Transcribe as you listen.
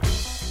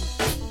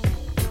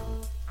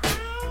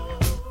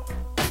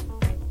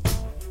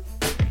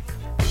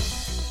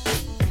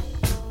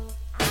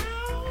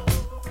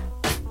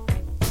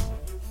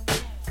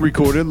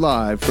Recorded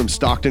live from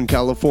Stockton,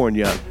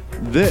 California,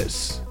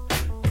 this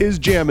is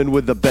Jammin'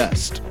 with the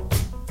Best.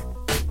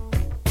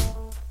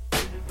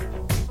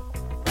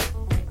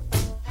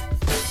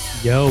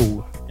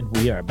 Yo, And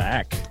we are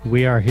back.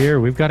 we are here.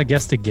 We've got a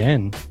guest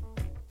again.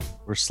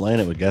 We're slaying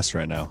it with guests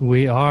right now.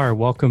 We are.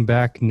 Welcome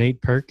back,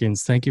 Nate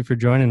Perkins. Thank you for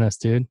joining us,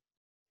 dude.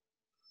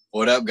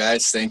 What up,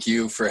 guys? Thank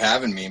you for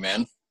having me,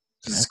 man.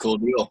 This is a cool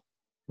deal.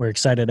 We're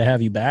excited to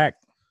have you back.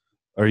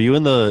 Are you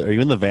in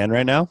the van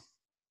right now?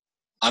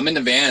 I'm in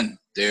the van,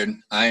 dude.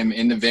 I am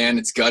in the van.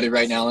 It's gutted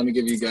right now. Let me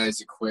give you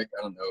guys a quick,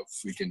 I don't know if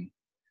we can.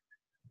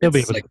 He'll be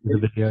It's able to see the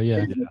video,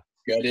 yeah.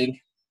 gutted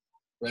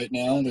right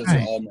now. There's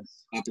Right. all my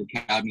upper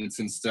cabinets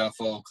and stuff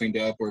all cleaned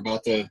up. We're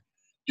about to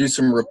do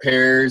some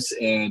repairs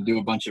and do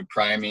a bunch of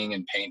priming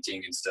and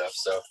painting and stuff.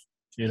 So,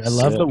 Dude, I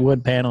love Sick. the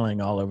wood paneling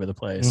all over the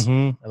place.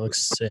 Mhm. That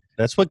looks sick.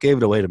 That's what gave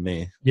it away to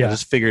me. Yeah. I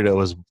just figured it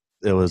was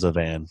a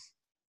van.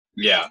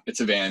 yeah, it's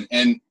a van.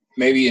 And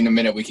maybe in a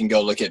minute we can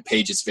go look at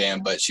Paige's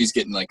van, but she's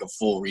getting like a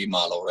full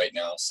remodel right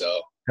now.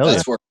 So Hell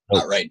that's where I'm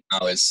at right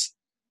now, is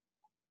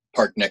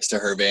parked next to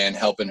her van,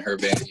 helping her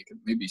van. You can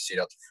maybe see it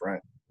out the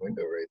front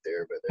window right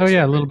there. But Oh, that's yeah,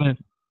 a her little van.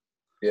 bit.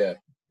 Yeah.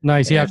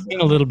 Nice. Yeah, I've And, seen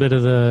a little bit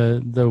of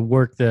the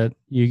work that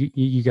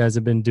you guys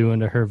have been doing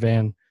to her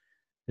van.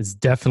 It's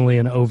definitely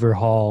an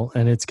overhaul,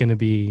 and it's gonna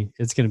be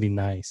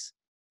nice.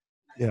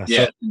 Yeah.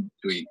 Yeah,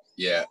 sweet.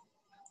 Yeah.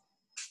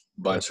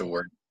 Bunch of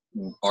work.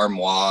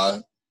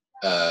 Armoire,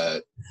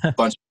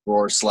 bunch of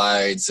drawer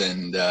slides,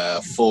 and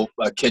full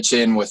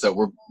kitchen with a.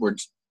 We're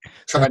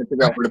trying to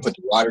figure out where to put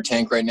the water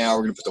tank right now.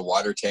 We're gonna put the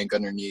water tank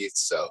underneath,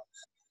 so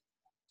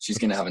she's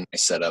gonna have a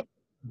nice setup.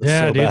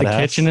 Yeah, so dude, the badass.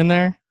 kitchen in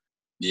there.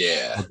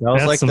 Yeah. That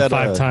was That's like some that.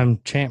 5-time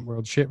champ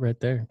world shit right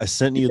there. I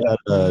sent you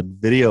that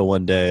video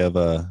one day of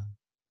a.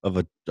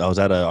 I was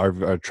at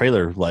our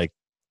trailer like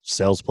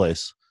sales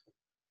place,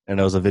 and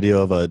it was a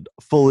video of a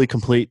fully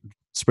complete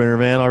Sprinter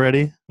van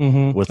already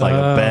Mm-hmm. with like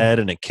a bed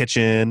and a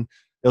kitchen.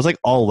 It was like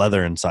all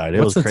leather inside. It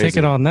What's was the crazy.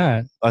 ticket on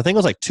that? I think it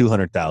was like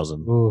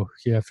 200,000. Oh,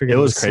 yeah, I figured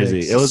It was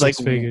crazy. It was like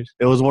six figures.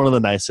 it was one of the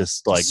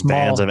nicest like Small.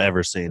 vans I've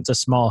ever seen. It's a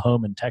small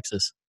home in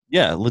Texas.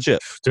 Yeah,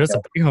 legit. Dude, that's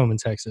a big home in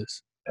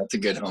Texas. That's a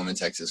good home in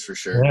Texas for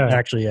sure. Yeah.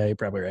 Actually, yeah, you're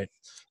probably right.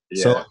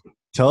 Yeah. So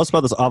tell us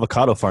about this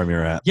avocado farm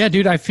you're at. Yeah,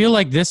 dude, I feel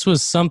like this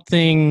was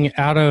something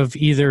out of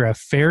either a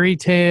fairy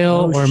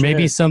tale Oh, or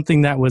maybe shit.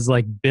 something that was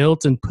like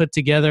built and put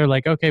together.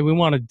 Like, okay, we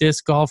want a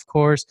disc golf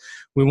course.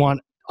 We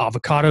want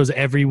avocados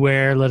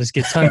everywhere. Let us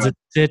get tons of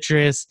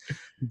citrus.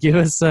 Give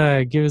us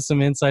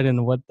some insight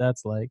into what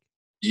that's like.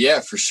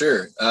 Yeah, for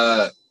sure.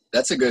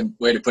 That's a good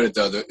way to put it,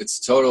 though. It's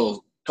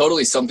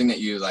totally something that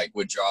you like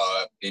would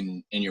draw up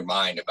in your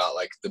mind about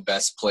like the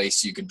best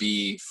place you could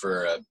be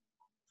for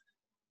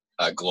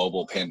a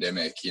global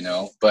pandemic, you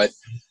know. But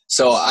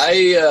so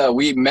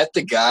we met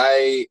the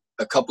guy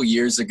a couple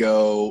years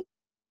ago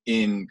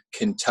in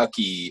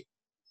Kentucky.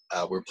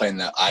 We're playing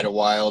the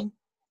Idlewild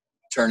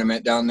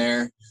tournament down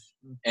there,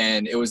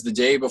 and it was the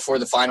day before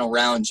the final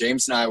round.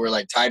 James and I were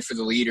like tied for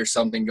the lead or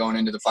something going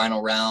into the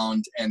final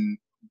round, and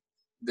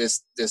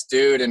this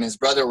dude and his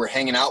brother were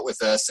hanging out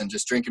with us and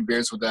just drinking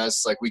beers with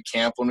us. Like, we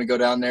camp when we go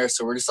down there,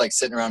 so we're just like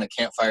sitting around a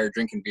campfire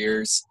drinking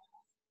beers.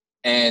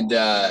 And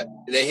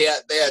they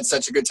had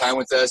such a good time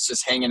with us,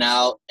 just hanging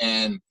out.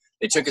 And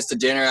they took us to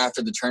dinner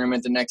after the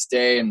tournament the next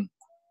day. And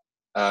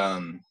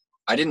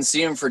I didn't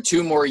see him for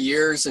 2 more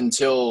years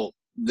until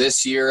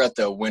this year at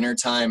the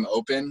Wintertime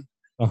Open,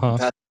 Uh-huh.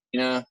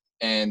 Pasadena,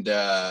 and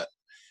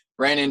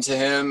ran into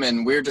him.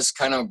 And we were just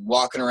kind of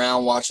walking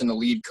around, watching the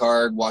lead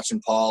card,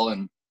 watching Paul,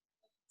 and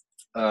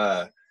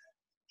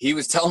he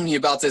was telling me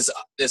about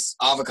this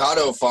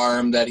avocado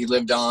farm that he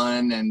lived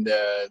on, and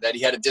that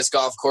he had a disc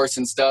golf course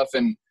and stuff.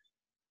 And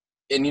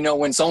you know,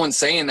 when someone's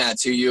saying that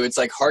to you, it's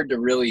like hard to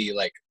really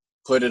like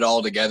put it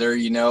all together,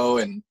 you know.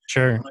 And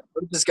Sure. I'm like,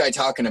 what is this guy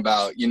talking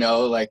about? You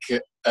know, like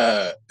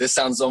this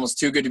sounds almost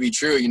too good to be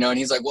true, you know. And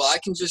he's like, well, I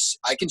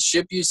can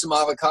ship you some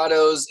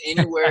avocados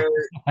anywhere,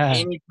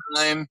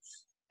 anytime.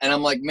 And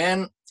I'm like,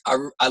 man, I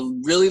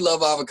really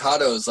love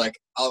avocados. Like,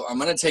 I'm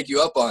gonna take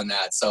you up on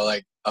that. So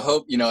like, I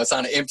hope, you know, it's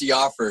not an empty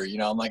offer. You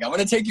know, I'm like, I'm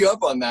gonna take you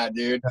up on that,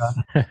 dude.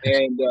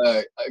 And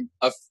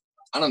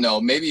I don't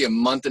know, maybe a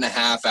month and a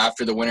half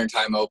after the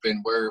Wintertime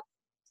Open,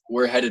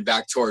 we're headed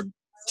back toward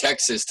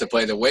Texas to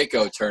play the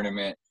Waco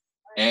tournament.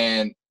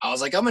 And I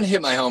was like, I'm gonna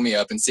hit my homie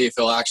up and see if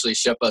he'll actually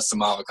ship us some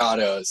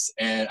avocados.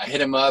 And I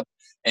hit him up,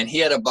 and he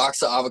had a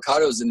box of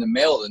avocados in the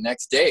mail the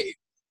next day.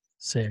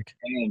 Sick.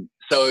 And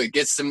so it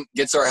gets to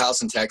our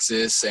house in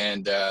Texas,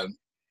 and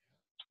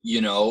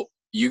you know,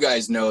 you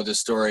guys know the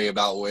story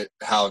about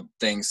how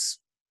things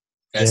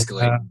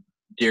escalated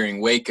during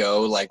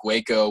Waco. Like,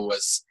 Waco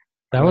was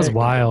That was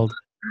wild.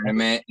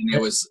 tournament, and it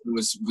was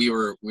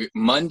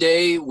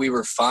Monday we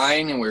were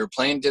fine and we were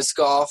playing disc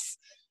golf,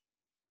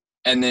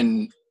 and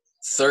then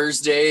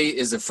Thursday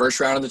is the first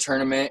round of the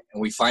tournament,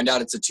 and we find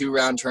out it's a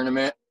 2-round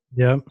tournament.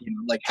 Yep. You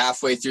know, like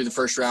halfway through the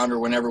first round or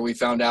whenever we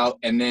found out,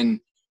 and then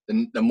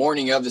the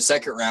morning of the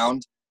second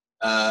round,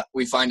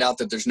 we find out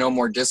that there's no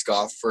more disc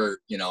golf for,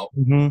 you know,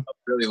 Mm-hmm. a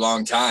really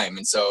long time.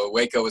 And so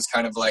Waco was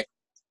kind of like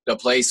the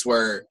place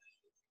where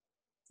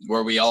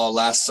we all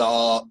last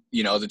saw,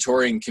 you know, the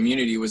touring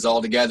community was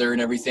all together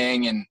and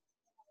everything. And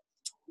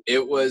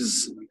it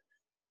was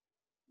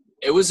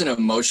an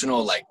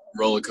emotional like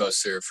roller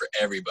coaster for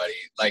everybody.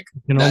 Like, I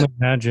can only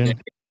imagine.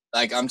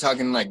 Like, I'm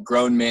talking like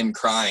grown men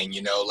crying,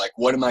 you know, like,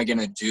 what am I going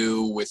to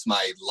do with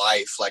my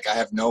life? Like, I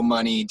have no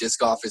money. Disc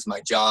golf is my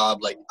job.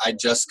 Like, I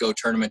just go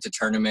tournament to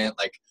tournament.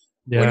 Like,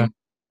 Yeah.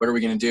 what are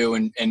we going to do?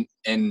 And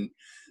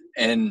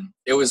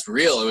it was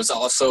real. It was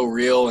also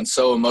real and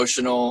so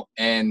emotional.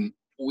 And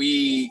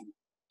we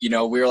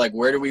were like,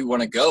 where do we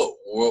want to go?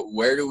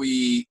 What do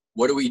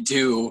we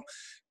do?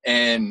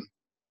 And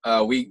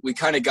we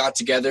kind of got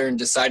together and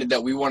decided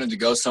that we wanted to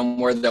go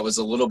somewhere that was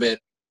a little bit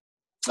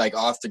like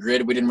off the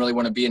grid. We didn't really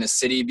want to be in a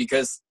city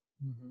because,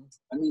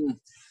 I mean,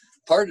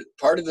 part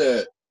of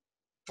the,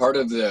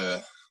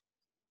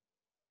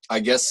 I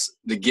guess,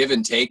 the give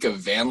and take of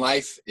van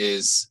life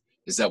is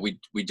that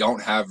we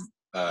don't have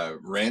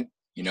rent.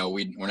 You know,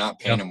 we're not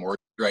paying a mortgage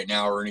right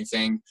now or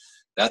anything.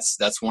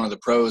 That's one of the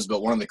pros,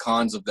 but one of the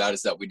cons of that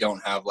is that we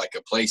don't have like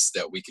a place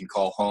that we can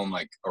call home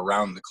like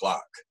around the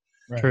clock.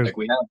 True. Like,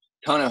 we have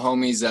a ton of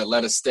homies that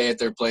let us stay at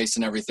their place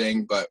and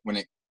everything, but when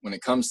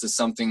it comes to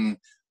something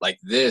like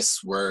this,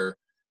 where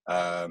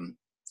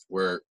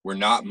we're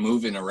not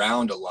moving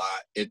around a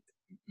lot,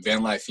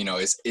 van life, you know,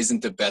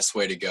 isn't the best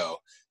way to go.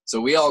 So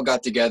we all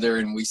got together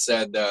and we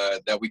said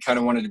that we kind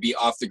of wanted to be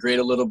off the grid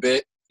a little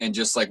bit and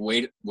just like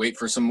wait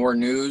for some more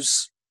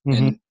news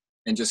and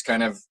just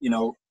kind of, you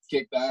know,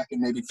 kick back and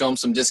maybe film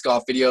some disc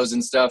golf videos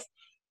and stuff.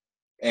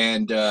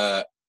 And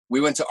we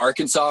went to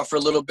Arkansas for a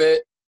little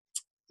bit.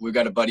 We've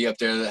got a buddy up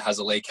there that has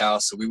a lake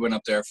house, so we went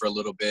up there for a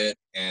little bit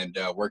and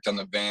worked on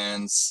the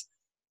vans,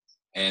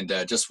 and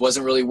just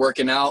wasn't really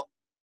working out.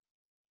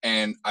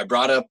 And I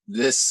brought up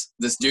this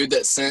dude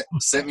that sent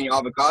me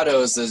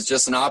avocados as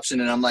just an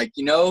option, and I'm like,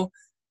 you know,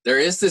 there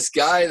is this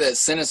guy that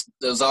sent us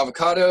those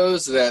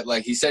avocados that,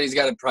 like, he said he's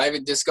got a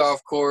private disc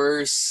golf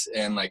course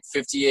and like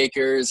 50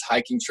 acres,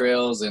 hiking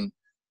trails, and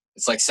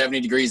it's like 70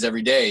 degrees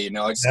every day. You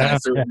know, I just kind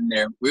of threw it in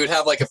there. We would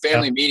have like a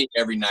family meeting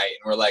every night,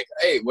 and we're like,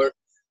 hey, where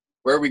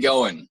are we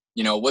going?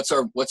 You know, what's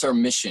our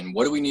mission?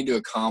 What do we need to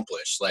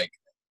accomplish? Like,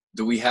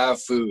 do we have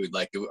food?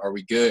 Like, are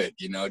we good?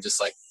 You know, just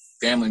like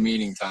family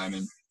meeting time.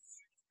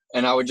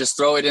 And I would just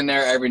throw it in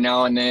there every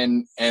now and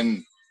then.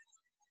 And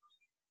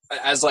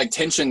as like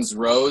tensions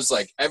rose,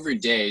 like every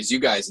day, as you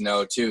guys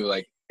know too,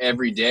 like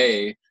every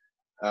day,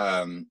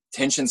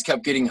 tensions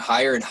kept getting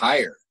higher and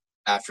higher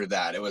after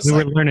that. It was we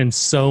were learning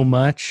so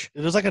much.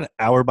 It was like an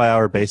hour by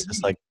hour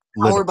basis, like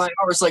hour by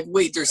hour. It's like,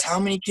 wait, there's how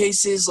many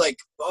cases? Like,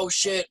 oh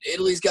shit,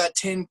 Italy's got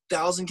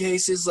 10,000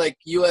 cases. Like,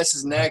 US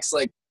is next.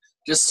 Like,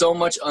 just so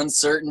much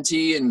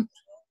uncertainty. And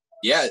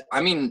yeah,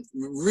 I mean,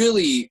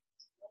 really,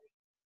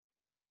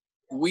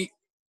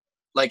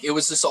 it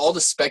was just all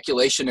the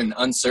speculation and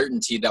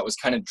uncertainty that was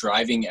kind of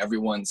driving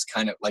everyone's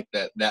kind of like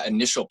that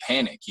initial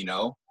panic, you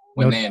know,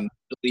 when they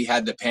initially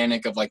had the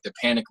panic of like the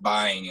panic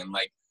buying and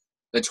like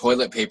the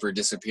toilet paper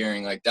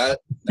disappearing, like that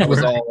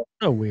was all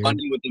so weird.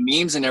 funny with the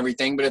memes and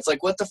everything. But it's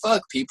like, what the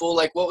fuck, people?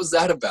 Like, what was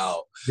that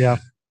about? Yeah.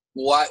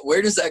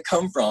 Where does that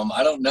come from?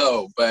 I don't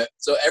know. But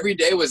so every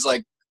day was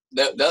like,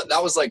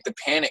 that was like the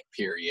panic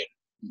period,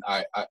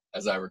 I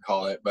as I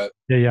recall it. But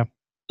yeah.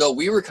 So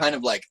we were kind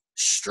of like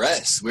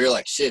stressed. We were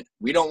like, shit,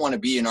 we don't want to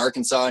be in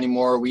Arkansas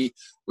anymore. We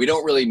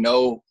don't really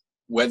know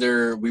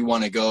whether we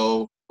want to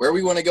go where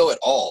we want to go at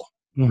all,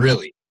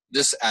 really,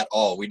 just at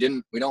all. We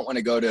don't want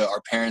to go to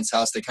our parents'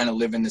 house. They kind of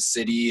live in the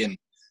city, and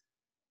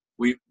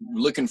we're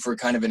looking for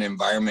kind of an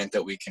environment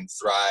that we can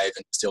thrive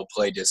and still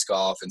play disc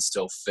golf and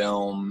still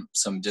film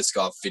some disc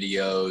golf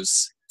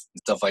videos and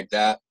stuff like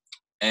that.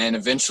 And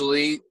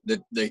eventually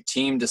the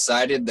team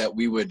decided that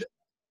we would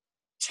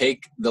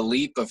take the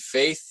leap of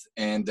faith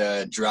and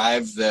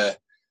drive the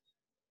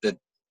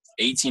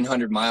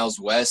 1,800 miles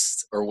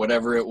west or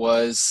whatever it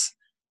was.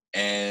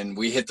 And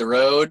we hit the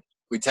road.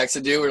 We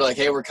texted dude. We're like,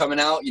 hey, we're coming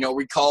out. You know,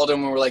 we called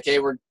him and we're like, hey,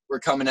 we're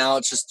coming out.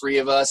 It's just 3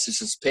 of us. It's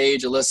just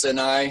Paige, Alyssa, and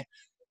I.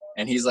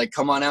 And he's like,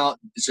 come on out.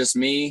 It's just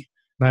me.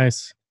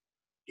 Nice.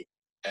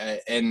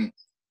 And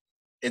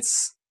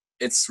it's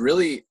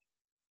really,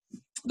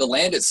 the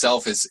land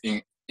itself is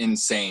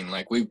insane.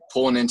 Like, we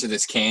pulling into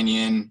this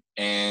canyon,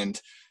 and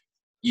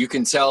you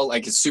can tell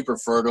like it's super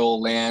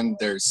fertile land.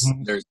 There's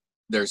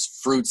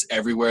fruits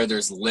everywhere.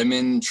 There's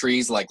lemon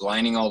trees like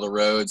lining all the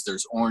roads.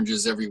 There's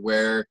oranges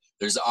everywhere.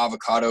 There's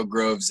avocado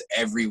groves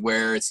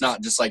everywhere. It's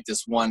not just like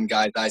this one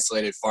guy's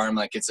isolated farm.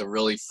 Like, it's a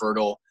really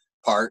fertile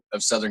part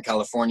of Southern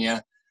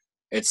California.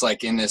 It's like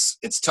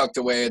it's tucked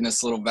away in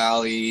this little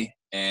valley,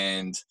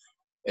 and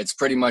it's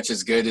pretty much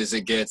as good as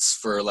it gets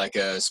for like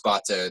a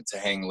spot to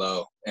hang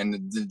low. And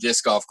the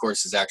disc golf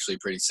course is actually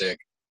pretty sick.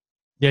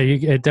 Yeah,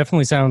 it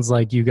definitely sounds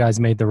like you guys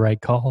made the right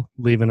call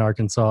leaving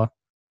Arkansas.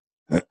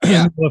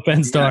 Yeah. No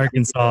offense to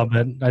Arkansas,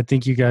 but I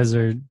think you guys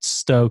are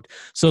stoked.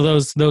 So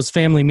those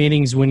family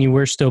meetings when you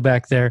were still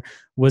back there,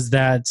 was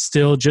that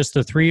still just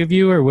the 3 of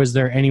you, or was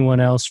there anyone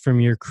else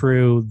from your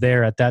crew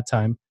there at that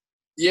time?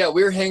 Yeah,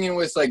 we were hanging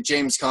with like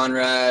James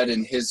Conrad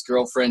and his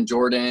girlfriend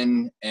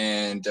Jordan,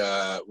 and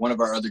one of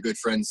our other good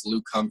friends,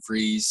 Luke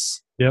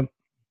Humphreys. Yep.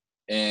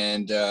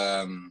 And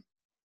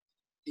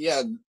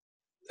yeah,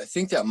 I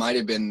think that might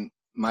have been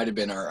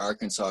our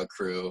Arkansas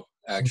crew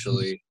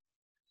actually.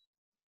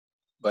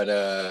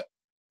 But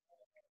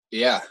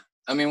yeah,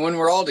 I mean, when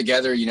we're all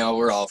together, you know,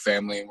 we're all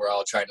family and we're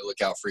all trying to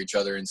look out for each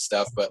other and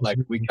stuff. But like,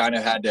 we kind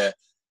of had to,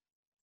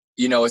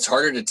 you know, it's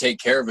harder to take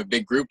care of a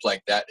big group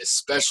like that,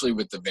 especially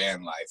with the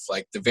van life.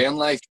 Like, the van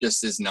life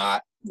just is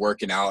not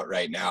working out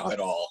right now at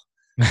all.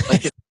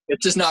 Like,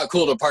 it's just not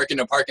cool to park in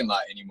a parking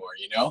lot anymore,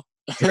 you know?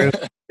 True.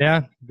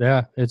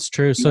 Yeah, it's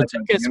true. So Yeah,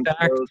 take us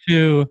back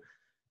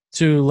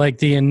to like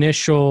the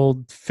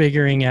initial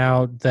figuring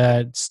out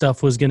that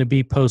stuff was going to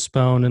be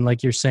postponed, and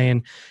like you're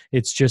saying,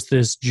 it's just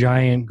this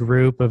giant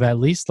group of at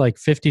least like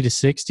 50 to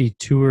 60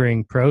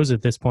 touring pros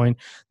at this point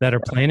that are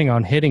planning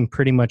on hitting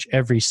pretty much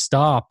every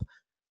stop.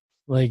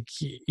 Like,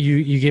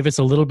 you gave us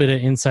a little bit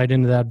of insight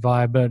into that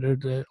vibe,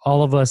 but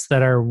all of us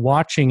that are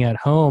watching at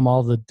home,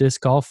 all the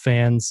disc golf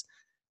fans,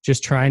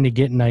 just trying to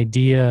get an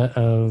idea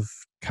of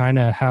kind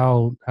of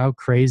how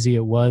crazy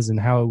it was and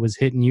how it was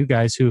hitting you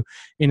guys, who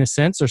in a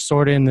sense are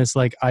sort of in this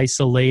like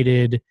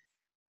isolated,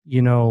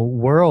 you know,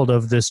 world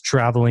of this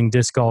traveling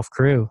disc golf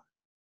crew.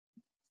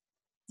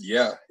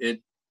 Yeah,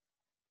 it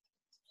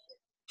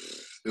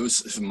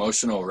was an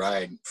emotional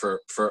ride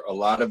for a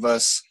lot of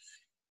us.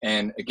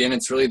 And again,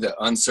 it's really the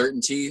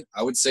uncertainty.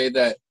 I would say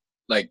that,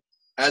 like,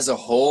 as a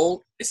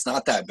whole, it's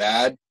not that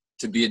bad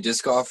to be a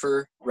disc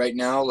golfer right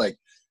now. Like,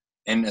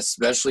 and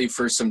especially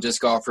for some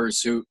disc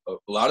golfers who, a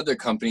lot of their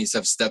companies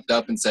have stepped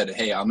up and said,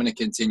 hey, I'm going to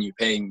continue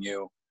paying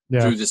you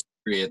through this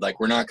period. Like,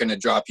 we're not going to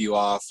drop you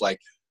off. Like,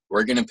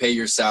 we're going to pay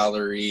your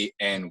salary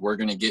and we're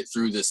going to get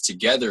through this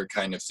together,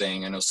 kind of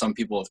thing. I know some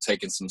people have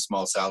taken some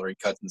small salary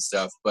cuts and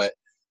stuff, but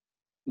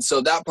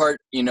so that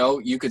part, you know,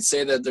 you could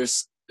say that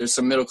there's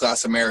some middle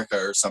class America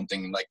or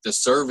something, like the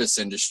service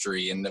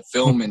industry and the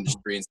film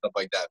industry and stuff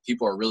like that.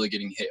 People are really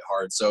getting hit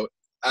hard. So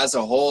as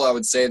a whole, I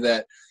would say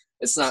that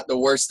it's not the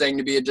worst thing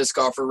to be a disc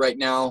golfer right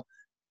now,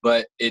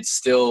 but it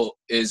still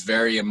is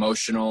very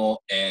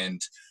emotional,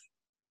 and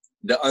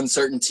the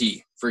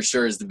uncertainty for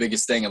sure is the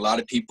biggest thing. A lot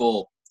of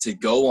people, to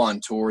go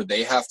on tour,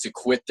 they have to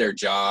quit their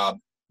job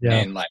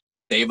and like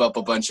save up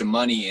a bunch of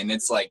money, and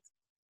it's like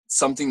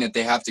something that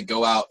they have to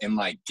go out and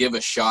like give a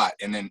shot.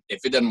 And then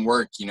if it doesn't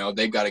work, you know,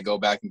 they've got to go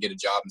back and get a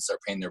job and start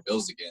paying their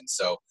bills again.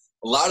 So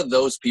a lot of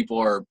those people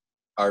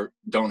are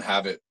don't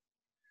have it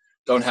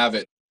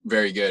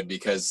very good,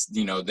 because,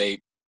 you know,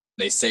 they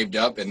saved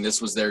up and this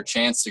was their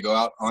chance to go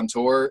out on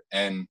tour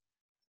and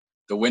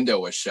the window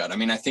was shut. I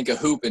mean, I think of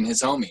Hoop and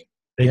his homie.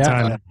 Big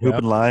time. Hoop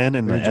and Lion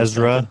and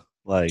Ezra,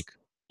 like,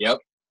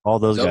 all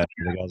those guys.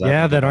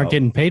 Yeah, that aren't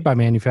getting paid by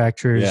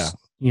manufacturers. Yeah.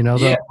 You know,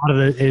 a lot of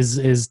it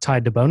is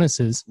tied to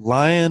bonuses.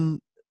 Lion,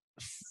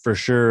 for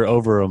sure,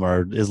 over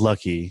him is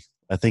lucky.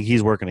 I think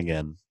he's working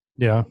again.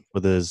 Yeah.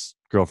 With his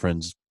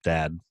girlfriend's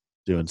dad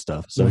doing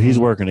stuff. So he's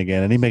working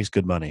again and he makes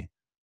good money.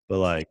 But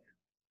like,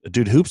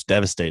 dude, Hoop's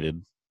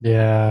devastated.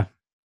 Yeah.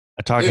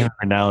 I talk to him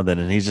every now and then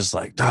and he's just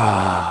like,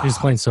 He's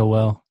playing so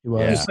well. He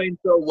was playing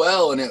so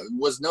well, and it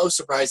was no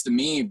surprise to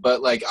me,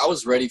 but like, I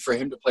was ready for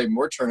him to play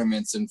more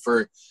tournaments and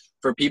for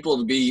people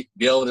to be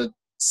able to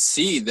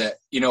see that,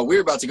 you know, we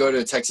were about to go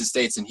to Texas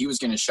States and he was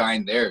going to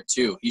shine there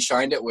too. He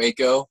shined at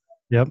Waco.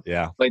 Yep.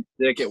 Yeah. Played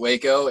sick at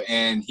Waco,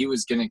 and he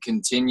was going to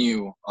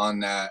continue on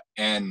that.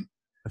 And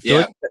I feel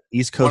like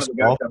East Coast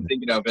one of the guys I'm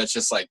thinking of, it's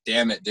just like,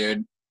 damn it,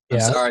 dude.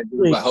 I'm sorry,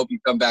 dude, I hope you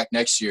come back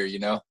next year, you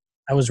know?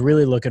 I was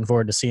really looking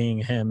forward to seeing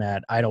him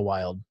at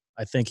Idlewild.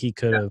 I think he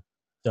could have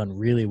done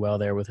really well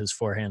there with his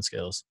forehand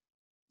skills.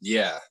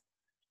 Yeah.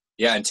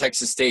 Yeah, and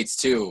Texas State's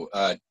too.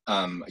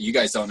 You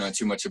guys don't know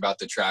too much about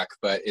the track,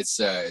 but it's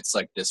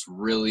like this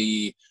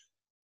really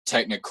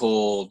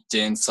technical,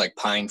 dense, like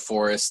pine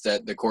forest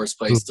that the course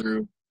plays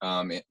through.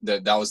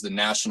 That was the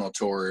national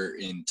tour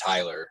in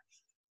Tyler.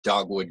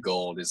 Dogwood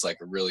Gold is like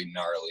a really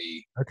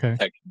gnarly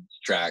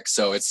track.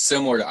 So it's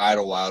similar to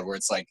Idlewild, where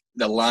it's like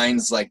the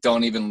lines like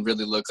don't even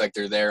really look like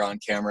they're there on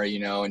camera,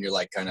 you know, and you're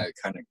like kind of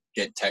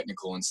get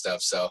technical and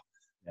stuff. So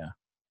yeah,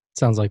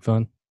 sounds like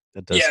fun.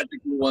 That does. Yeah, it's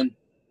a good one.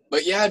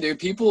 But yeah, dude,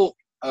 people,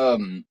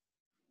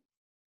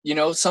 you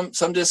know, some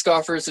disc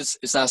golfers,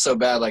 it's not so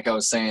bad, like I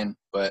was saying,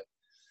 but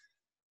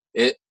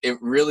it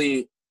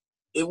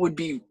would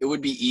be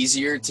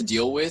easier to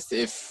deal with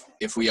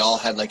if we all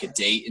had like a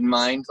date in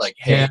mind, like,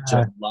 hey,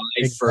 July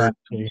 1st,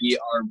 we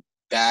are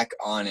back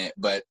on it.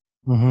 But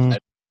I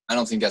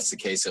don't think that's the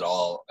case at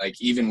all. Like,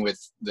 even with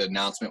the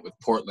announcement with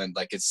Portland,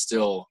 like, it's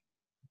still,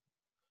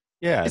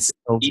 it's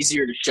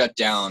easier to shut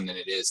down than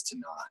it is to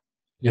not.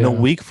 In a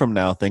week from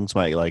now, things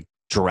might like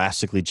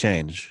drastically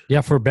change.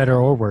 Yeah, for better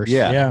or worse.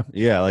 Yeah.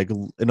 Like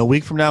in a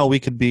week from now, we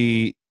could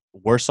be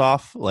worse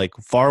off, like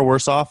far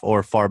worse off,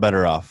 or far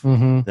better off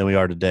than we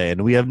are today,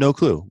 and we have no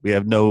clue.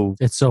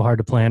 It's so hard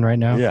to plan right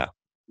now.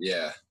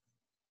 Yeah.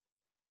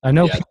 I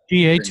know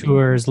PGA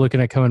Tour is looking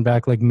at coming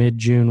back like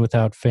mid-June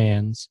without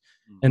fans.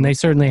 and they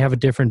certainly have a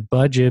different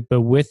budget,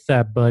 but with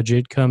that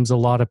budget comes a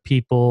lot of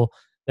people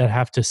that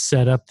have to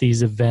set up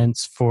these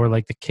events for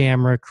like the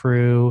camera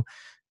crew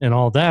and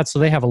all that. So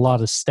they have a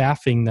lot of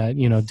staffing that,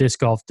 disc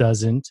golf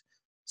doesn't.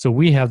 So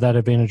we have that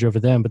advantage over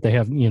them, but they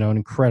have, an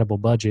incredible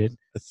budget.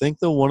 I think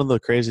one of the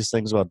craziest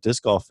things about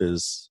disc golf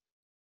is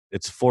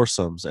it's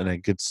foursomes, and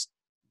it gets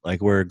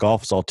like where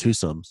golf's all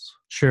twosomes.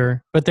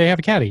 Sure. But they have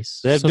caddies.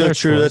 That's so true.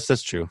 there's four.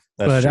 That's true.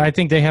 But I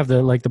think they have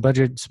the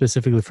budget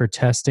specifically for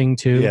testing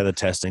too. Yeah, the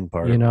testing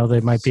part. They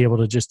might be able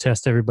to just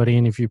test everybody,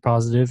 and if you're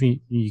positive,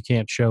 you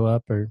can't show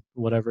up or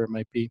whatever it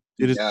might be.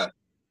 Dude,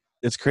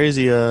 it's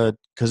crazy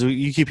because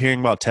you keep hearing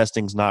about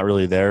testing's not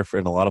really there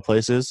in a lot of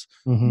places.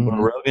 Mm-hmm. But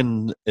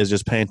Rogan is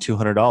just paying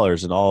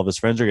 $200, and all of his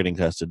friends are getting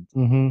tested.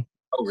 Mm-hmm.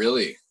 Oh,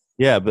 really?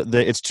 Yeah, but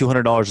it's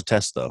 $200 a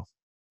test though.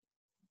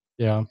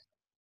 Yeah.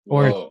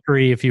 Or it's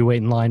free if you wait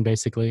in line,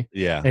 basically.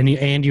 Yeah.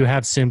 And you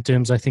have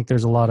symptoms. I think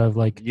there's a lot of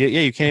Yeah,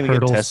 you can't even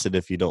hurdles. get tested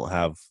if you don't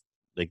have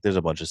there's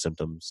a bunch of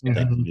symptoms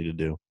that you need to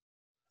do.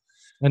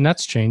 And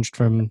that's changed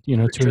from 2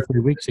 or 3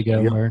 weeks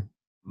ago where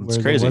It's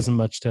there crazy. wasn't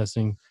much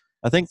testing.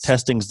 I think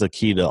testing's the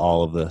key to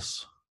all of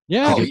this.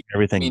 Yeah. To get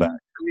everything back.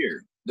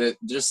 Clear that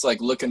just like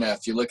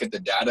if you look at the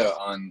data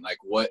on like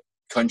what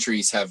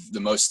countries have the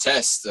most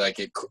tests, like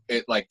it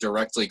like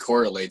directly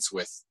correlates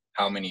with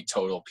how many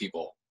total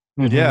people.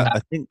 Mhm. Yeah, I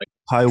think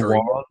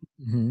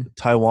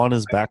Taiwan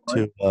is back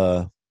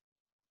to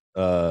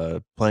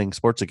playing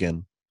sports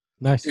again.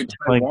 Nice. Dude,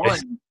 Playing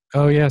Taiwan,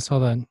 Oh yeah, I saw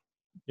that.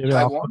 It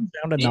all Taiwan comes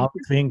down to knowledge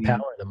being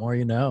power. The more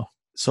you know.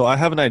 So I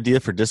have an idea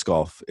for disc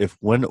golf. If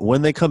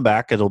when they come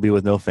back, it'll be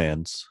with no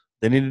fans.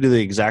 They need to do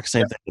the exact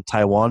same thing that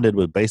Taiwan did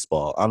with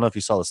baseball. I don't know if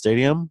you saw the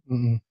stadium.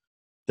 Mm-mm.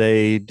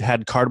 They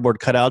had cardboard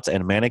cutouts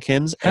and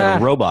mannequins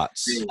and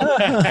robots.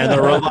 And the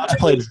robots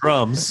played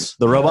drums.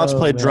 The robots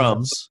played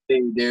drums.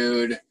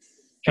 dude.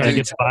 Trying to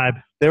get the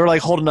vibe. They were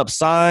like holding up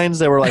signs.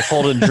 They were like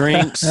holding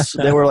drinks.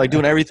 They were like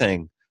doing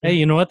everything. Hey,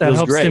 you know what? It That was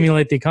helps great.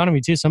 stimulate the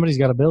economy too. Somebody's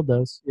got to build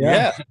those.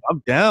 Yeah,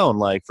 I'm down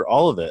like for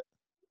all of it.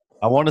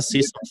 I want to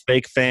see some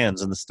fake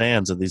fans in the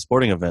stands of these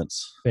sporting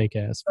events. Fake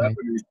ass. That would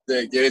be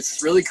sick. Dude,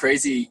 it's really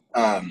crazy.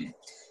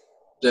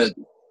 That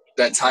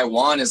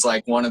Taiwan is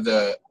like one of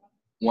the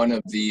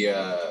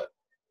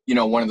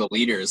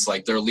leaders.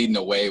 Like they're leading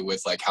the way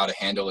with like how to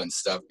handle and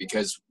stuff,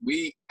 because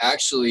we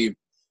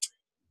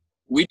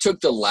took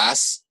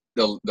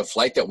the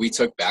flight that we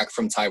took back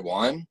from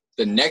Taiwan.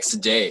 The next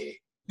day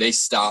they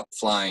stopped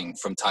flying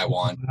from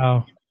Taiwan.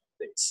 Wow.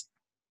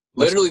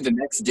 Literally the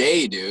next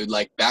day, dude.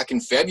 Like back in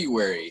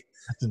February.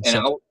 And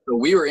so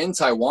we were in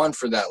Taiwan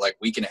for that like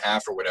week and a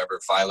half or whatever,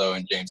 Philo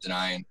and James and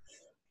I,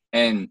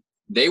 and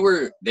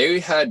they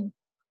had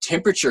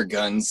temperature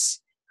guns.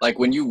 Like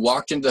when you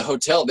walked into the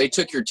hotel, they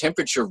took your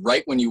temperature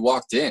right when you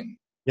walked in.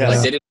 Yeah,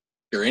 Like they didn't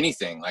or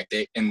anything. Like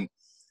they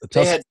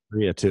had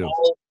Korea too.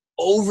 all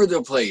over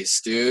the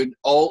place, dude.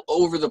 All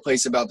over the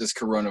place about this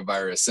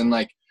coronavirus. And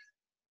like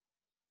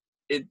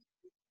they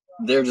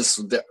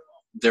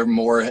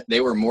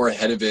were more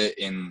ahead of it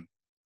in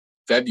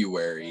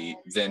February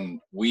than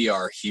we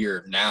are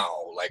here now,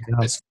 like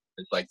as far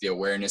as like the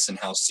awareness and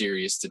how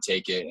serious to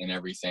take it and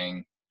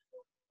everything.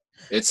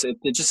 It's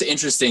just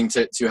interesting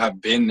to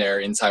have been there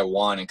in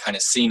Taiwan and kind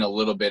of seen a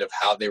little bit of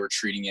how they were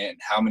treating it and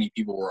how many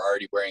people were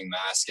already wearing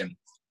masks and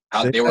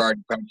how they were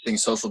already practicing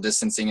social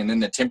distancing, and then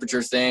the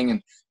temperature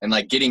thing and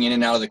like getting in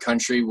and out of the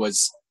country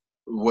was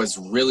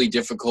really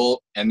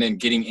difficult. And then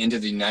getting into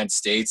the United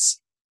States,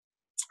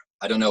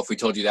 I don't know if we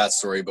told you that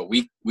story, but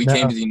we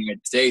came to the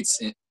United States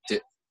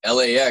to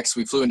LAX.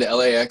 We flew into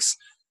LAX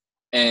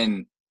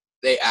and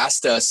they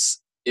asked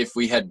us if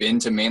we had been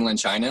to mainland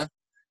China.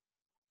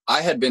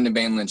 I had been to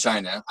mainland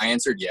China. I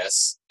answered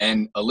yes.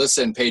 And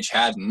Alyssa and Paige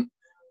hadn't.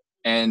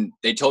 And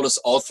they told us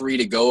all three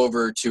to go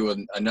over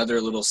to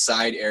another little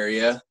side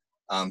area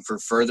for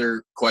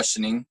further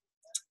questioning.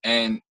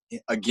 And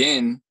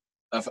again,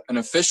 an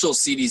official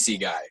CDC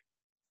guy.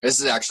 This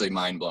is actually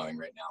mind blowing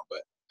right now,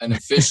 but an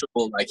official,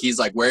 like he's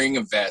like wearing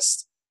a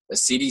vest, a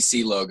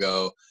CDC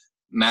logo,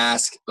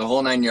 mask, the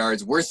whole 9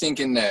 yards.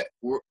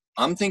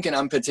 I'm thinking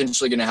I'm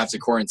potentially going to have to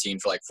quarantine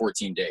for like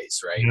 14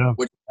 days, right? Yeah.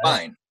 Which is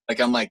fine. Like,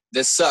 I'm like,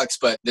 this sucks,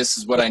 but this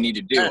is what I need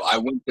to do. I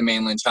went to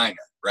mainland China,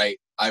 right?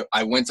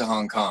 I went to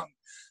Hong Kong.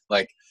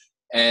 Like,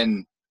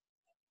 and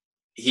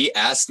he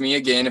asked me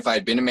again if I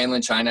had been to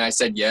mainland China. I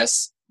said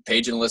yes.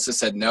 Paige and Alyssa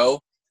said no.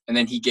 And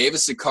then he gave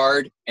us a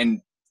card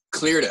and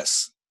cleared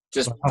us.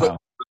 Just put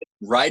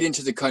right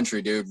into the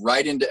country, dude,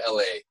 right into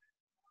LA.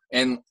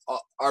 And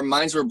our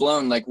minds were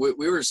blown. Like we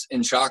were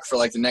in shock for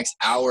like the next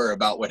hour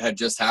about what had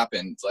just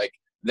happened. Like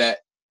that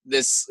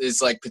this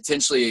is like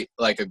potentially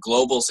like a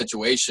global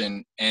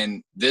situation.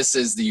 And this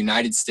is the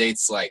United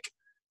States, like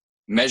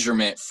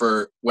measurement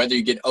for whether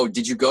you get, oh,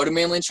 did you go to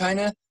mainland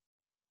China?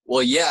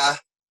 Well, yeah.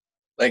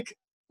 Like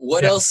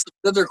what else,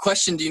 what other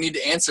question do you need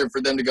to answer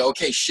for them to go,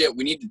 okay, shit,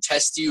 we need to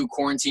test you,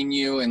 quarantine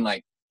you. And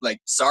like,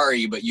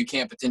 sorry, but you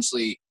can't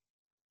potentially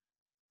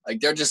like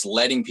they're just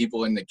letting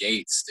people in the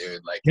gates,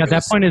 dude. Like Yeah, at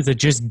that point, is it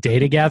just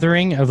data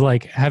gathering of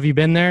like, have you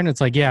been there? And it's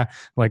like, yeah,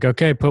 like,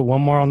 okay, put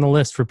one more on the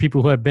list for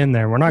people who have been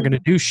there. We're not going to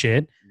do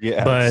shit,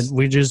 Yeah, but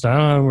we just,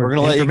 we're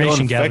gonna let you go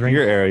information and affect gathering.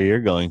 your area you're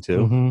going to.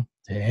 Mhm.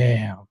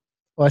 Damn.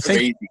 Well, I think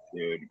crazy,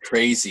 dude.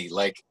 Crazy.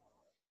 Like,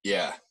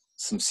 yeah,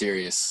 some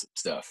serious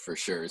stuff for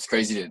sure. It's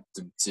crazy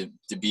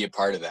to be a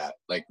part of that.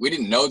 Like, we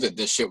didn't know that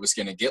this shit was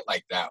gonna get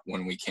like that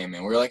when we came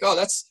in. We were like, oh,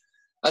 that's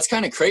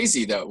kind of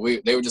crazy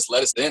that they would just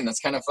let us in. That's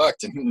kind of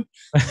fucked. And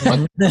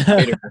months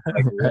later,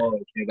 like, whoa,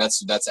 okay,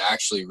 that's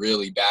actually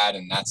really bad,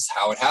 and that's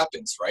how it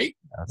happens, right?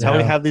 That's how we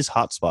Yeah. have these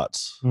hot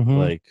spots. Mhm.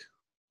 Like,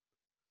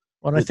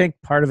 Well, I think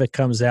part of it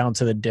comes down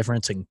to the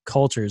difference in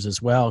cultures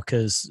as well,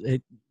 because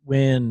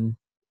when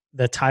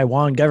the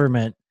Taiwan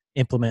government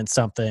implements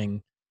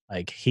something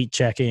like heat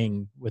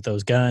checking with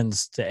those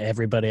guns to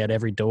everybody at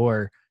every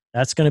door,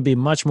 that's going to be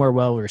much more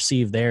well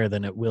received there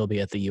than it will be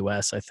at the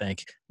U.S., I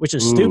think, which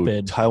is ooh,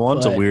 stupid.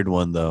 Taiwan's a but- weird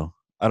one, though.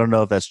 I don't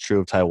know if that's true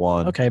of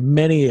Taiwan. Okay,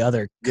 many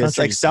other Yeah, countries. it's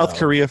like South though.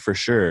 Korea for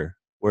sure,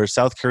 where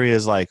South Korea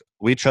is like,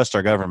 we trust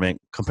our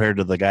government compared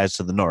to the guys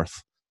to the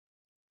north.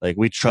 Like,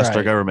 we trust our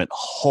Right. government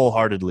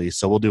wholeheartedly,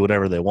 so we'll do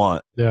whatever they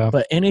want. Yeah.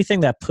 But anything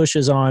that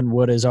pushes on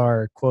what is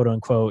our quote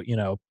unquote,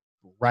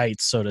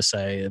 rights, so to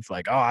say, if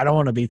like, oh, I don't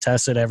want to be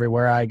tested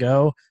everywhere I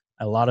go,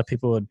 a lot of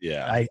people would.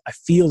 Yeah. I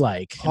feel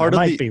like, and Part I of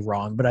might the- be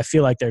wrong, but I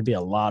feel like there'd be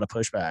a lot of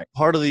pushback,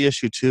 Part of the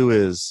issue, too,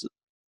 is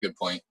Good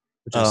point.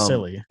 which is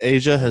silly.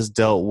 Asia has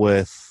dealt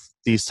with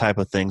these type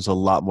of things a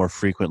lot more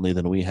frequently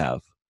than we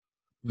have.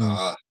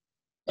 Mm.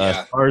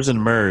 Yeah. SARS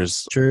and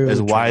MERS True.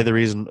 is why true. the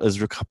reason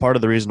is part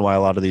of the reason why a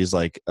lot of these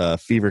like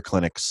fever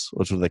clinics,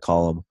 which is what they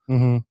call them,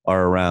 Mhm.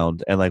 are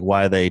around, and like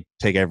why they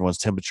take everyone's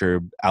temperature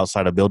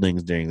outside of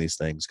buildings during these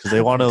things, because they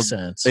That want makes to,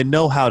 sense. they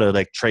know how to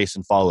like trace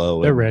and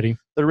follow. They're and ready.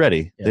 They're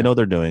ready. Yeah. They know what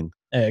they're doing.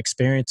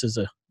 Experience is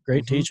a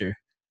great Mhm. teacher,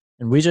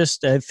 and we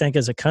just, I think,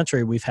 as a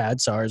country, we've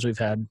had SARS, we've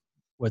had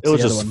what's It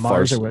was the other just one,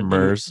 Mars farce, or what?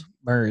 MERS.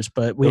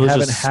 But we It was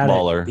haven't just had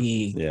smaller. it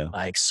be Yeah.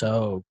 like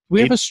so. We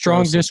have a It's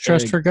strong so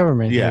distrust big. for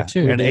government Yeah,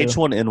 here, too. and do.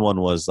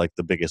 H1N1 was like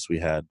the biggest we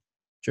had,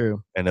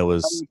 True. and it How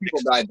was many people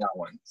died that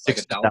one? Like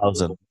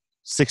 60,000.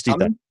 1,000? How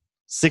many?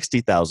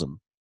 60,000.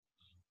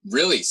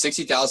 Really?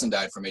 60,000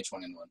 died from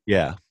H1N1.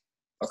 Yeah.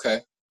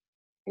 Okay.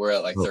 We're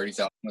at like Well-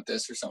 30,000 with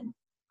this or something.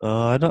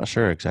 I'm not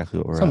sure exactly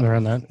what we're Something at.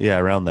 around that. Yeah,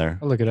 around there.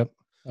 I'll look it up.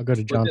 I'll go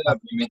to John. Look it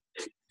up, Jimmy.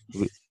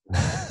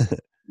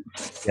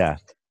 Yeah,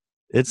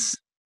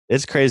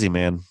 it's crazy,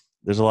 man.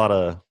 There's a lot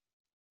of,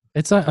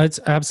 It's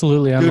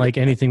absolutely Dude, unlike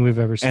anything we've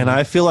ever seen. and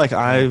I feel like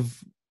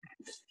I've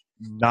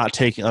not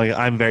taken, like,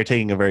 I'm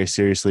taking it very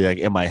seriously, like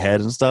in my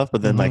head and stuff.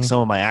 But then like Mhm.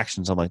 some of my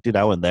actions, I'm like, dude,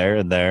 I went there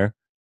and there.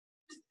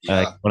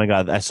 Yeah. Like when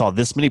I saw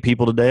this many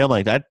people today, I'm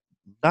like, that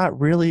not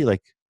really,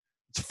 like,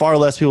 it's far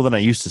less people than I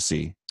used to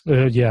see.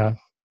 Yeah.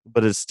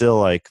 But it's still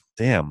like,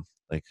 damn,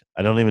 like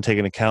I don't even take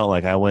into account,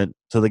 like I went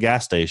to the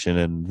gas station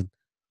and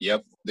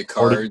Yep. The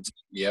cards.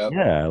 Yep.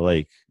 yeah,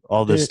 like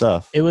all this Dude,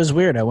 stuff. It was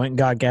weird. I went and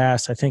got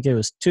gas. I think it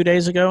was 2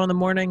 days ago in the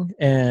morning,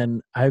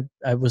 and I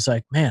was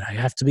like, man, I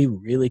have to be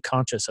really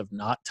conscious of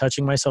not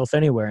touching myself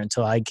anywhere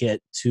until I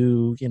get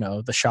to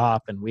the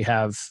shop, and we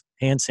have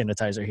hand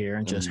sanitizer here, and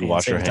And just you hand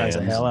wash your sanitize the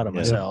hands, hell out of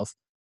yeah. myself.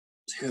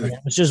 Dude. It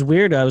was just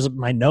weird.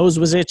 My nose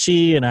was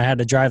itchy, and I had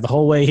to drive the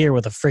whole way here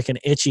with a freaking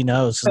itchy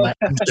nose. 'cause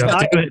I'm just Don't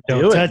not do gonna it.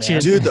 Don't do touch man.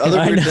 it. Dude, the other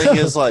I weird thing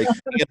know. is like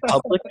being in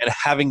public and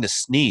having to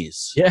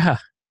sneeze Yeah,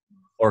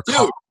 or Dude.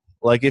 cough.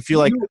 Like if you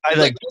like, I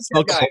like what's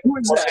that guy? Who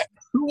is that?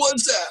 Who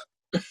was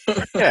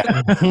that? yeah,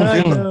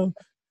 I know.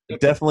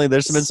 definitely.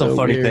 There's been some So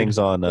funny weird. things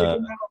on.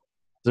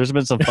 There's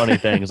been some funny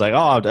things like,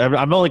 oh,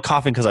 I'm only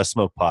coughing because I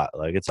smoke pot.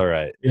 Like it's all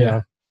right.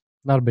 Yeah.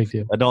 Not a big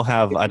deal. I don't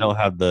have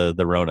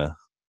the Rona.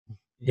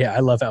 Yeah, I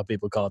love how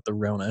people call it the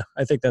Rona.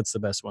 I think that's the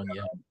best one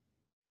yet.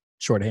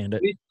 Shorthand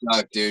it. We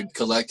suck, dude.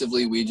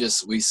 Collectively, we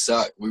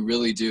suck. We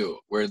really do.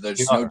 Where there's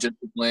We no are.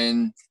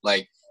 discipline.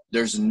 Like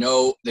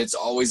it's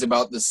always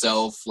about the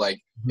self. Like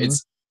Mhm.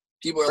 it's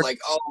people are like,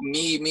 oh,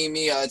 me.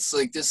 It's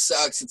like this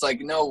sucks. It's like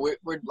no,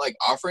 we're like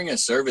offering a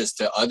service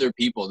to other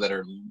people that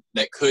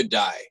could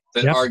die,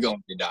 that Yep. are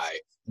going to die,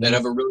 that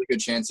have a really good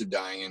chance of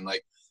dying, and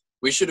like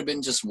we should have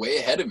been just way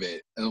ahead of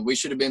it. And we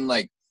should have been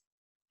like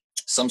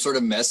some sort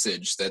of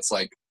message that's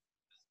like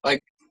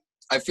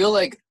I feel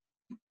like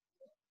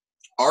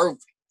our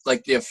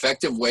like the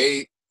effective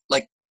way,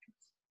 like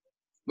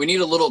we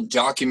need a little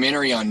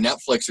documentary on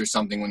Netflix or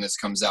something when this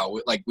comes out.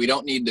 Like we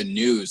don't need the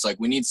news. Like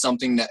we need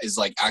something that is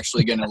like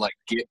actually gonna like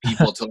get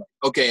people to like,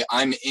 okay,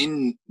 I'm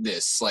in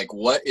this. Like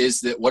what is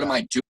that? What am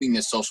I doing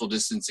this social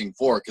distancing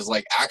for? Because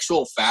like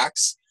actual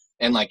facts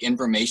and like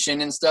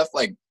information and stuff,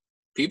 like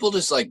people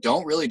just like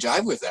don't really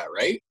jive with that,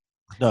 right?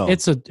 No,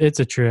 It's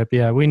a trip.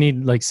 Yeah. We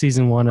need like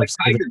season 1 of Like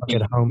Stay the Tiger Fuck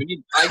King. at Home. We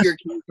need Tiger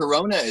King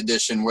Corona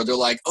edition where they're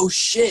like, oh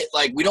shit,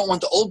 like we don't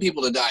want the old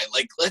people to die.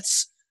 Like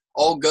let's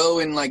all go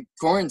in like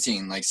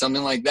quarantine, like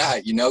something like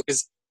that,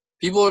 because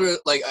people are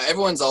like,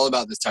 everyone's all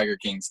about this Tiger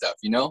King stuff,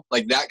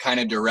 like that kind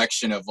of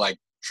direction of like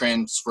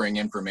transferring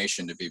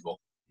information to people.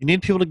 you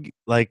need people to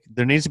like.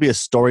 There needs to be a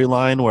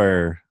storyline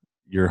where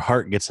your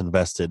heart gets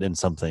invested in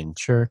something,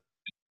 Sure.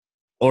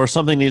 or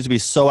something needs to be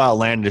so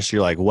outlandish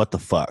you're like, what the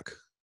fuck?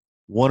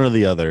 One or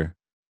the other.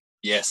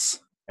 Yes.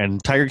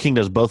 And Tiger King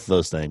does both of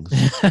those things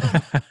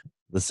at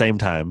the same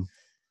time.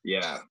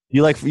 Yeah.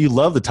 You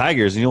love the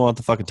Tigers and you don't want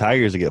the fucking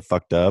Tigers to get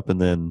fucked up,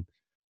 and then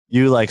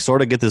you like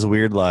sort of get this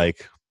weird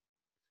like,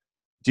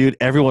 dude,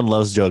 everyone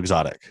loves Joe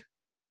Exotic.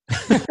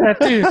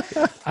 Dude,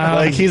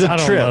 Like, he's a I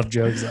don't trip. love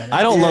Joe Exotic.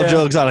 I don't love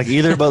Joe Exotic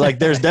either, but like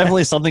there's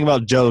definitely something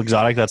about Joe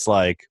Exotic that's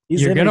like,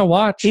 You're gonna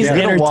watch. He's Yeah.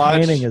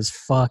 entertaining Watch. as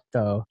fuck,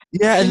 though.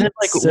 yeah, and then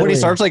like when Silly. he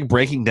starts like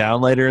breaking down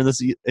later in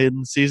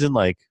the season,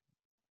 like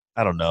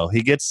I don't know,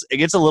 it gets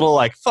a little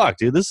like, fuck,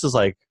 dude, this is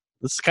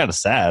kind of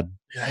sad.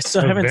 I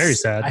still They're haven't. very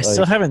sad. I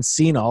still haven't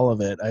seen all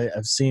of it.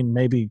 I've seen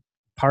maybe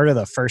part of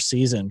the first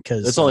season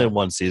because It's only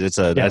one season. It's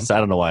a Yeah. I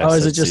don't know why. I Oh,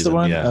 is said it just season. the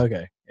one? Yeah.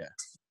 Okay, yeah.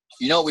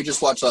 You know what we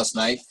just watched last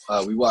night?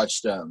 We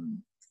watched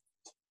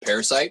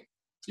Parasite.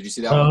 Did you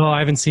see that one? Oh, I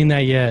haven't seen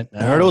that yet.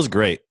 I heard it was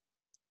great.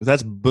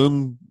 That's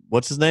Boon.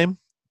 What's his name?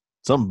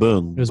 Some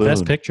Boon. It was Boon.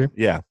 Best Picture.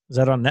 Yeah, Is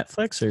that on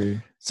Netflix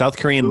or South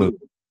Korean movie.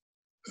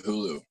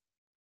 Hulu.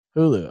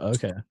 Hulu?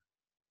 Okay.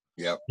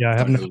 Yep. Yeah, I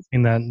have On not Hulu.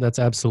 seen that. That's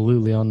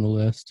absolutely on the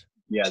list.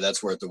 Yeah,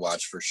 that's worth the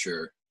watch for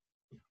sure.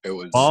 It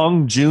was.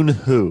 Bong Joon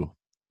Ho.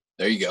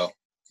 There you go.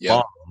 Yeah.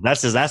 Bong.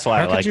 That's why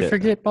How I could like you it.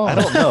 forget Bong? I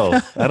don't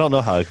know. I don't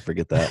know how I could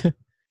forget that.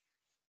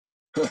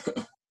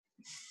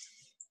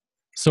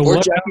 So Or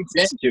what? Jackie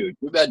Chan, dude.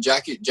 Too bad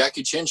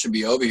Jackie Chan should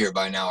be over here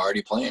by now,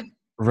 already playing.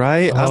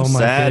 Right? Oh, I'm my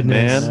sad,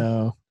 goodness. man.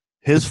 No.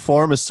 His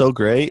form is so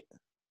great.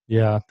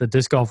 Yeah, the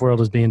disc golf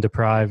world is being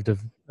deprived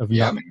of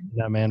Yeah, not man.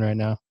 that man right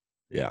now.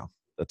 Yeah,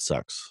 that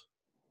sucks.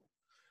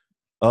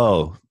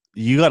 Oh,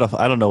 you gotta.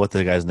 I don't know what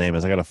the guy's name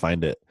is. I gotta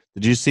find it.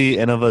 Did you see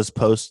Innova's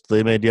post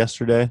they made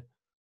yesterday?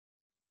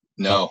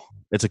 No.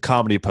 It's a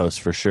comedy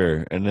post for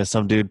sure, and there's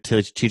some dude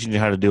teaching you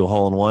how to do a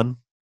hole in one.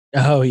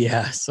 Oh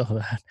yeah, I saw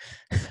that.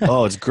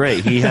 Oh, it's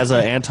great. He has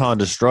an Anton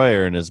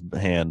Destroyer in his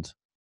hand,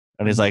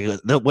 and he's like,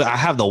 "I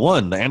have the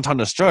Anton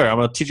Destroyer. I'm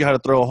gonna teach you how to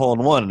throw a hole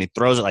in one." And he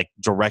throws it like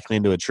directly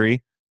into a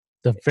tree,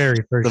 The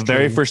very first. the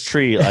very tree. first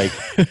tree. Like,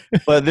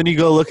 but then you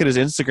go look at his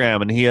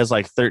Instagram, and he has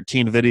like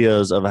 13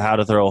 videos of how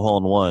to throw a hole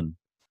in one,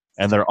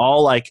 and they're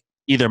all like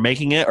either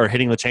making it or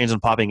hitting the chains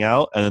and popping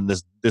out. And then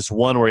this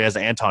one where he has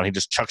the Anton, he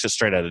just chucks it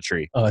straight at a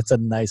tree. Oh, it's a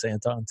nice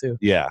Anton too.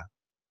 Yeah.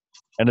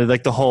 And it's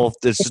like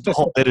it's just the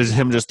whole, it is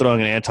him just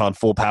throwing an Anton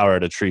full power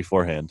at a tree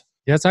forehand.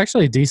 Yeah, it's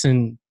actually a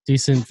decent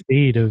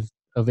feed of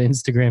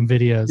Instagram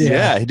videos.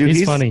 Yeah, dude,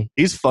 he's funny.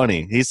 He's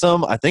funny.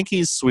 I think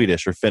he's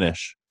Swedish or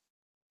Finnish.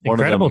 One of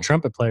Incredible them.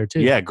 trumpet player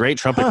too. Yeah, great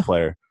trumpet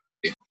player.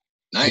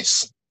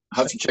 Nice.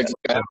 I'll have to check this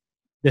guy out.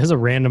 There's a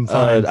random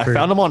find. I for-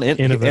 found him on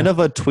Innova.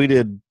 Innova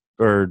tweeted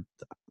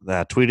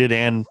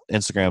and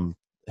Instagram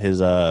his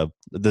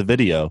the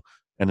video,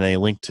 and they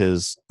linked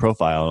his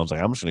profile. And I was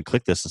like, I'm just gonna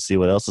click this and see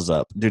what else is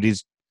up. Dude,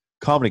 he's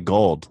comedy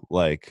gold.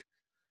 Like,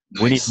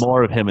 we need Nice.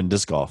 more of him in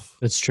disc golf.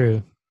 That's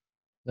true.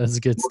 That's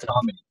good More stuff.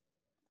 comedy.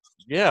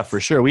 Yeah, for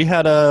sure. We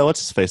had what's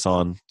his face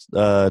on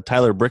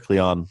Tyler Brickley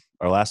on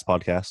our last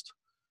podcast.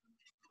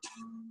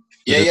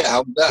 Yeah.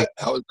 How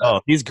was that?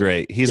 Oh, he's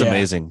great. He's Yeah.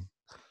 amazing.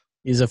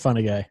 He's a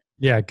funny guy.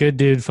 Yeah, good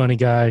dude, funny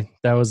guy.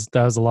 That was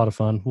a lot of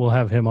fun. We'll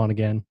have him on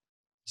again.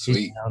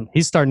 Sweet.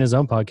 He's starting his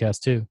own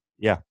podcast too.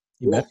 You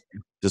bet.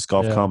 Disc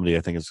golf Yeah. comedy,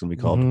 I think it's gonna be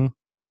called. Mhm.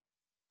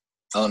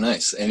 Oh,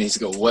 nice. And he's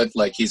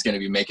he's going to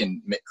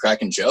be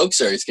cracking jokes,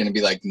 or he's going to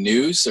be like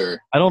news, or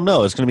I don't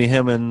know. It's gonna be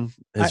him and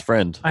his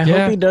friend. I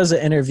Yeah. hope he does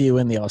an interview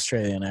in the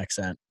Australian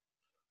accent.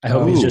 I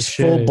hope he's Ooh, just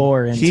full shit.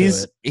 bore into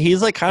He's it.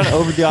 he's like kind of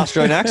over the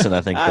Australian accent,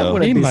 I think. I Though.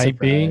 wouldn't He be might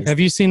be. surprised. Have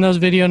you seen those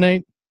video,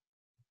 Nate?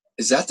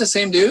 is that the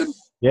same dude?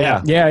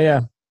 Yeah,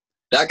 Yeah.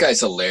 That guy's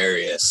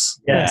hilarious.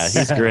 yeah,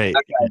 he's great.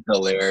 That guy's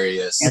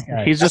hilarious.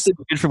 Okay. He's just a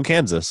dude from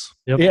Kansas.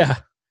 Yeah.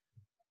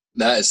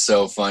 That is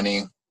so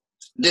funny.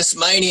 This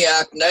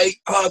maniac, Nate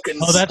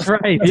Hawkins. Oh, that's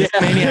right. Yeah.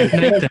 Maniac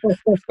Nathan.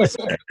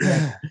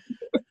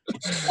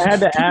 I had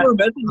to People ask. were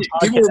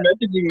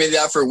messaging me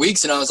that for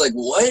weeks, and I was like,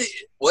 "What?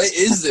 What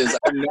is this? I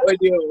have no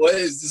idea what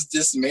is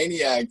this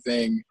maniac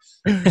thing."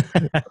 Dude,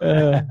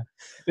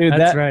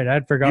 That's right.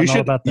 I'd forgotten all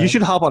about that. You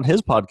should hop on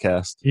his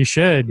podcast You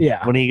should.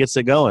 Yeah. when he gets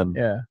it going.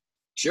 Yeah.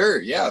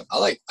 Sure, yeah. I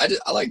like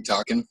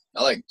talking.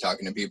 I like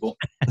talking to people.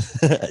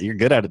 You're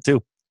good at it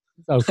too.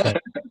 Okay.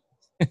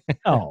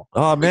 Oh.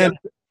 Oh man,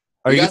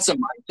 We got some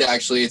mics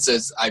actually. It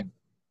says I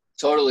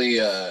totally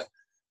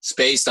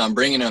spaced on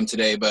bringing them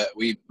today, but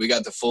we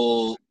got the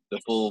full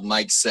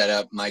mic set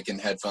up, mic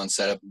and headphones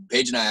set up.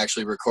 Paige and I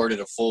actually recorded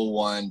a full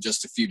one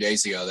just a few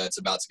days ago that's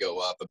about to go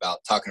up about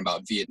talking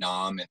about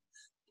Vietnam and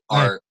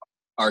our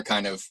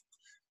kind of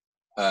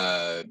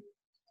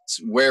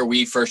where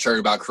we first heard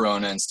about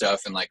Corona and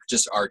stuff, and like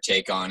just our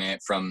take on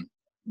it from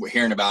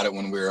hearing about it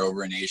when we were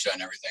over in Asia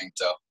and everything.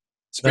 So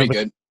it's pretty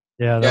good.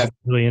 Yeah, that's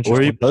really where are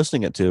interesting. you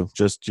posting it to?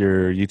 Just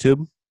your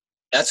YouTube?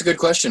 That's a good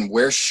question.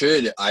 Where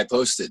should I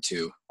post it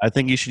to? I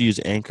think you should use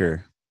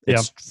Anchor.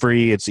 It's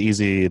free, it's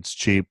easy, it's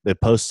cheap. It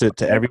posts it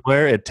to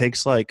everywhere.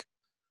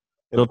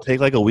 It'll take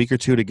like a week or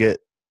two to get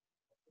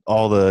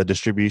all the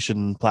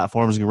distribution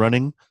platforms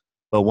running,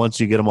 but once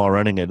you get them all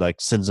running, it like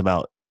sends them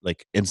out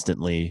like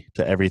instantly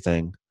to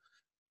everything,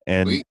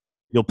 and Sweet.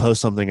 you'll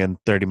post something and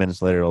 30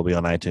 minutes later it'll be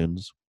on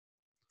iTunes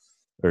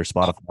or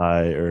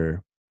Spotify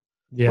or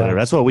whatever.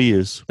 That's what we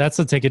use. That's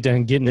the ticket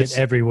down, getting it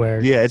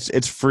everywhere. Yeah,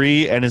 it's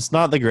free, and it's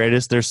not the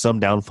greatest. There's some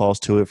downfalls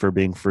to it for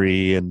being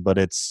free, but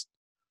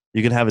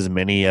you can have as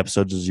many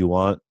episodes as you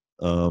want.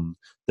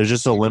 There's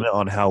just a limit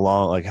on how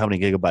long, like how many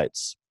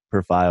gigabytes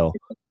per file.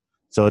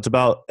 So it's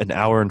about an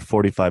hour and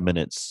 45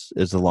 minutes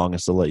is the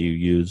longest they'll let you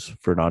use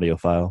for an audio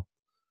file.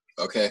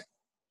 Okay.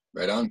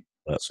 Right on.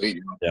 Sweet.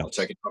 Yeah. I'll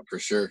check it out for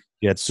sure.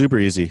 Yeah, it's super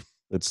easy.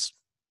 It's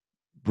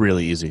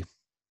really easy.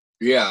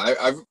 Yeah,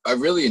 I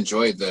really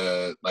enjoyed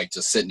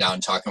just sitting down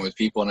and talking with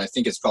people, and I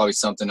think it's probably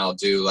something I'll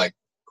do like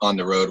on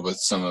the road with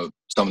some of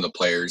the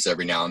players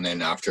every now and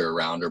then after a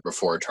round or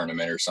before a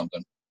tournament or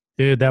something.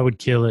 Dude, that would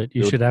kill it.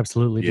 You should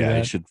absolutely do that. Yeah,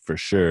 you should for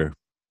sure.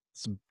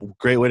 It's a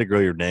great way to grow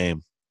your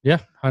name. Yeah,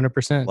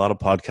 100%. A lot of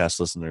podcast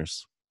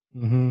listeners.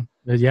 Mm-hmm.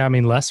 Yeah, I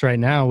mean, less right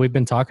now. We've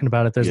been talking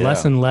about it. There's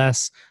less and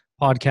less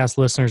podcast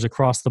listeners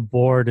across the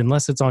board.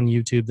 Unless it's on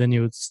YouTube, then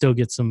you would still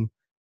get some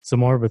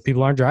more. But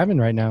people aren't driving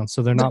right now,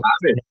 so they're not.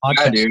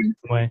 Yeah, dude.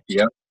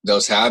 Yep,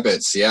 those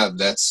habits. Yeah,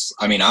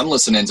 I'm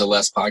listening to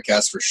less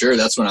podcasts for sure.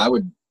 That's when I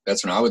would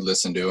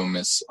listen to them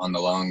is on the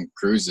long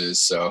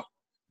cruises. So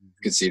you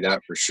could see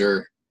that for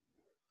sure.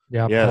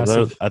 Yeah.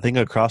 I think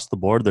across the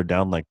board they're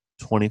down like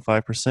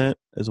 25%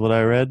 is what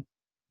I read.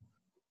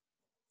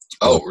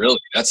 Oh, really?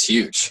 That's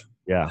huge.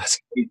 Yeah. That's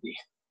crazy.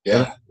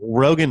 Yeah.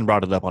 Rogan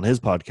brought it up on his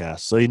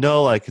podcast. So,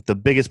 like the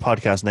biggest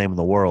podcast name in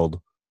the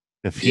world,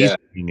 if he's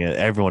seeing it,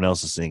 everyone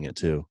else is seeing it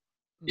too.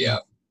 Yeah.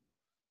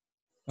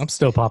 I'm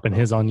still popping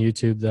his on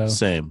YouTube though.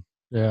 Same.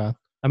 Yeah.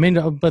 I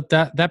mean, but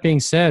that being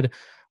said,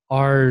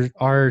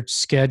 our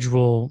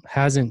schedule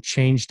hasn't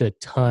changed a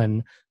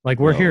ton. Like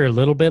we're here a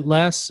little bit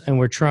less and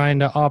we're trying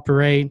to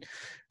operate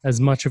as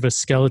much of a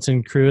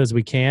skeleton crew as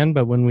we can,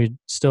 but when we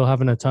still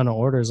having a ton of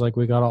orders, like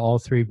we got to all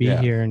three be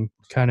here and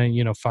kind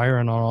of,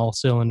 firing on all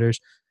cylinders.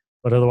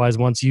 But otherwise,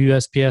 once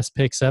USPS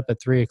picks up at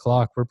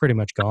 3:00, we're pretty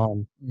much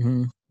gone.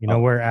 Mm-hmm.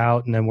 We're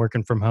out and then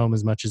working from home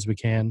as much as we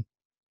can.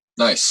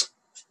 Nice.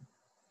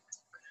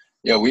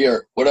 Yeah, we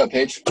are. What up,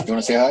 Paige? You want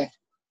to say hi?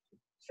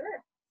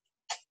 Sure.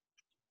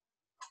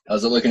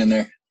 How's it looking in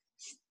there?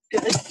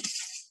 Good.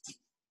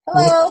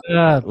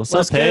 Hello. What's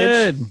up,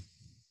 Paige? Good?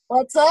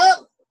 What's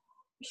up?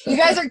 You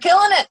guys are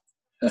killing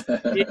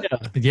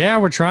it. Yeah,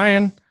 we're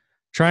trying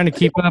to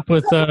keep up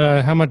with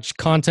how much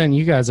content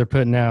you guys are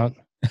putting out.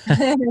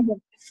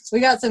 We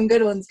got some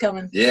good ones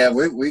coming. Yeah,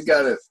 we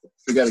got a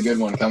good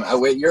one coming.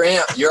 Oh wait, you're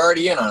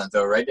already in on it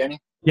though, right, Danny?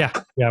 Yeah,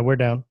 we're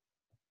down.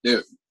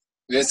 Dude,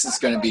 this is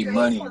gonna be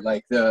money.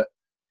 Like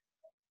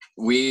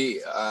we're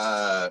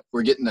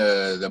getting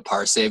the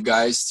Par Save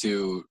guys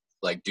to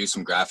like do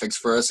some graphics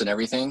for us and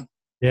everything.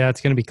 Yeah,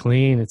 it's gonna be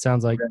clean. It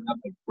sounds like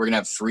we're gonna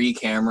have 3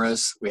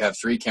 cameras. We have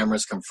 3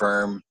 cameras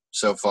confirmed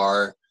so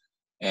far,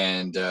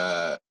 and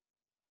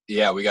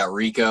we got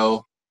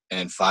Rico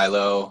and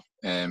Philo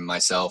and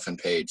myself and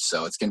Paige.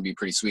 So it's gonna be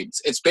pretty sweet.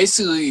 It's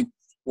basically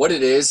what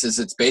it is.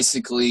 It's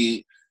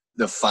basically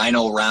the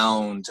final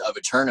round of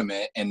a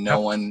tournament, and no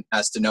one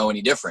has to know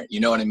any different. You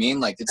know what I mean?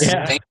 Like it's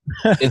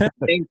the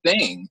same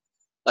thing.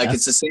 Like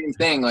it's the same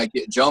thing. Like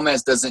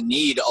Jomez doesn't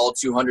need all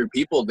 200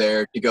 people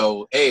there to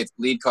go, hey, it's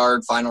lead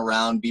card, final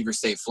round, Beaver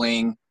State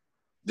Fling.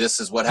 This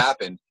is what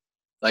happened.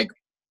 Like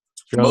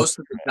most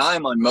of the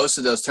time on most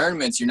of those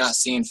tournaments, you're not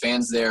seeing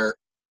fans there.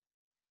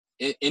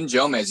 In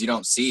Jomez, you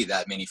don't see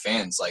that many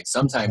fans. Like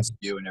sometimes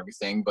you do and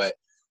everything, but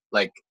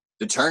like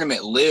the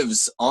tournament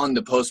lives on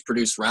the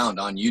post-produced round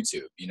on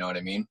YouTube. You know what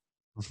I mean?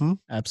 Mm-hmm.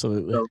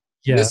 Absolutely. So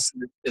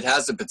it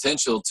has the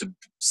potential to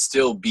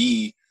still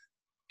be.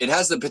 It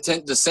has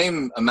the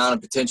same amount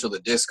of potential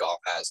that disc golf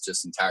has,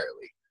 just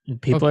entirely.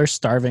 People are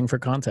starving for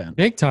content.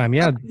 Big time,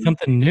 yeah.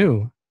 Something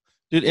new.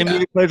 Dude,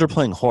 NBA players are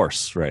playing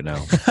horse right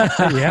now.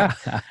 Yeah.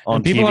 On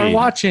and people TV. are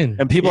watching.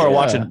 And people are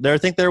watching. I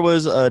think there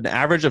was an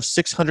average of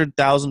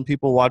 600,000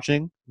 people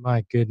watching.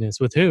 My goodness.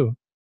 With who?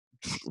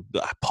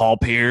 Paul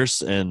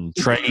Pierce and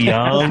Trey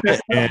Young.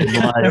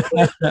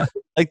 And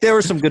like there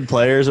were some good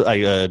players.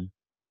 I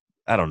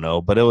don't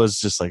know, but it was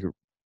just like,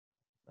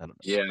 I don't know.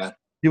 Yeah.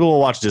 People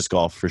will watch disc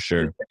golf for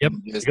sure. Yep.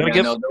 You gotta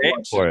give them a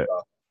name for it.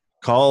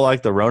 Call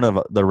like the Rona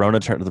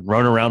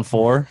round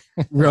 4.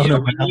 We need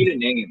a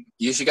name.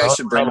 You guys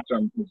should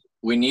brainstorm.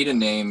 We need a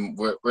name.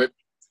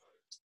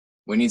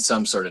 We need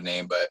some sort of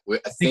name, but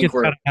I think it's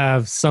gotta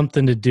have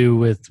something to do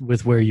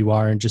with where you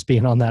are and just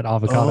being on that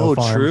avocado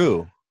farm. Oh,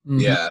 true. Mm-hmm.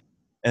 Yeah.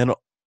 And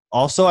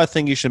also, I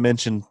think you should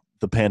mention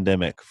the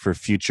pandemic for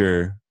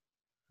future.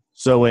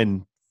 So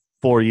in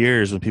 4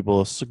 years, when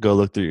people go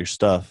look through your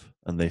stuff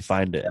and they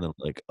find it, and they're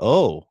like,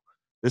 "Oh,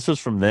 this was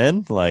from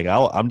then." Like,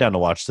 I'm down to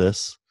watch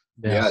this.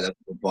 Yeah, that's a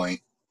good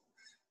point.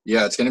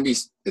 Yeah, it's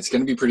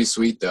gonna be pretty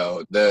sweet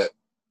though.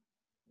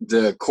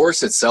 The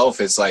course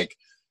itself is like,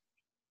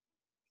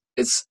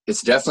 it's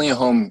definitely a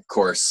home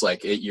course.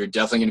 Like, you're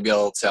definitely gonna be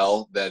able to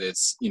tell that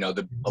it's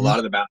a lot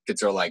of the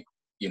baskets are like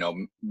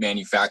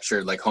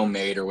manufactured, like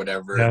homemade or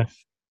whatever. Yeah.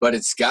 but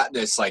it's got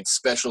this like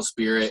special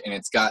spirit, and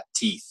it's got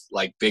teeth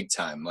like big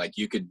time. Like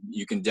you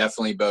can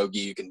definitely bogey,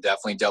 you can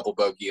definitely double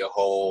bogey a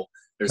hole.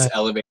 There's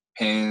elevated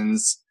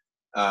pins.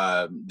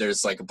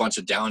 There's like a bunch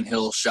of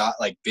downhill shot,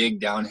 like big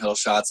downhill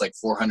shots, like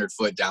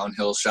 400-foot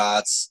downhill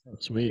shots. Oh,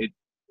 sweet.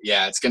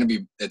 It's gonna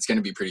be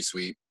pretty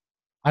sweet.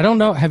 I don't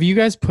know. Have you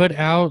guys put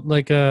out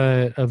like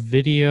a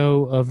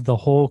video of the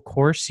whole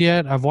course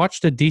yet? I've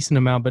watched a decent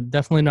amount, but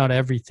definitely not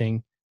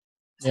everything.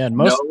 Yeah, and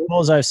most of the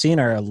holes I've seen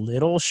are a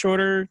little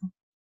shorter.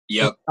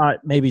 Yep. Not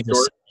maybe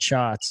the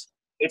shots.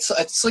 It's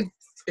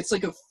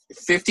like a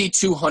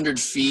 5,200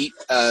 feet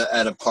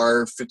at a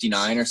par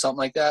 59 or something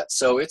like that.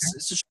 So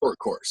it's a short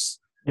course.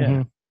 Yeah.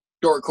 Mm-hmm.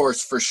 Short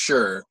course for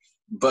sure,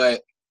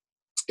 but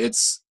it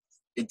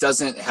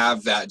doesn't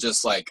have that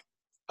just like,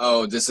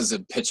 oh, this is a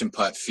pitch and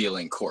putt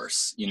feeling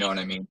course. You know what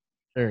I mean?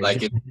 Sure,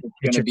 Like it's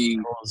going to be,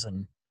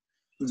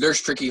 there's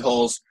tricky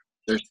holes,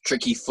 there's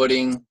tricky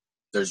footing,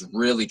 there's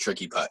really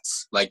tricky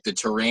putts. Like the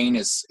terrain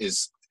is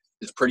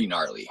pretty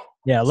gnarly.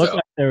 Yeah, it looked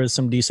like there was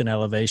some decent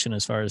elevation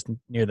as far as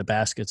near the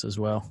baskets as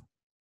well.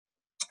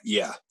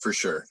 Yeah, for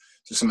sure.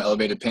 There's some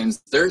elevated pins.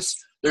 There's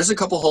a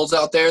couple holes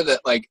out there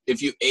that like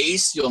if you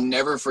ace, you'll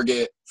never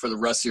forget for the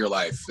rest of your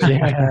life.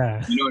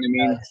 Yeah. You know what I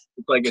mean?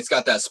 It's like it's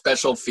got that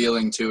special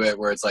feeling to it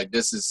where it's like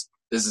this is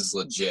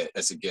legit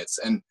as it gets.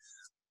 And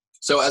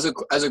so as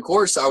a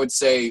course, I would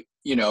say,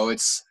 you know,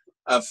 it's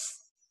a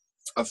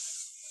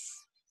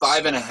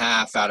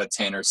 5.5 out of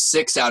 10 or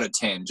 6 out of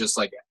 10, just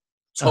like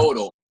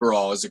total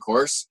overall as a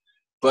course.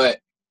 But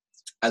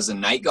as a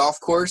night golf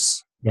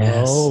course,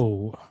 Yes.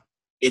 Oh.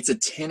 it's a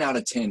 10 out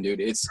of 10, dude.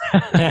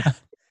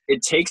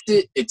 It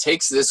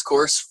takes this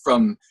course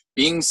from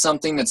being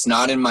something that's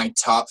not in my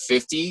top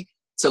 50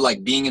 to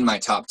like being in my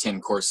top 10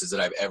 courses that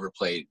I've ever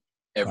played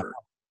ever.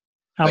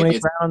 How Like, many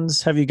it's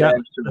rounds have you got?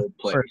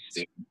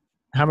 Dude.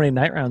 How many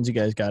night rounds you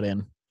guys got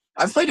in?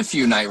 I've played a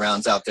few night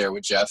rounds out there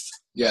with Jeff.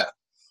 Yeah.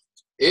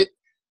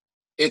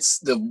 It's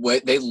the way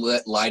they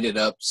light it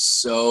up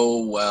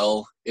so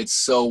well. It's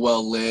so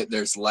well lit.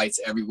 There's lights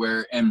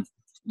everywhere. And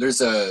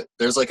there's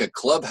like a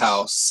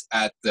clubhouse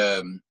at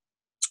the,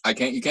 you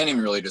can't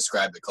even really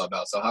describe the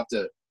clubhouse. I'll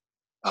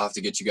have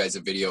to get you guys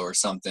a video or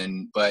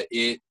something, but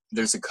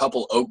there's a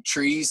couple oak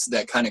trees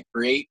that kind of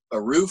create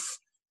a roof.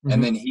 Mm-hmm.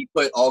 And then he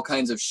put all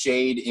kinds of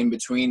shade in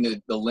between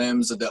the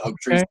limbs of the oak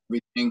trees and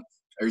everything.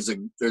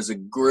 There's a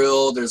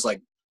grill. There's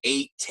like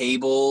 8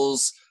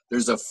 tables.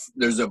 There's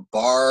a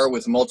bar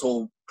with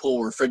multiple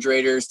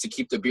refrigerators to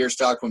keep the beer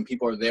stocked when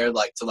people are there,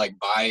 like to like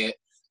buy it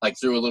like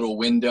through a little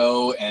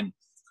window. And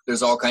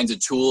there's all kinds of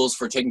tools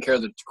for taking care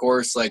of the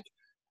course. Like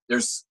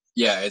it's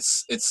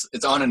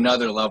on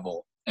another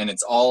level, and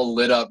it's all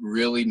lit up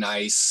really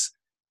nice.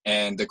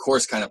 And the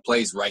course kind of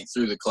plays right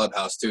through the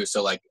clubhouse too.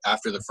 So like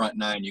after the front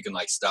 9, you can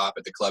like stop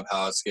at the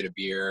clubhouse, get a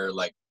beer,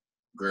 like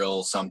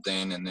grill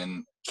something, and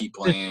then keep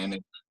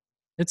playing.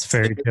 It's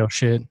fairy tale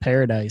shit.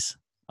 Paradise.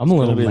 I'm a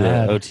little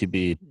mad.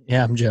 OTB.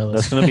 Yeah, I'm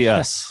jealous. That's gonna be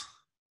us.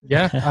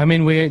 Yeah, I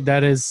mean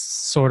that is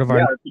sort of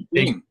our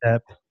big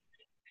step.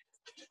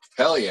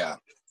 Hell yeah.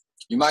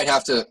 You might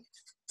have to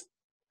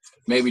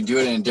maybe do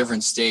it in a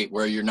different state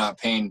where you're not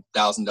paying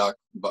 $1,000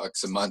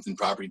 a month in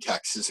property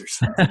taxes or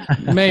something.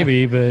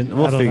 Maybe, but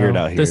We'll figure it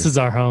out here. This is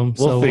our home,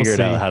 so We'll figure it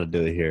see. out how to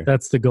do it here.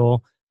 That's the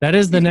goal. That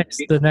is the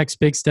next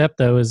big step,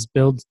 though, is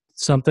build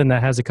something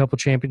that has a couple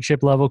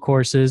championship level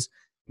courses,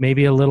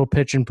 maybe a little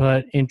pitch and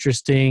putt,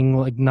 interesting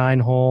like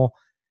 9-hole,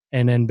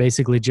 and then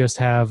basically just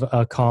have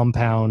a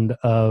compound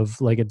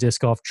of like a disc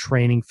golf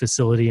training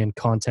facility and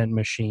content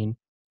machine.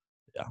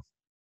 Yeah,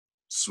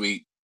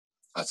 sweet.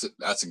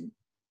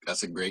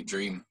 That's a great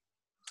dream.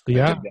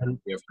 Yeah,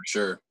 for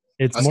sure.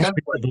 It's That's more kind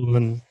of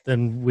feasible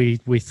than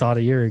we thought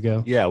a year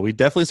ago. Yeah, we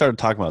definitely started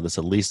talking about this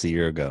at least a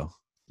year ago.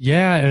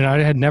 Yeah, and I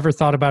had never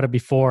thought about it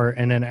before,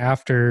 and then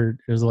after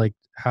it was like,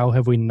 how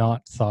have we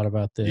not thought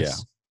about this?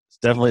 Yeah. It's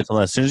definitely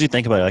something. As soon as you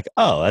think about it, like,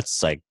 oh,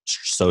 that's like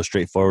so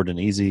straightforward and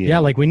easy. Yeah,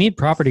 like we need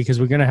property because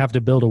we're gonna have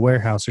to build a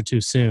warehouse or two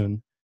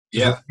soon.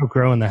 Yeah, we're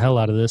growing the hell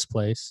out of this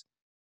place.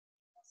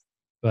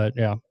 But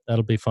yeah,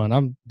 that'll be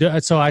fun.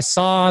 So I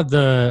saw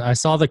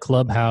the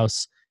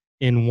clubhouse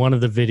in one of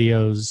the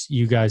videos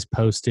you guys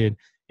posted.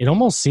 It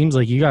almost seems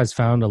like you guys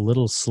found a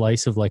little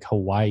slice of like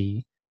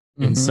Hawaii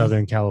in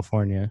Southern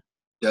California.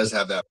 It does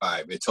have that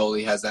vibe. It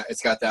totally has that.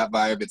 It's got that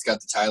vibe. It's got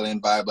the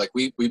Thailand vibe. Like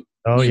we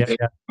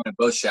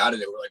both shouted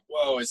it. We're like,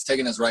 whoa, it's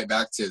taking us right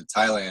back to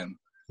Thailand.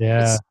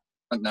 Yeah.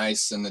 It's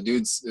nice. And the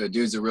dude's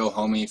a real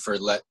homie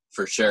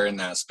for sharing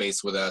that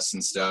space with us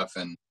and stuff.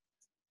 And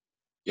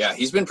yeah,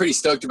 he's been pretty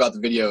stoked about the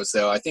video.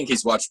 So I think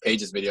he's watched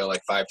Paige's video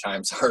like 5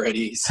 times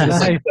already. He's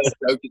just like so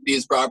stoked to see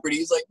his property.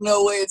 He's like,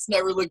 no way, it's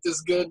never looked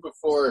this good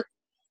before.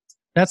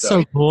 That's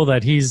so cool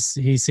that he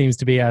seems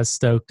to be as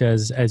stoked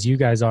as you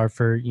guys are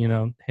for, you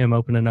know, him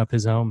opening up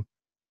his home.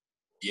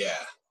 Yeah,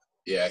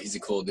 he's a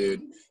cool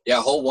dude.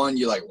 Yeah, hole 1,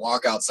 you like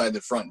walk outside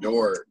the front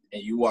door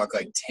and you walk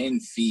like 10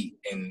 feet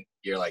and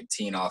you're like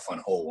teeing off on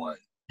hole 1.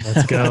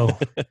 Let's go.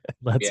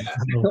 Let's Yeah.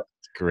 go.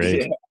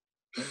 Great.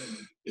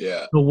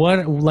 Yeah. So what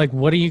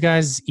are you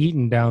guys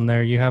eating down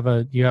there? You have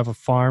a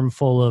farm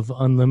full of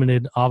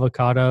unlimited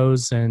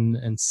avocados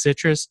and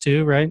citrus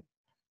too, right?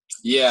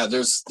 Yeah,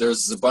 there's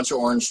a bunch of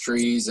orange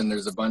trees and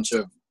there's a bunch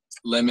of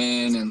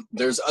lemon and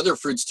there's other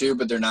fruits too,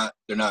 but they're not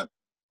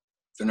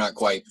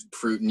quite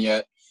fruiting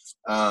yet.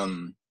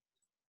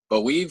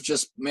 But we've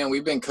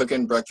been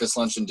cooking breakfast,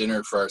 lunch, and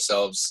dinner for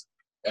ourselves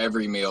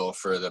every meal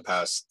for the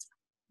past,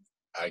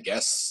 I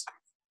guess,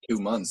 2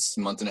 months,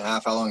 month and a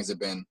half. How long has it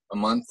been? A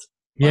month?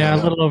 Yeah,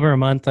 a little over a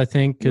month, I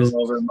think, A because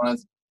little over a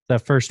month.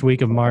 that first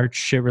week of March,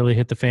 shit really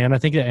hit the fan. I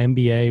think the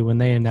NBA, when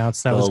they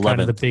announced that, was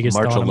kind of the biggest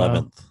March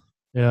domino. 11th.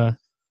 Yeah.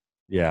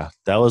 Yeah,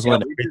 that was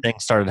when everything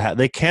started.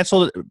 They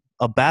canceled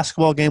a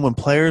basketball game when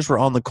players were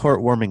on the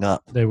court warming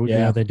up. They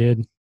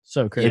did.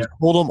 So crazy. They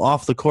pulled them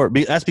off the court.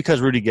 That's because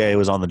Rudy Gay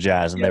was on the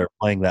Jazz and they were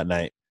playing that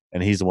night,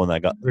 and he's the one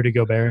that got Rudy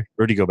Gobert.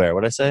 Rudy Gobert.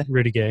 What did I say?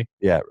 Rudy Gay.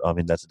 Yeah, I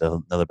mean that's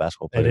another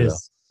basketball player. It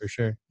is for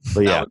sure.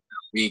 But yeah, That was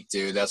that week,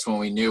 dude. That's when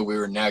we knew we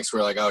were next.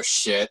 We're like, oh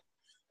shit.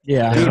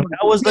 Yeah. dude, that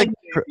was like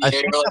I Yeah,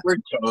 think, we're like, we're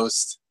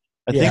toast.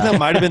 I think that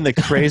might have been the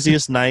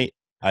craziest night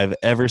I've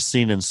ever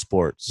seen in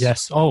sports.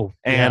 Yes. Oh,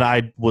 And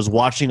I was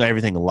watching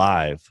everything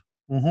live.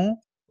 Mm-hmm.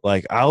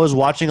 Like I was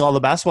watching all the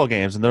basketball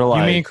games, and they're you, me,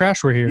 like, and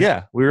Crash were here.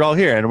 "Yeah, we were all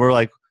here," and we're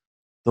like,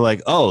 "They're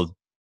like, oh,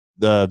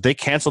 they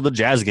canceled the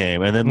Jazz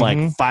game," and then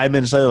like 5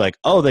 minutes later, like,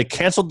 "Oh, they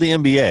canceled the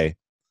NBA."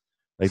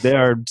 Like they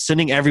are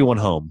sending everyone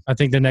home. I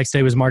think the next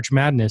day was March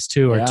Madness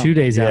too, or Yeah. 2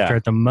 days Yeah. after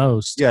at the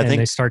most. Yeah, I and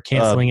think, they start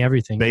canceling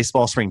everything.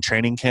 Baseball spring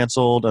training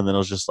canceled, and then it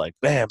was just like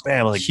bam,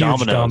 bam, like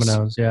Huge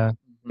dominoes. Yeah.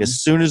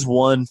 As soon as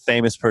one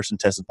famous person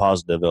tested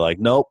positive, they're like,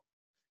 "Nope,"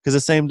 because the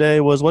same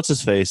day was what's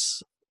his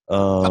face,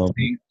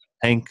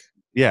 Hank.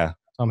 Yeah,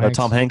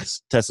 Tom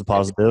Hanks tested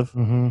positive.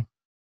 Mm-hmm.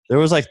 There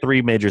was like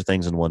 3 major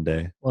things in one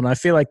day. Well, and I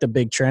feel like the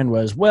big trend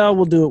was, well,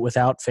 we'll do it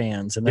without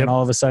fans. And then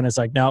all of a sudden it's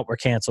like, no, we're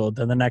canceled.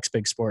 Then the next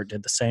big sport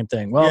did the same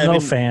thing. Well, Yeah, I no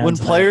mean, fans. when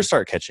and players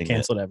start catching then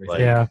canceled it, everything.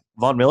 like, Yeah.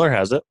 Von Miller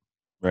has it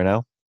right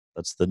now.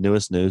 That's the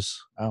newest news.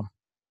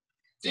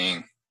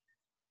 Dang.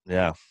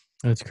 Yeah.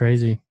 That's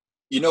crazy.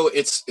 You know,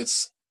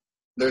 it's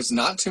there's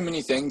not too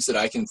many things that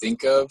I can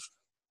think of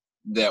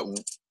that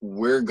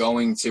we're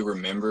going to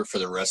remember for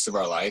the rest of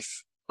our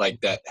life, like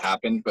that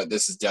happened, but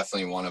this is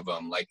definitely one of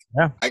them. Like,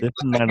 Yeah. I can't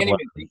even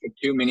think of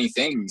too many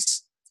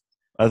things.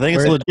 I think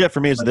it's legit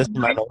for me. It's this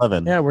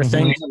 9/11. Yeah, we're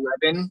thinking.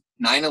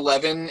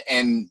 9/11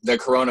 and the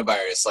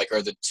coronavirus, like,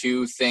 are the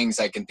 2 things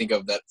I can think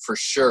of that for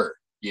sure,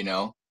 you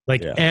know?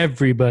 Like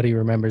everybody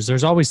remembers.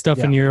 There's always stuff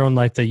in your own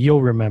life that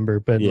you'll remember,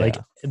 but like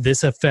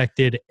this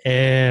affected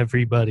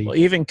everybody. Well,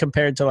 even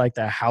compared to like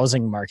the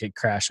housing market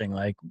crashing,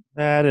 like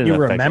That didn't you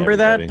affect remember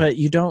that, everybody. but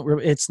you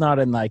don't. It's not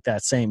in like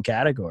that same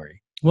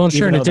category. Well,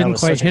 sure, Even and it though that didn't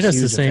was quite such a hit us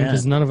the huge same event.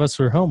 because none of us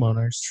were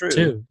homeowners.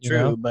 Too, you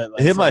know? but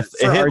like It hit my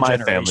for our family. It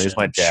generation. was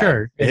my dad.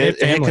 Sure, It hit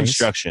families.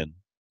 construction.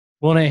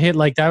 Well, and it hit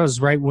like that was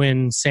right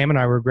when Sam and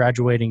I were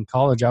graduating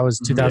college. I was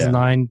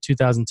 2009,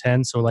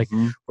 2010. So like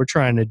we're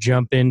trying to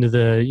jump into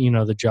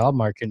the job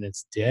market and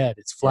it's dead.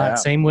 It's flat. Yeah.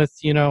 Same with,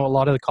 a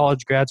lot of the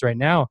college grads right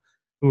now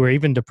who are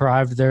even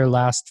deprived their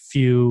last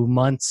few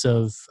months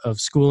of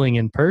schooling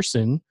in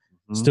person,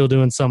 still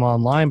doing some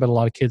online, but a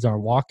lot of kids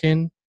aren't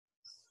walking.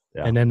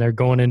 Yeah. And then they're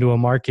going into a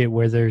market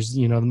where there's,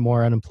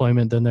 more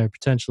unemployment than there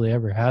potentially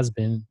ever has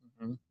been.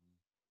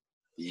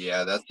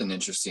 Yeah, that's an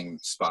interesting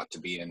spot to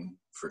be in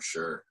for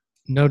sure.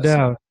 No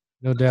doubt.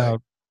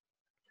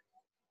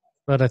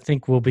 But I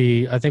think we'll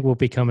be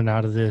coming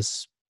out of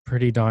this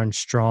pretty darn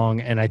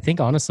strong. And I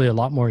think honestly a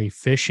lot more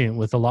efficient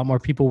with a lot more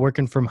people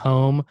working from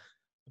home,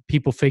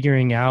 people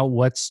figuring out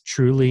what's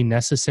truly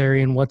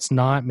necessary and what's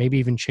not, maybe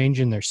even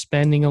changing their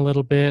spending a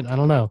little bit. I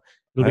don't know.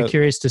 It'll be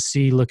curious to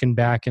see looking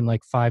back in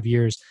like 5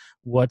 years,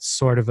 what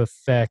sort of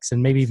effects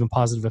and maybe even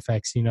positive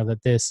effects, that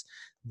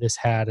this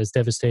had, as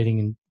devastating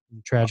and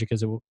tragic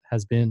as it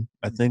has been.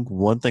 I think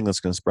one thing that's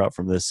going to sprout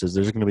from this is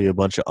there's going to be a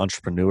bunch of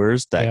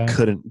entrepreneurs that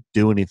couldn't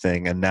do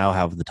anything and now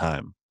have the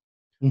time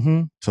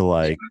to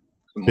like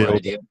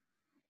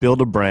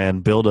build a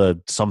brand, build a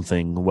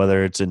something,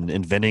 whether it's in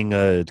inventing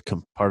a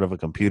part of a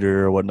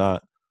computer or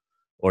whatnot,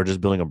 or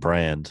just building a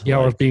brand. Yeah,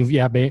 or being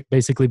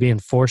basically being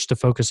forced to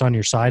focus on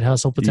your side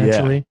hustle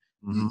potentially.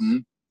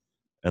 And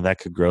that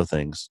could grow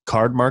things.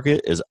 Card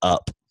market is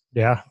up.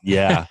 Yeah.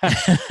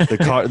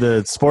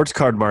 The sports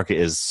card market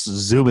is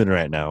zooming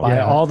right now. Buy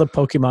all the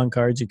Pokemon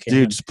cards you can. Dude,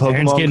 Aaron's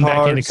Pokemon getting cards.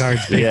 back into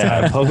cards big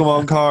time.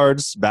 Pokemon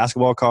cards,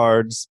 basketball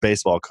cards,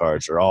 baseball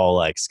cards are all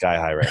like sky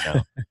high right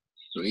now.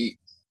 Sweet.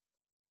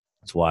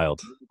 It's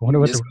wild. I wonder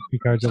what the rookie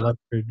cards are like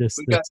for this.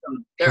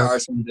 There are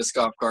some disc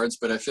golf cards,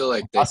 but I feel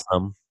like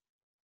Awesome.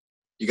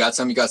 You got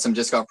some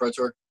disc golf Pro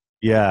Tour?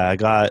 Yeah, I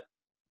got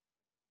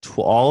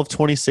all of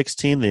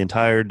 2016, the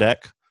entire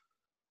deck.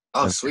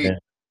 Oh, sweet.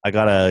 I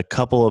got a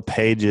couple of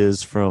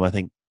pages from, I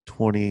think,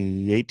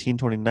 2018,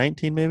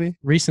 2019, maybe?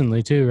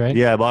 Recently, too, right?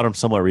 Yeah, I bought them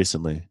somewhat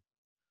recently.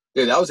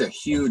 Dude, that was a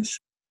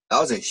huge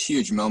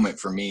moment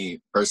for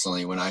me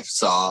personally when I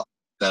saw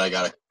that I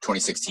got a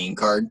 2016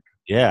 card.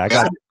 Yeah,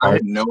 I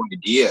had no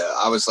idea.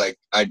 I was like,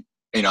 I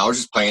was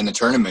just playing the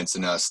tournaments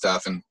and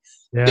stuff, and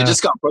The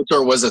disc golf pro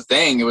tour was a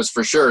thing. It was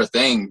for sure a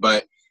thing,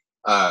 but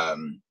I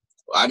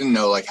didn't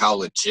know like how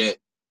legit,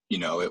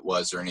 it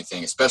was or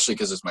anything, especially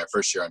because it was my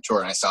first year on tour,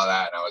 and I saw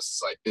that and I was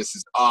just like, this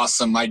is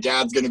awesome. My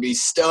dad's gonna be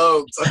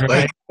stoked.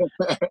 Like,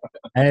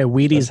 Hey,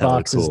 Wheaties That's hella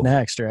box is cool.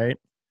 next, right?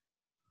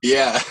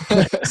 yeah,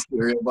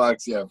 cereal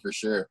box, yeah, for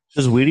sure.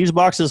 Does Wheaties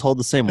boxes hold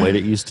the same weight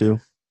it used to?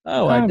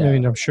 Oh, I I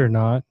mean, doubt. I'm sure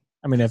not.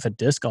 I mean, if a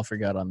disc golfer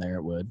got on there,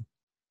 it would.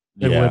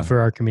 It would for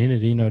our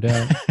community, no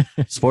doubt.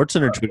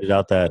 SportsCenter tweeted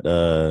out that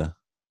the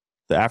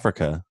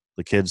Africa,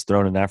 the kids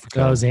thrown in Africa.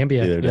 Oh, Zambia.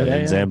 the other day, Yeah,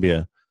 in yeah.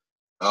 Zambia.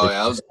 Oh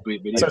yeah, that was a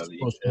sweet video. Such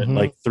bullshit. Mhm.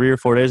 Like 3 or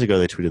 4 days ago,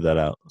 they tweeted that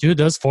out. Dude,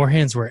 those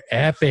forehands were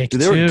epic. Dude,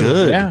 they were too.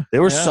 good. Yeah, They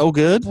were yeah. so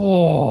good.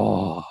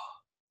 Oh.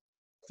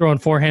 Throwing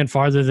forehand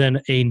farther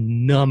than a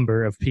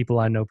number of people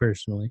I know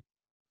personally.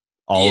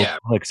 All Yeah,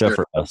 except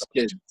sure. for us.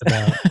 Kids,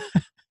 About.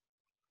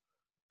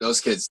 those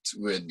kids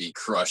would be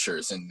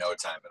crushers in no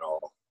time at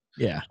all.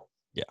 Yeah.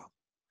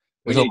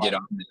 We There's need a to get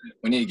on.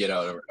 We need to get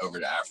out over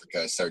to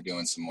Africa and start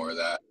doing some more of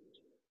that.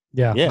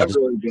 Yeah. Yeah, I've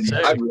really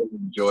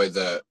enjoyed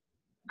the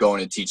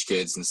going to teach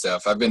kids and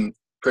stuff. I've been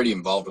pretty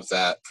involved with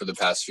that for the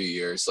past few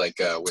years, like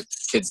with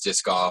kids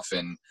disc golf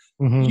and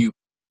Mhm. youth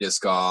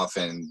disc golf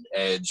and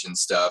edge and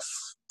stuff.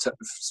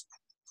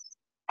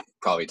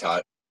 Probably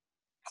taught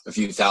a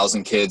few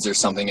thousand kids or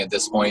something at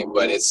this point,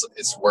 but it's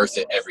worth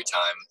it every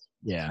time.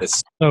 Yeah.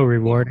 It's So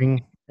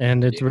rewarding.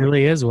 And it Yeah.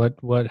 really is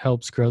what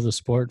helps grow the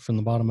sport from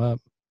the bottom up.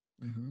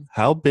 Mhm.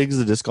 How big is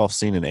the disc golf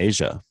scene in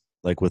Asia?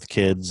 Like with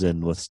kids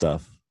and with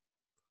stuff?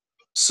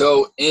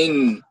 so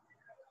in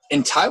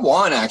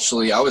Taiwan,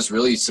 actually, I was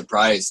really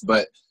surprised,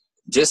 but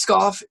disc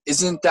golf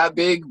isn't that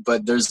big,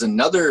 but there's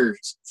another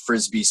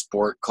frisbee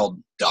sport called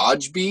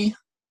dodgebee.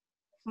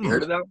 You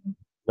heard of that one?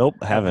 Nope,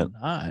 haven't.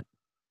 Not.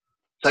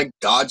 It's like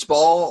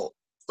dodgeball,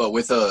 but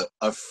with a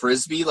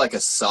frisbee, like a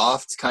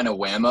soft kind of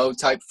whammo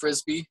type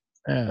frisbee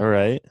Yeah. All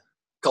right.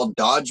 called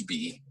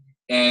dodgebee.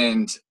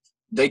 And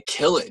they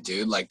kill it,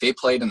 dude. Like they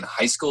played in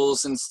high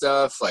schools and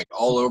stuff, like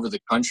all over the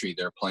country.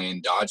 They're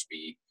playing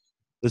dodgebee.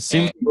 This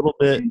seems a little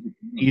bit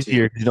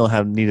easier because you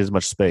don't need as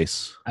much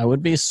space. I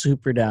would be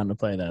super down to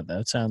play that.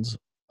 That sounds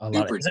a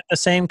lot. Super. Is it the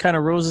same kind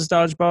of rules as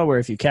dodgeball, where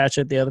if you catch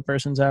it, the other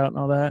person's out and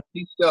all that? I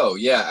think so,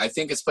 yeah. I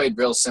think it's played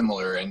real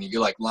similar. And you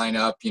like line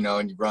up,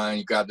 and you run,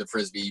 you grab the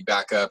frisbee, you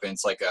back up, and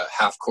it's like a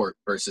half court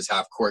versus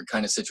half court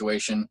kind of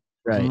situation.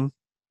 Right. Mhm.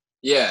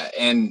 Yeah,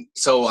 and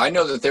so I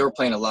know that they were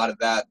playing a lot of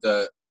that.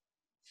 The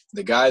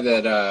guy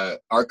that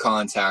our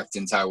contact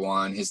in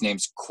Taiwan, his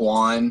name's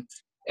Quan,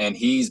 and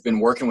he's been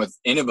working with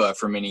Innova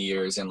for many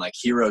years and like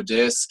Hero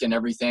Disc and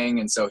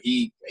everything. And so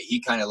he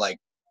kind of like,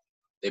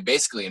 they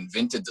basically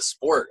invented the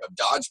sport of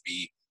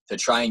dodgebee to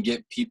try and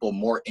get people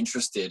more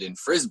interested in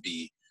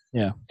frisbee.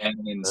 Yeah. And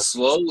then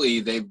slowly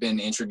they've been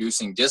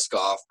introducing disc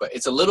golf, but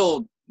it's a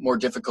little more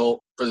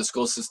difficult for the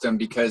school system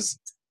because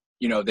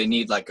they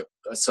need like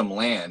some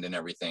land and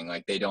everything.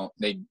 Like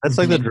That's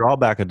like the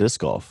drawback of disc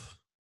golf.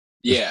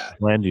 yeah,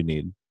 Land you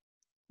need.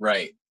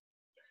 right.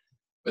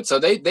 But so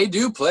they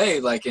do play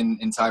like in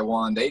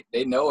Taiwan, they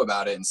know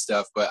about it and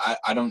stuff, but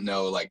I don't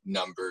know like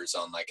numbers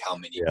on like how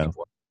many Yeah.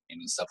 people are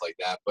playing and stuff like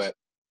that. But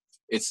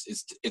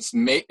it's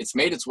made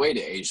its way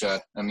to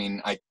Asia. I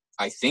mean,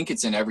 I think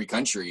it's in every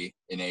country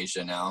in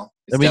Asia now.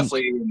 It's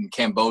definitely in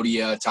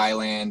Cambodia,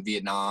 Thailand,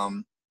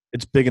 Vietnam.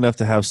 It's big enough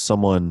to have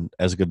someone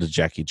as good as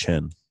Jackie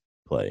Chan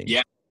playing.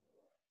 Yeah.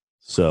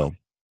 So,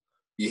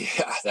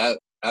 Yeah,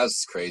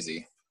 that's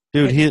crazy.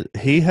 dude,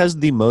 he has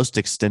the most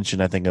extension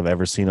I think I've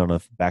ever seen on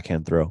a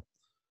backhand throw.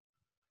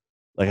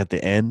 Like at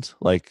the end,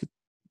 like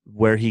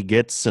where he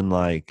gets and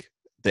like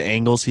the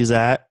angles he's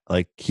at,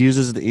 like he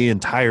uses the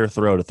entire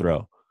throw to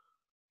throw.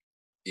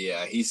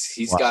 Yeah, he's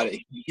Wow. got it.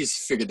 He's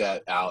figured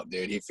that out,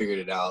 dude. He figured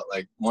it out.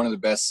 Like one of the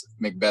best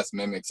Macbeth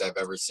mimics I've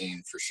ever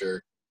seen, for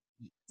sure.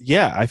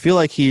 Yeah, I feel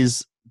like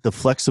the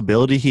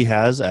flexibility he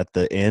has at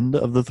the end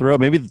of the throw,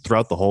 maybe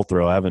throughout the whole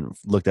throw. I haven't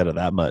looked at it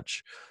that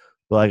much,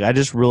 but like I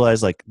just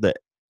realized like the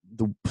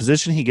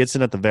position he gets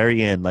in at the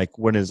very end, like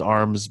when his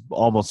arm's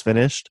almost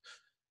finished,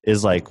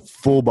 is like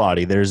full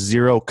body. There's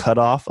zero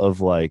cutoff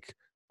of like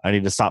I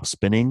need to stop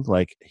spinning.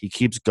 Like he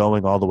keeps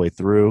going all the way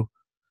through,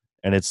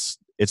 and it's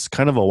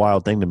kind of a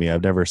wild thing to me.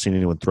 I've never seen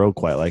anyone throw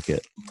quite like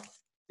it.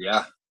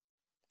 Yeah,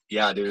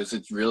 dude.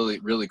 It's really,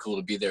 really cool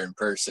to be there in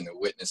person and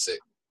witness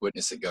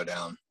it go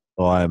down.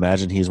 Well, I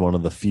imagine he's one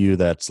of the few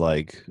that's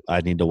like I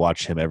need to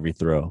watch him every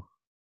throw.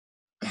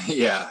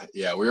 Yeah.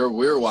 We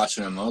were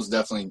watching him. I was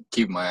definitely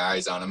keeping my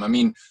eyes on him. I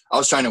mean, I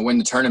was trying to win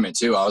the tournament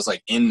too. I was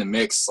like in the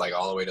mix, like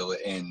all the way to the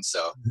end.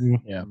 So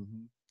Yeah.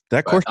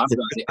 That but course, I'm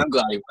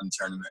glad he won the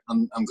tournament.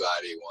 I'm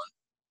glad he won.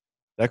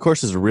 that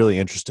course is really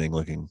interesting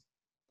looking.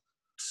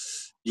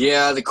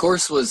 Yeah, the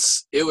course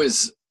was a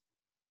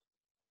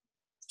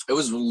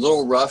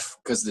little rough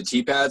because the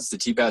tee pads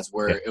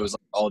were it was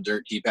like all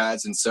dirt tee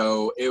pads, and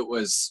so it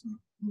was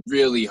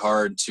really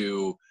hard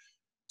to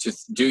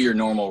do your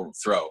normal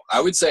throw. I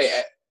would say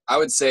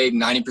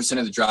 90%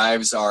 of the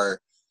drives are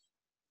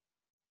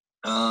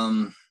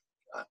I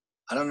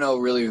don't know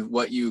really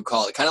what you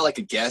call it, kind of like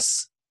a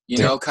guess,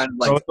 kind of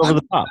like Throw it over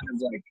the top.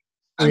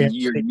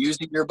 you're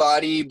using your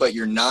body, but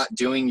you're not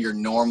doing your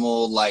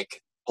normal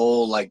like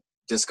whole like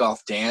disc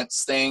golf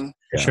dance thing.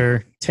 Yeah.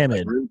 Sure.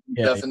 Timid. Like,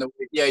 Yeah. stuff in the,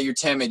 you're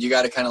timid. You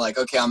got to kind of like,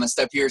 okay, I'm gonna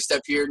step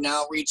here,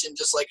 now reach, and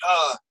just like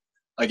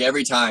like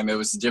every time it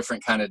was a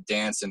different kind of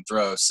dance and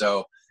throw.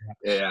 So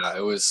yeah,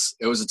 it was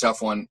a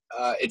tough one.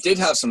 It did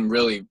have some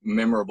really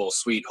memorable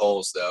sweet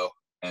holes though,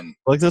 and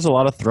Like there's a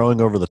lot of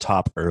throwing over the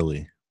top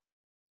early.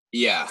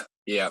 yeah,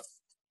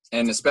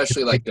 and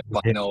especially like the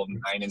final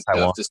 9 and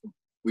stuff.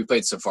 We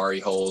played safari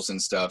holes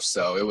and stuff,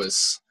 so it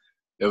was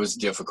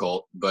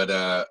difficult.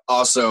 But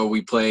also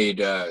we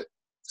played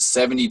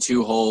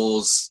 72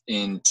 holes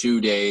in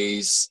 2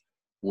 days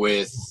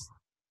with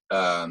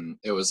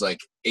it was like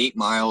 8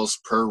 miles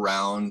per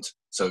round,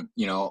 so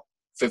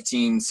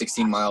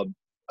 15-16 mile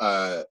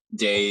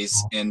days,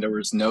 and there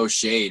was no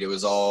shade. It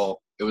was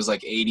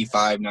like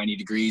 85-90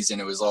 degrees,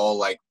 and it was all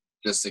like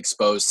just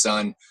exposed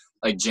sun.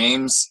 Like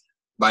James,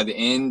 by the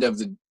end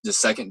of the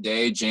second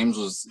day, James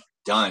was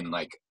done.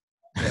 Like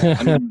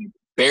I mean,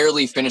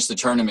 barely finished the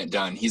tournament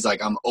done. He's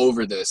like, I'm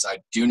over this. I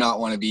do not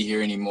want to be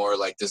here anymore.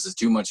 Like, this is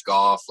too much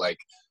golf. Like,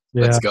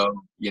 let's go.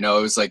 It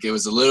was like, it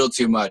was a little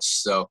too much.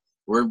 So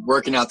we're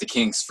working out the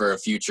kinks for a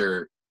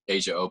future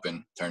Asia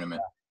Open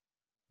tournament.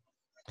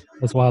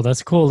 That's wild.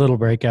 That's a cool little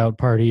breakout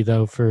party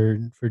though for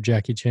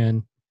Jackie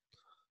Chan.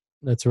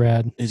 That's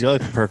rad. He's got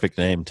like the perfect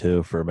name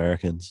too for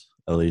Americans,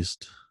 at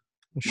least.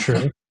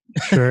 Sure.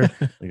 I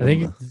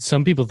think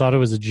some people thought it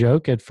was a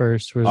joke at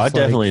first. I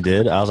definitely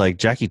did. I was like,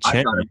 Jackie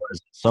Chan.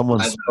 Someone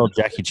I spelled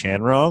Jackie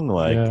Chan wrong.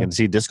 Like, is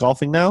he disc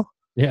golfing now?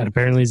 Yeah, and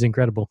apparently he's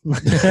incredible.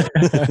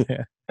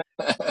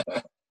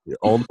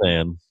 Old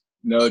man.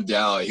 No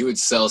doubt. He would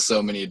sell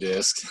so many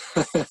discs.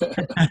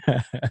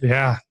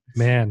 Yeah,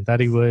 man,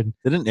 that he would.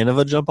 Didn't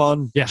Innova jump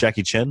on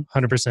Jackie Chan?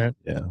 100%.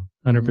 Yeah.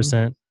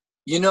 100%.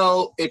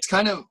 It's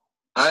kind of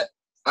I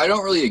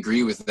don't really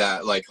agree with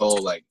that like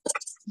whole like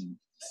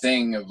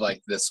thing of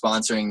like the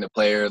sponsoring the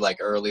player like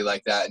early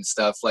like that and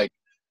stuff. Like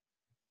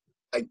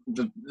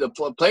the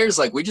players,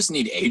 like, we just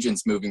need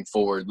agents moving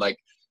forward. Like,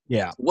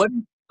 what,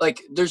 like,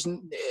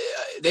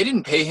 they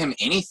didn't pay him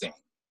anything.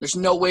 There's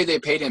no way they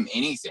paid him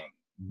anything.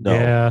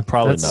 No,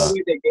 probably not. No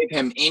way they gave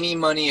him any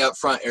money up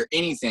front or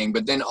anything.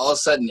 But then all of a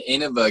sudden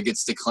Innova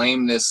gets to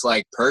claim this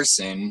like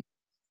person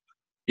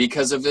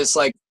because of this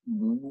like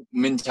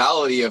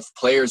mentality of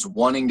players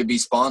wanting to be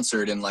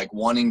sponsored and like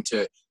wanting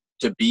to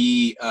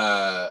be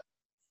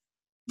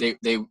they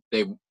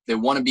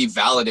want to be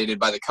validated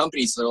by the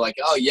company. So they're like,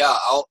 oh yeah,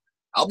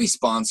 I'll be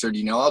sponsored,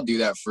 I'll do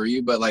that for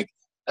you. But like,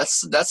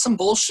 that's some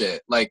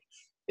bullshit. Like,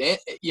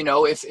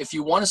 if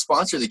you want to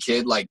sponsor the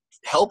kid, like,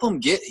 help him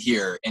get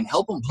here and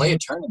help him play a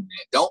tournament.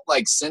 Don't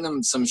like send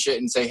him some shit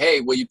and say, hey,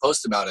 will you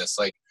post about us?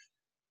 Like,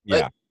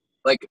 it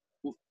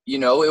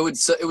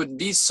would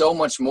be so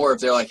much more if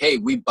they're like, hey,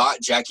 we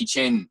bought Jackie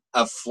Chan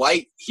a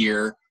flight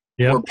here.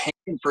 Yep. We're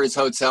paying for his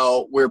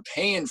hotel. We're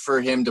paying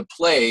for him to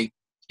play.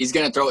 He's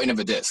going to throw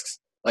Innova discs.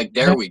 Like,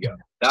 there we go.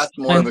 That's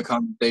more of a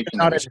conversation.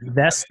 Not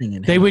investing in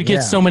him. They would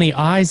get so many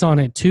eyes on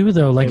it too,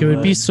 though. Like, it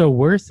would be so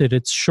worth it.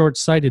 It's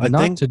short-sighted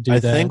not to do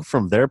that. I think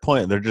from their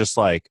point, they're just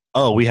like,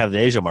 oh, we have the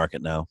Asia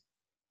market now.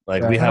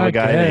 Like, we have a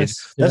guy in Asia.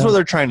 That's what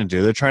they're trying to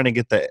do. They're trying to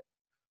get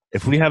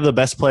if we have the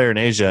best player in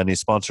Asia and he's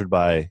sponsored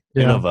by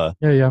Innova,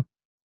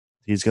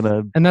 he's going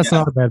to. And that's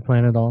not a bad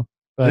plan at all.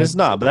 But it's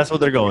not, but that's what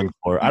they're going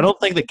for. I don't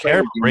think they care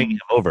about bringing him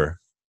over.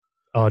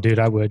 Oh, dude,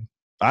 I would.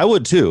 I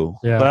would too.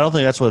 Yeah. But I don't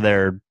think that's what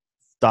their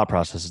thought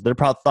process is. Their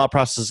thought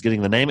process is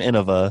getting the name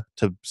Innova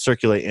to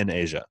circulate in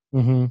Asia.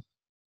 Mm-hmm.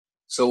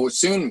 So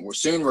soon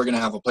we're going to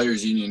have a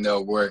players union,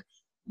 though, where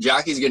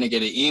Jackie's going to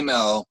get an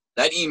email.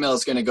 That email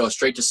is going to go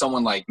straight to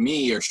someone like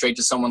me or straight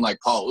to someone like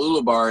Paul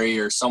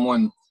Ulibarri or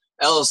someone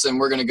else. And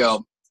we're going to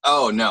go,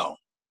 oh,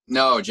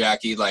 no,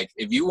 Jackie, like,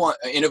 if you want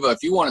Innova,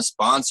 if you want to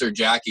sponsor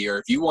Jackie, or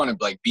if you want to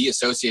like be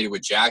associated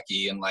with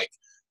Jackie and like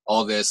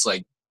all this,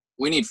 like,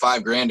 we need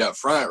 $5,000 up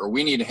front, or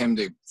we need him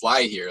to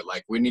fly here.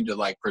 Like, we need to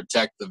like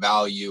protect the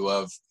value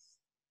of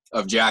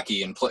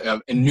Jackie and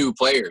new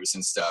players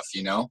and stuff,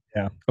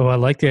 Yeah. Oh, I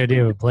like the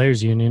idea of a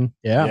players union.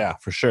 Yeah,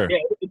 for sure. Yeah,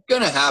 it's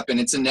gonna happen.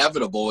 It's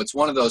inevitable. It's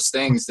one of those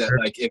things that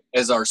like,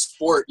 as our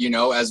sport,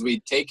 as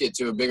we take it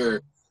to a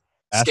bigger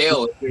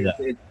scale,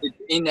 it's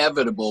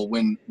inevitable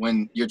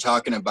when you're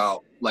talking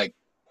about like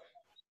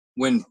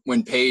when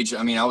Paige.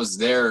 I mean, I was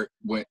there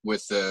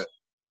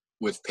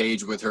with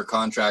Paige with her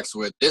contracts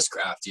with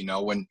Discraft.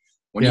 When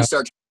you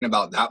start talking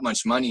about that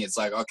much money, it's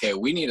like, okay,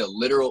 we need a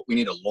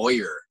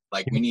lawyer.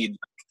 Like, we need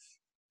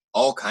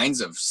all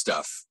kinds of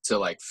stuff to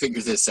like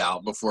figure this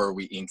out before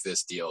we ink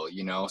this deal.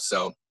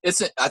 So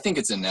I think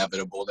it's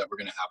inevitable that we're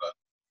gonna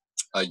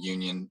have a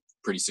union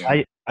pretty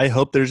soon. I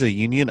hope there's a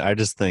union. I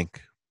just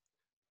think,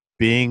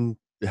 being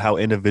how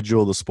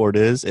individual the sport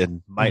is, it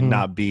might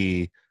not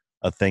be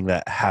a thing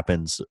that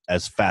happens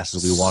as fast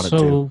as we want it to.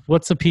 So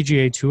what's the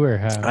PGA Tour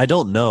have? I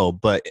don't know,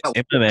 but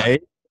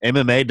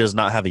MMA does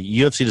not have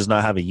UFC does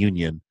not have a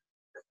union.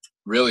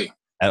 Really?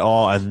 At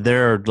all. And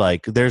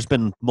there's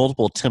been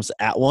multiple attempts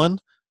at one,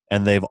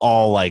 and they've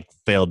all like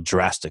failed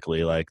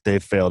drastically. Like,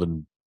 they've failed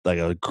in like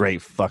a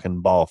great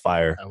fucking ball of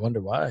fire. I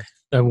wonder why.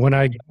 When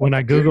I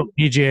Googled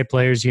PGA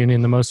Players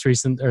Union, the most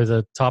recent or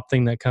the top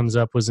thing that comes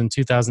up was in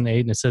 2008,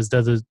 and it says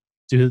does the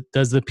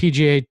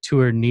PGA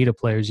Tour need a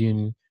players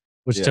union?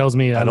 Which Yeah, tells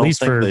me I at don't least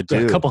think for they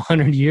do. a couple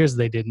hundred years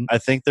they didn't. I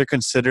think they're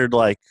considered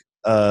like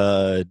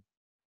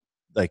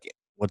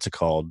what's it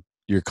called?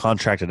 You're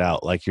contracted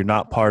out. Like you're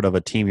not part of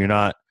a team. You're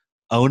not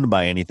owned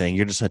by anything.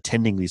 You're just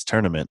attending these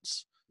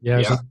tournaments. Yeah,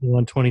 Yeah.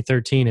 in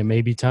 2013, it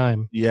may be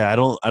time. Yeah, I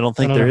don't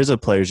think don't there know. is a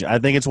players. I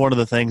think it's one of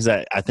the things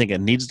that I think it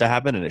needs to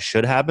happen and it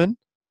should happen.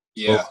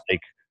 Yeah. But,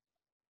 like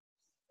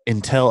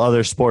until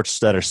other sports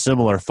that are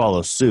similar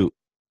follow suit,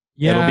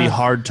 Yeah, it'll be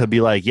hard to be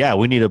like, yeah,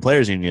 we need a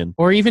players union.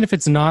 or even if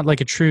it's not like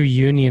a true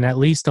union, at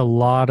least a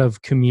lot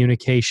of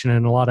communication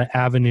and a lot of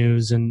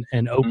avenues and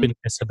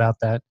openness about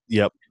that.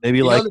 Yep, maybe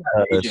You know like they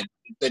have agents.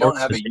 They don't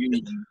have a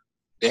union.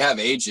 They have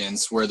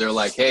agents where they're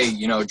like, hey,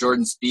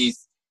 Jordan Spieth,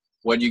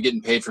 what are you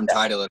getting paid from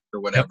Titleist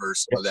or whatever,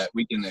 so that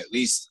we can at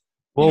least,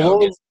 well,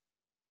 get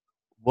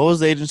what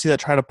was the agency that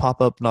tried to pop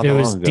up not It that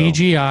was long ago?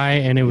 DGI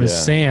and it was Yeah.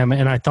 Sam,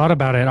 and I thought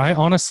about it. I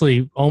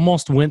honestly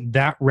almost went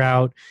that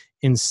route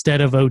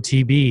instead of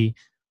OTB,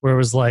 where it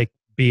was like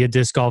be a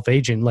disc golf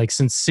agent. Like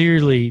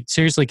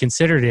seriously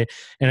considered it,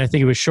 and I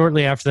think it was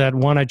shortly after that.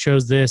 One, I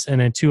chose this, and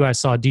then two, I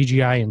saw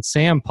DGI and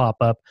Sam pop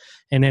up,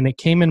 and then it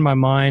came in my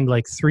mind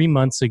like 3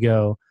 months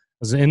ago. I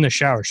was in the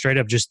shower, straight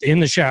up, just in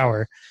the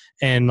shower,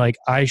 and like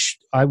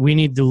we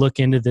need to look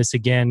into this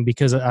again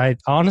because I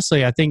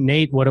honestly I think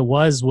Nate, what it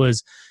was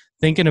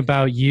thinking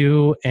about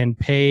you and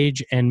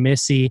Paige and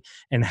Missy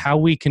and how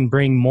we can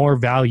bring more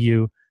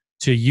value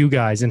to you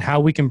guys and how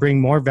we can bring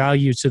more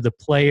value to the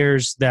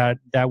players that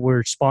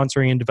we're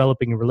sponsoring and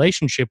developing a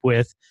relationship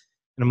with.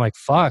 And I'm like,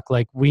 fuck,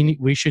 like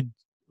we should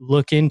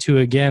look into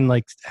again,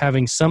 like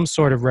having some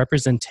sort of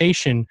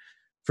representation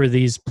for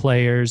these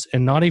players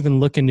and not even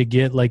looking to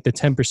get like the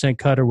 10%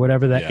 cut or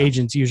whatever that Yeah.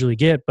 agents usually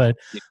get, but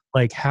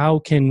like how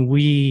can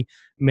we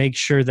make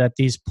sure that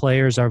these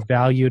players are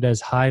valued as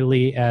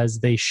highly as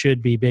they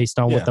should be based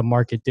on Yeah. what the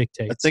market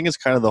dictates. I think it's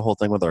kind of the whole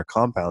thing with our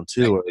compound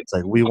too. Where it's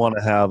like we want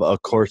to have a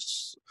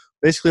course,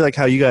 basically like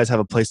how you guys have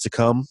a place to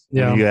come.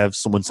 Yeah. When you have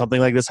when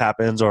something like this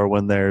happens, or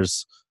when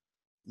there's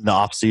the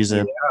off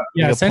season.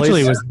 Yeah, like a essentially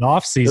place- it was the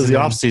off It season. was the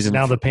off season.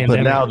 Now the But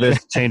pandemic. now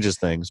this changes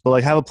things. But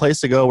like have a place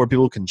to go where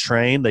people can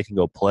train, they can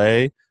go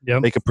play,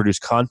 Yep. they can produce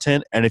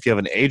content, and if you have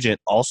an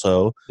agent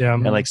also, Yeah.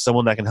 and like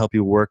someone that can help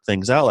you work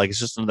things out, like it's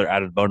just another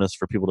added bonus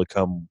for people to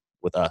come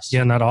with us.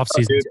 Yeah, not off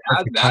season. Dude,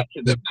 add that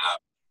to the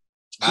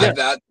map. Add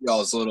that to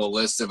y'all's little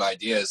list of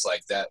ideas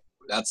like that.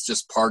 That's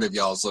just part of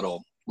y'all's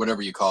little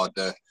whatever you call it,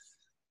 the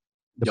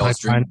y'all's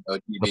pipeline.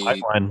 dream The OTB,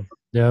 pipeline.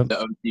 Yeah.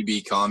 the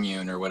OTB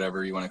commune or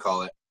whatever you want to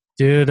call it.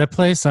 Dude, that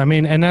place, I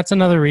mean, and that's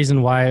another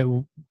reason why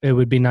it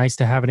would be nice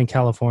to have it in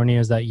California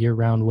is that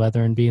year-round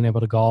weather and being able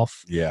to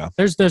golf. Yeah.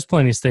 There's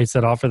plenty of states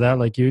that offer that.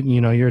 Like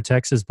you're a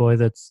Texas boy.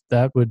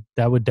 That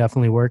would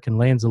definitely work, and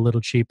land's a little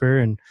cheaper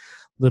and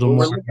a little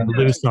Well, we're more looking at-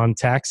 loose on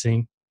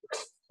taxing.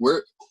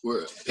 We're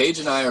Paige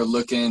and I are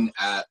looking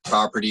at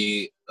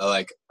property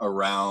like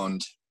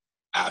around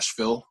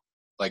Asheville,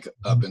 like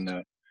up in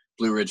the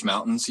Blue Ridge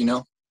Mountains. You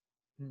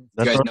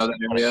That's guys North, know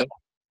that area?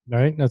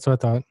 Right? That's what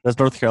I thought. that's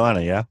North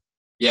Carolina, yeah.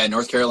 Yeah,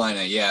 North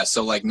Carolina. Yeah,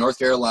 so like North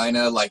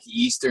Carolina, like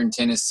Eastern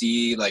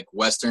Tennessee, like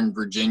Western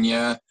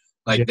Virginia,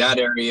 like Yeah. that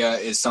area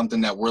is something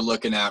that we're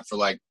looking at for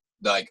like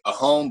a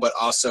home, but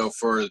also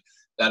for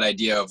that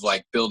idea of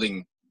like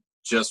building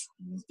just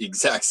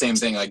exact same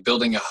thing, like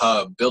building a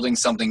hub, building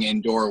something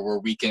indoor where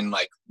we can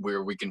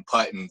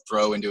putt and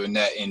throw into a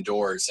net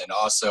indoors, and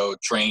also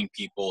train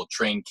people,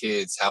 train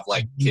kids, have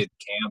like kid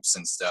camps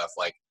and stuff,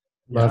 like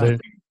Love it.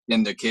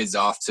 send the kids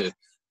off to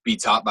be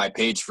taught by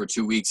Paige for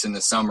 2 weeks in the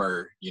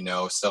summer,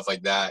 stuff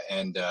like that.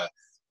 And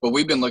but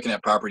we've been looking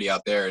at property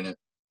out there, and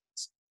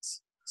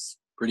it's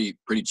pretty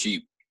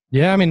cheap.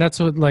 Yeah, I mean that's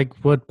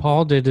what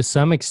Paul did to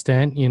some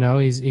extent.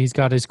 He's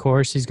got his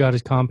course, he's got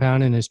his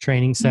compound and his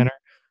training center.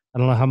 I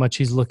don't know how much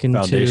he's looking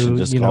Foundation to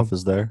Disc Golf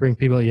is there. bring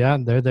people. Yeah,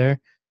 they're there.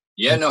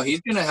 Yeah, no, he's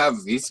gonna have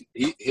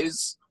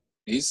he's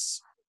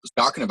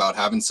talking about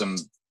having some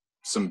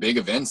big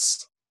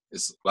events.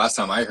 This last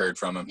time I heard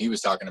from him, he was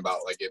talking about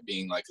like it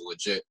being like a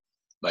legit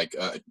like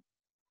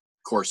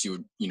course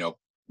you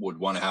would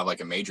want to have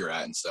like a major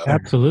at and stuff.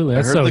 Absolutely, I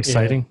that's heard so the-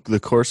 exciting. The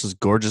course is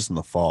gorgeous in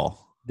the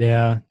fall.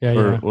 Yeah.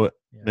 Or what?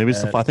 Yeah, Maybe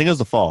it's the fall. I think it was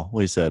the fall.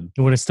 What he said.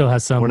 When it still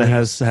has some. When it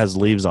leaves. has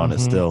leaves on it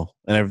Mhm. still,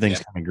 and everything's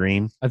Yeah. kind of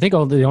green. I think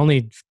the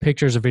only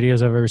pictures or videos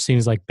I've ever seen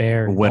is like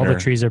bare. Winter. All the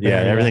trees are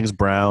bare. Yeah, everything's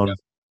brown. Yeah.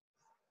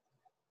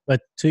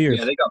 But to your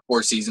Yeah, they got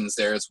 4 seasons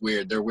there. It's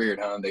weird. They're weird,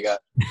 huh? They got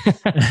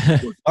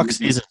Fuck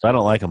seasons. I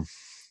don't like them.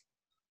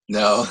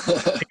 no.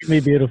 it can be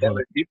beautiful.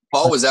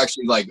 Paul was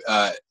actually like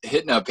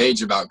hitting a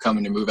Paige about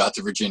coming to move out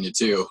to Virginia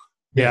too.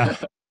 Yeah.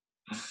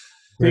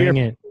 Bring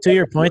it. To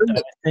your point, though,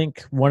 I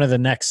think one of the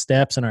next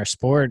steps in our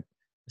sport,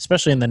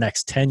 especially in the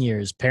next 10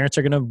 years, parents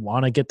are going to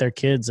want to get their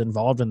kids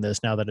involved in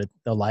this now that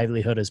the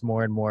livelihood is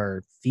more and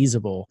more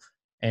feasible.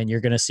 And you're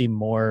going to see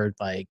more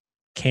like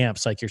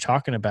camps like you're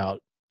talking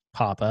about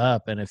pop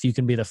up. And if you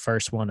can be the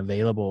first one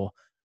available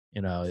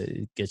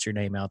get your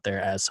name out there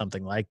as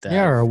something like that.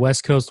 Yeah, or a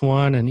West Coast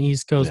one, an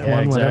East Coast Yeah,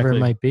 one, whatever it exactly.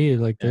 might be.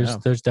 Like Yeah.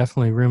 there's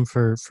definitely room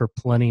for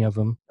plenty of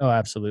them. Oh,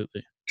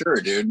 absolutely. Sure,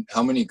 dude.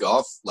 How many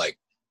golf like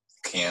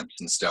camps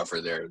and stuff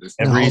are there? There's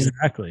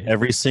Exactly.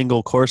 Every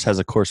single course has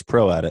a course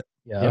pro at it.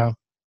 Yeah.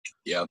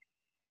 Yeah.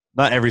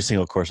 Not every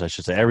single course, I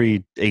should say.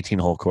 Every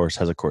 18-hole course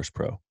has a course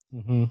pro.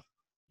 Mm-hmm.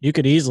 You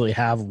could easily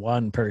have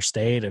one per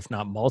state, if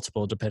not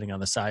multiple, depending on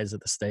the size of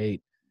the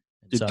state.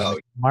 And so Oh.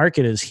 the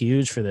market is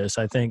huge for this.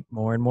 I think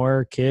more and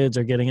more kids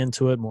are getting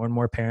into it. More and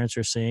more parents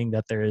are seeing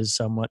that there is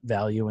somewhat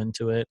value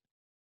into it.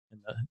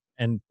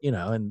 And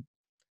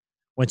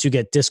once you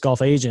get disc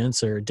golf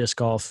agents or disc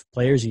golf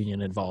players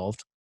union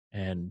involved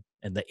and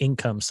the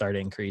income start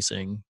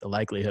increasing, the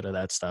likelihood of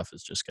that stuff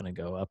is just going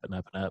to go up and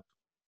up and up.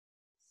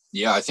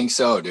 Yeah, I think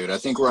so, dude. I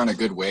think we're on a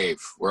good wave.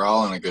 We're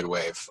all on a good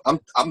wave.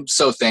 I'm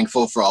so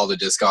thankful for all the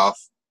disc golf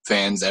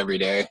fans every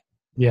day.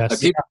 Yes.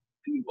 Like,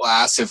 people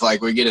ask if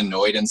like we get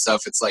annoyed and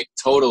stuff. It's like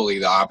totally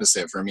the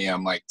opposite for me.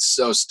 I'm like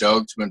so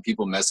stoked when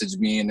people message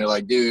me and they're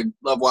like, dude,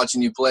 love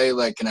watching you play.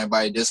 Like, can I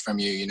buy a disc from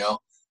you? You know,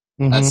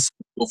 Mhm. that's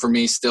cool for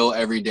me still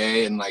every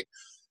day. And like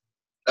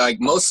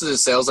most of the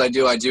sales I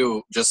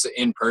do just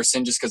in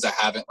person, just because I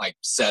haven't like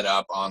set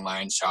up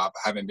online shop.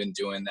 I haven't been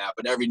doing that,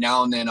 but every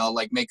now and then I'll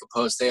like make a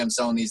post, hey, I'm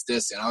selling these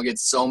discs, and I'll get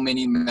so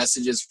many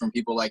messages from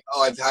people like,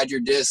 oh, I've had your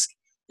disc,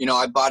 you know,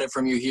 I bought it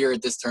from you here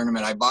at this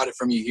tournament, I bought it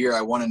from you here,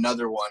 I won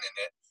another one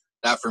in it.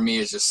 That for me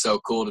is just so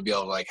cool to be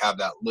able to like have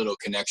that little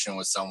connection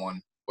with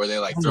someone where they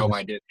like throw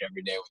my disc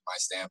every day with my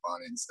stamp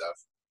on it and stuff.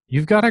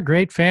 You've got a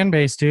great fan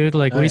base, dude.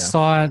 Like Oh, we yeah.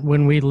 saw it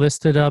when we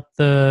listed up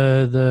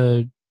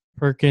the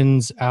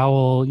Perkins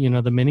Owl,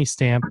 the mini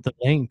stamp, the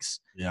links.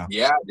 Yeah,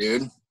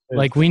 dude.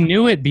 Like we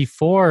knew it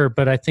before,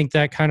 but I think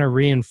that kind of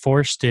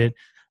reinforced it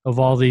of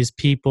all these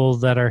people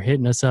that are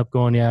hitting us up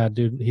going, yeah,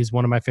 dude, he's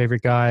one of my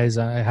favorite guys.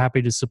 I'm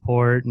happy to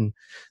support. And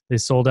they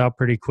sold out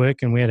pretty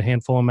quick. And we had a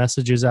handful of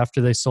messages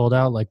after they sold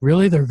out. Like,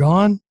 really? They're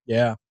gone?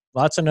 Yeah.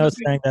 Lots of notes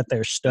saying that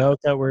they're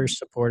stoked that we're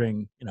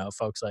supporting,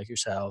 folks like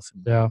yourself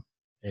and Yeah.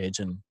 Paige.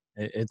 And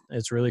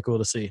it's really cool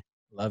to see.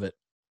 Love it.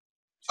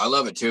 I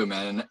love it too,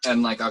 man.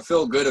 And like, I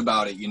feel good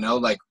about it,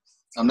 like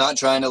I'm not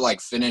trying to like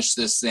finish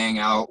this thing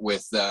out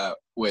with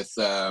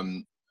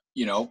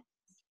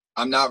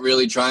I'm not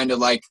really trying to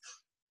like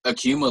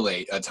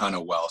accumulate a ton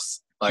of wealth.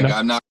 Like No.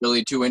 I'm not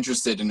really too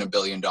interested in $1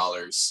 billion,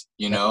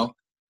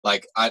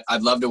 like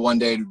I'd love to one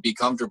day be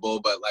comfortable,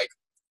 but like,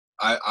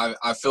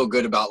 I feel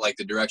good about like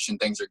the direction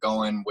things are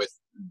going with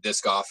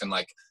disc golf and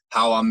like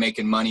how I'm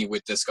making money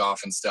with disc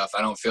golf and stuff.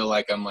 I don't feel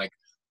like I'm like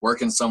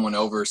working someone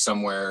over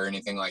somewhere or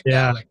anything like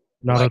Yeah. that. Like,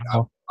 Not like at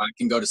all. I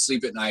can go to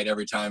sleep at night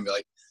every time and be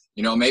like,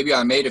 maybe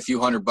I made a few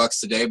 $100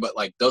 today, but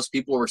like those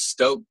people were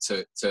stoked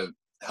to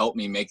help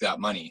me make that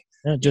money.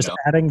 Yeah, just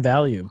adding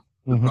value.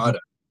 Mhm.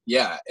 Product.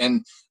 Yeah.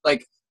 And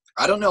like,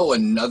 I don't know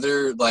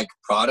another like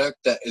product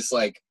that is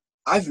like,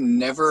 I've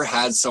never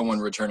had someone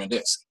return a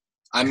disc.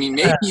 I mean,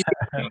 maybe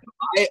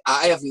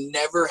I have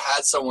never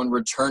had someone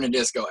return a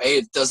disc, go, hey,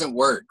 it doesn't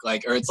work.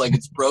 Like, or it's like,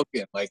 it's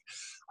broken. Like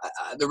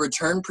the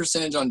return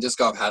percentage on disc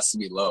golf has to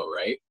be low,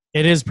 right?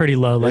 It is pretty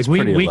low. Like It's we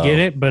pretty low. get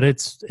it, but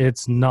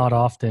it's not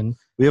often.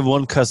 We have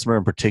one customer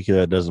in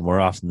particular that does it more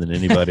often than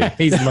anybody.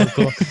 He's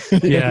local.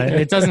 Yeah,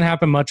 it doesn't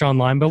happen much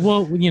online, but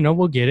we'll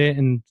get it,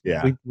 and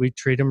Yeah. we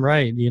treat them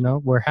right.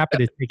 We're happy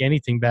to take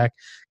anything back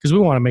because we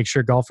want to make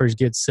sure golfers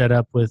get set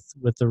up with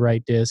the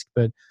right disc.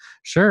 But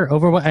sure,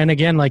 and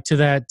again, like to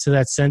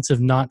that sense of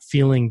not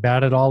feeling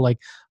bad at all. Like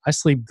I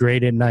sleep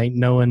great at night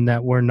knowing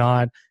that we're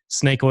not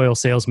snake oil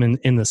salesmen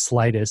in the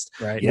slightest.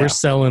 Right. We're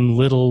selling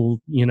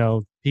little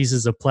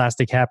pieces of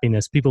plastic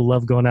happiness. People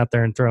love going out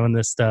there and throwing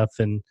this stuff,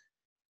 and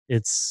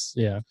it's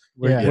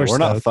We're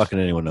not stoked. fucking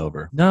anyone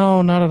over.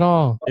 No, not at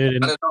all,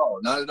 dude.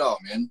 Not at all,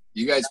 man.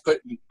 You guys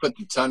put a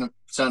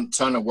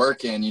ton of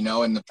work in,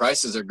 and the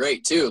prices are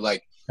great too.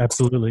 Like,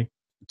 Absolutely.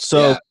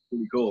 So yeah,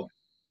 pretty cool.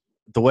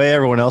 the way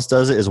everyone else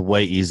does it is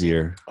way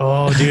easier.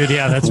 Oh, dude,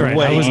 yeah, that's right. I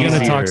Way was gonna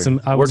easier. talk some.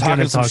 We're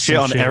talking some shit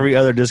on every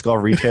other disc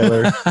golf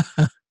retailer.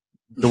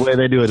 The way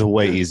they do it is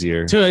way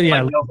easier.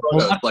 Yeah, Like, no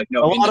photos, like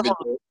no a lot of-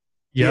 individual.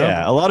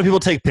 Yeah, a lot of people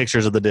take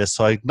pictures of the disc,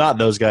 so like not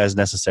those guys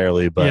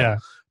necessarily, but yeah.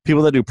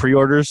 people that do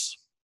pre-orders.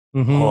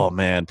 Mhm. Oh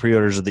man,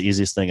 pre-orders are the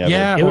easiest thing ever.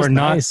 Yeah, It was or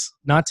not nice.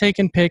 not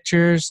taking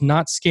pictures,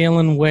 not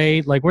scaling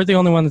weight. Like we're the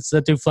only ones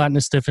that do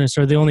flatness stiffness,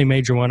 or the only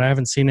major one. I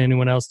haven't seen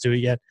anyone else do it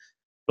yet.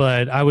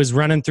 But I was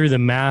running through the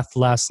math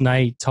last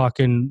night,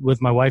 talking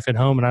with my wife at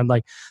home, and I'm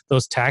like,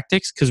 those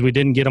tactics, because we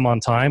didn't get them on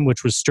time,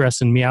 which was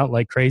stressing me out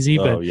like crazy.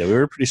 Oh But yeah, we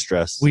were pretty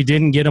stressed. we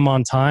didn't get them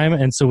on time,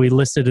 and so we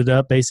listed it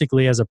up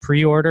basically as a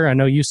pre-order. I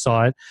know you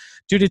saw it,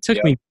 dude. It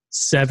took me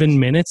 7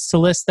 minutes to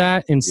list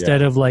that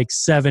instead of like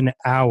 7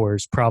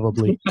 hours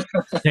probably.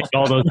 Take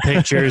all those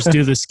pictures,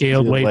 do the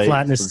scaled Do the weight, weight,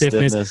 flatness, some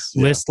stiffness,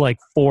 yeah. list like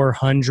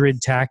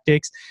 400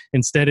 tactics.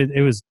 Instead,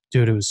 it was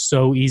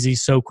so easy,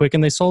 so quick,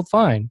 and they sold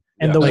fine.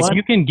 And Yeah. the Like one,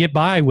 you can get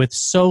by with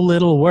so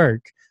little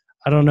work.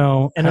 I don't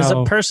know. and as a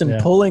how- person yeah.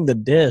 pulling the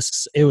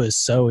discs, it was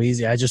so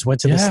easy. I just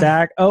went to the Yeah.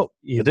 stack. Oh,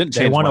 It didn't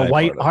they change want my a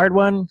white part of it. hard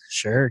one?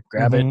 Sure,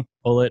 grab it, Mhm.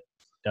 pull it,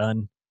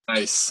 done.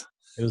 Nice.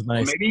 It was Well,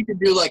 nice. maybe you could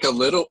do like a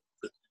little.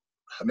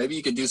 Maybe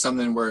you could do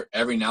something where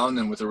every now and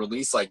then with a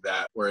release like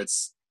that, where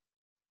it's,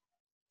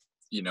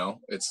 you don't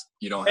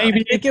have. I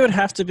think it would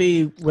have to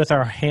be with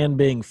our hand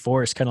being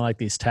forced, kind of like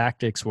these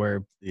tactics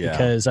where,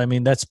 because I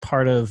mean, that's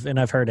part of, and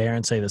I've heard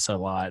Aaron say this a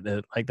lot,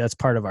 that like that's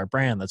part of our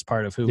brand. That's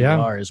part of who we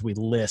are, is we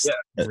list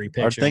every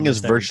picture. Our thing is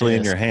virtually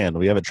in your hand.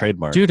 We have a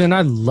trademark. Dude, and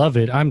I love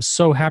it. I'm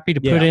so happy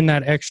to put in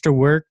that extra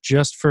work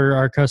just for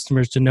our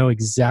customers to know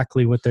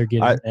exactly what they're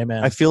getting.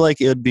 Amen. I feel like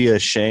it would be a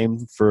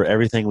shame for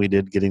everything we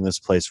did getting this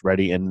place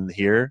ready in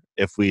here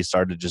if we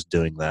started just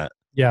doing that.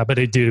 Yeah, but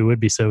it would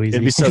be so easy.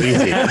 It'd be so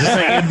easy. Just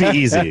saying, it'd be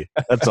easy.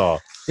 That's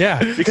all. Yeah.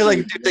 Because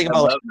like, dude, think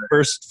about like, the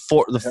first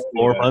 4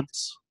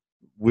 months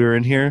we were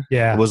in here.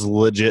 Yeah. It was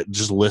legit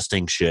just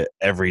listing shit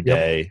every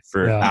day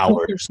for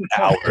hours and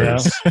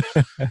hours.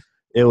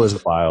 It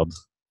was wild.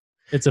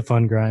 It's a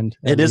fun grind.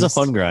 It is a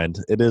fun grind.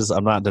 It is.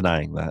 I'm not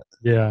denying that.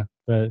 Yeah.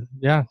 But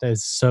yeah,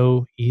 it's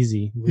so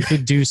easy. We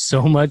could do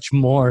so much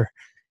more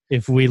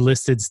if we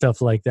listed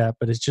stuff like that,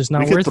 but it's just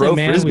not worth it,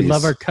 man. We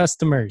love our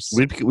customers.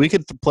 We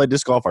could play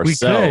disc golf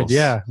ourselves. We could,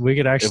 yeah. We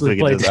could actually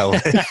play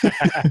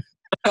that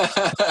way.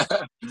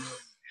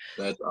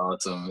 That's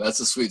awesome. That's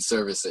a sweet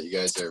service that you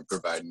guys are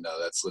providing, though.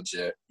 That's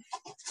legit.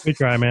 We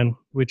try, man.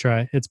 We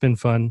try. It's been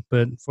fun,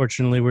 but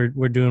fortunately, we're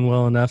doing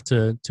well enough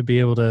to be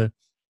able to,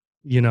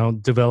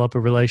 develop a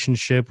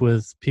relationship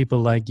with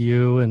people like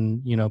you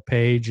and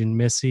Paige and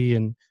Missy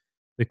and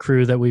the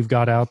crew that we've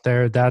got out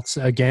there. That's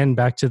again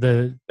back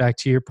to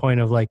your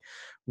point of like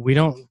we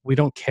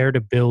don't care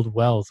to build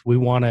wealth. We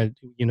want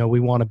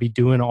to be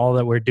doing all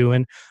that we're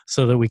doing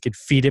so that we could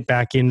feed it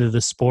back into the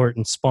sport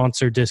and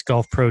sponsor Disc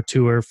Golf Pro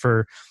Tour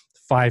for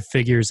 5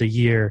 figures a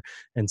year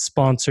and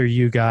sponsor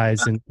you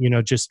guys and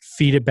just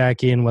feed it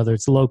back in, whether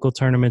it's local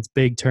tournaments,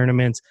 big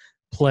tournaments,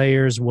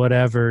 players,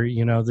 whatever.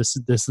 This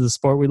is the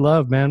sport we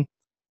love, man.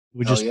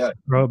 We just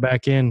throw it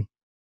back in.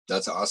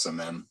 That's awesome,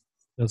 man.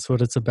 That's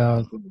what it's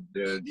about.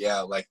 Dude,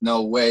 yeah, like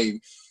no way.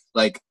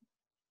 Like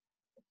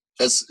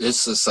it's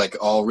just like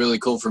all really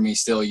cool for me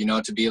still,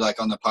 to be like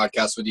on the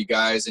podcast with you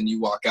guys and you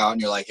walk out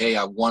and you're like, hey,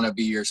 I want to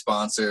be your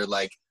sponsor.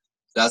 Like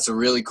that's a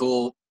really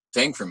cool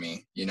thing for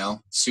me,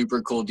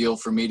 super cool deal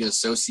for me to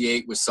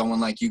associate with someone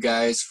like you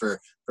guys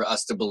for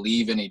us to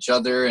believe in each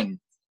other and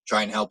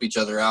try and help each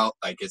other out.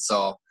 Like it's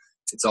all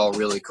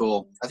really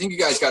cool. I think you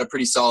guys got a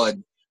pretty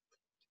solid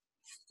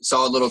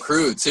little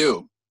crew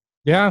too.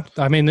 Yeah,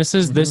 I mean, this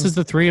is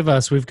the 3 of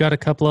us. We've got a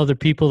couple other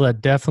people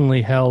that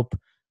definitely help.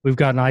 We've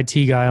got an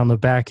IT guy on the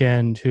back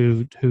end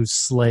who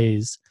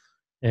slays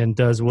and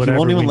does whatever. He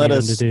won't even we let need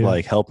us him to do.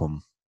 like help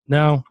him.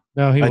 No,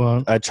 he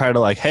won't. I try to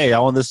like, hey, I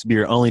want this to be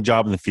your only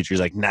job in the future. He's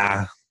like,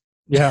 nah.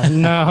 Yeah,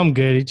 no, I'm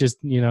good. He just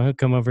he'll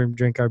come over and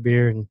drink our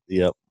beer and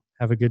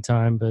have a good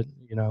time. But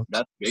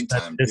that's big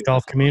time. Disc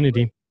golf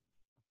community.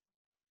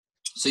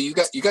 So you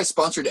guys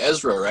sponsored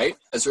Ezra, right?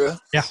 Ezra.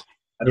 Yeah.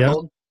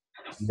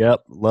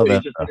 Yep, love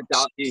it.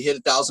 He hit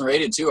 1,000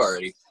 rated too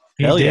already.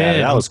 Hell yeah,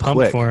 that was pumped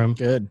quick. for him.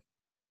 Good.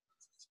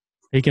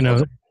 He can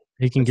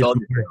get some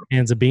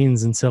cans of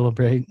beans and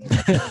celebrate.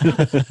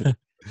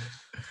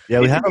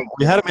 Yeah, we had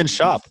him in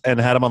shop and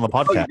had him on the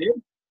podcast.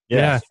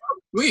 Yeah.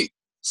 Sweet.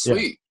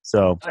 Yeah.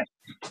 So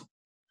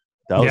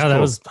that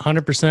was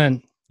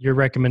 100% your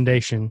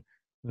recommendation.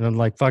 And I'm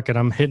like, fuck it,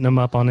 I'm hitting him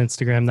up on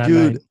Instagram that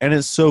dude, night. and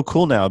it's so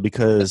cool now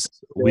because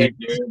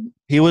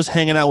he was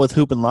hanging out with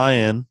Hoop and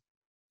Lion.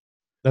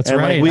 That's and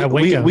right.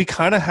 Like, we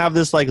kind of have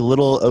this like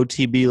little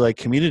OTB like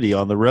community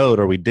on the road,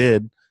 or we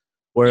did,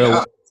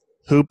 where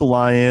Hoop,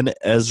 Lion,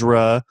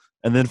 Ezra,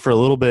 and then for a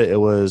little bit it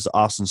was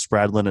Austin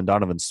Spradlin and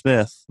Donovan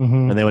Smith,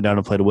 and they went down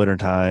and played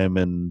Wintertime.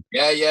 And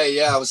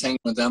I was hanging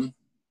with them.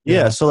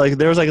 Yeah, so like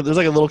there's like a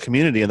little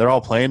community, and they're all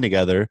playing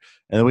together.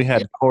 And then we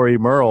had Corey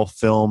Merle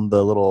film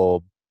the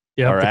little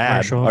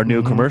our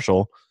new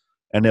commercial,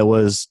 and it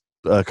was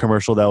a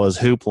commercial that was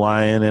Hoop,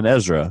 Lion, and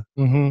Ezra.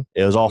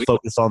 It was all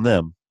focused on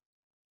them.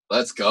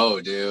 Let's go,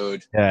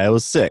 dude. Yeah, it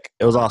was sick.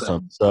 It was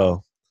awesome.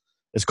 So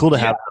it's cool to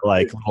have that,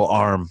 like little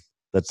arm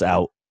that's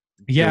out.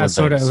 Yeah,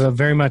 sort of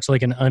very much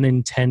like an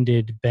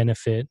unintended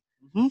benefit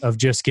of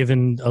just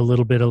giving a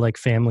little bit of like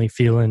family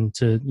feeling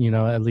to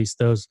at least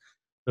those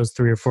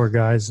 3 or 4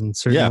 guys, and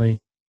certainly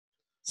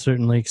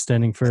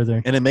extending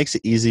further. And it makes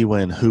it easy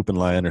when Hoop and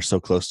Lion are so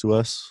close to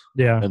us.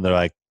 Yeah, and they're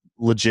like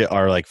legit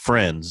are like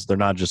friends. They're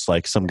not just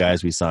like some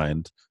guys we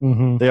signed.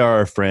 They are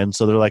our friends,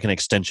 so they're like an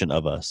extension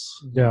of us.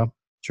 Yeah,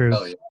 true.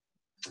 Oh yeah.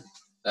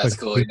 That's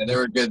cool. Yeah, they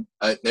were good.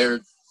 They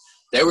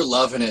were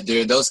loving it,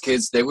 dude. Those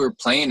kids, they were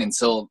playing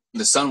until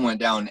the sun went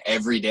down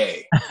every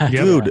day.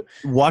 Dude,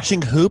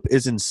 watching Hoop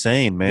is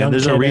insane, man.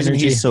 There's a reason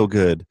he's so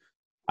good.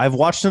 I've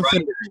watched him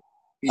finish.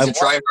 He's a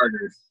tryharder.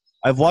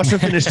 I've watched him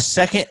finish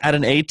second at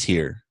an A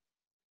tier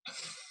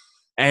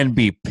and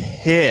be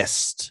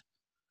pissed.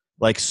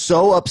 Like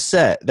so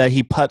upset that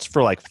he putts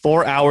for like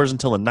 4 hours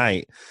until the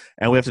night,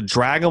 and we have to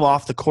drag him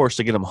off the course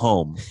to get him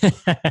home.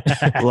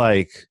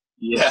 Like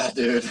Yeah,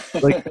 dude.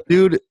 Like,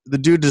 the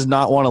dude does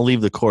not want to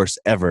leave the course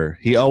ever.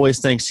 He always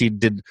thinks he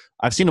did.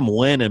 I've seen him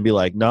win and be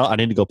like, no, I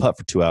need to go putt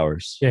for 2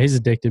 hours. Yeah, he's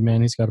addicted,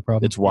 man. He's got a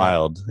problem. It's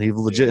wild. He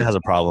legit has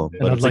a problem,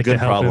 and but I'd it's like a good to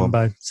help him problem.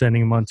 by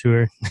sending him on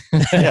tour.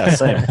 Yeah,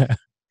 same.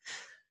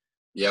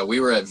 Yeah, we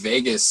were at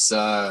Vegas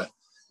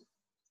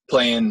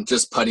playing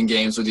just putting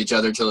games with each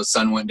other till the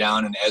sun went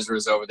down, and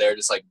Ezra's over there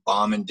just like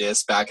bombing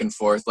discs back and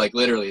forth, like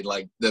literally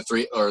like the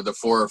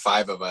 4 or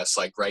 5 of us,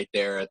 like right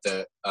there at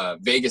the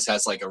Vegas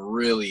has like a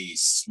really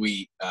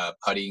sweet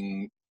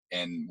putting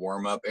and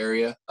warm up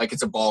area. Like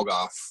it's a ball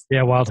golf.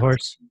 Yeah, Wild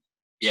Horse.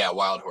 Yeah,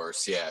 Wild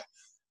Horse. Yeah,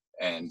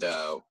 and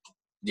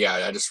yeah,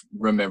 I just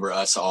remember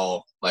us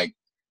all like.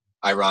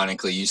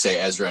 Ironically, you say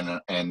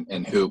Ezra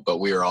and Hoop, but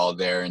we were all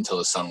there until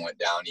the sun went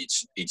down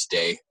each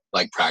day,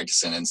 like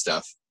practicing and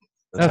stuff.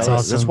 That's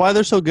awesome. That's why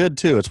they're so good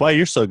too. It's why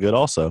you're so good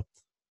also.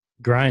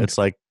 Grind. It's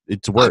like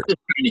it's work. I'm just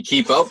trying to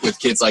keep up with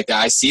kids like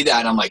that. I see that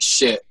and I'm like,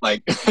 shit.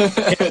 Like,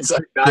 it's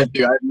like, God,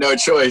 dude, I have no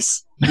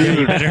choice. Yeah,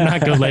 you better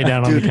not go lay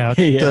down on the couch.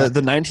 Yeah.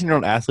 The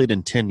 19-year-old athlete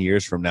in 10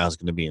 years from now is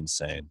going to be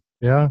insane.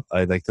 Yeah.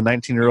 Like the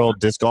 19-year-old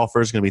disc golfer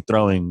is going to be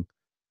throwing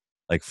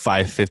like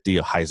 550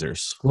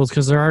 hyzers. Well, it's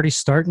because they're already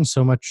starting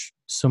so much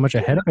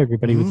ahead of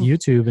everybody with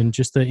YouTube and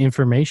just the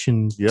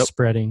information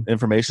spreading.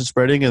 Information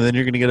spreading, and then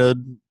you're going to get a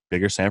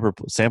bigger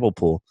sample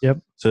pool. Yep.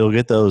 So you'll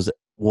get those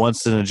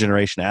once in a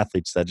generation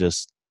athletes that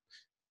just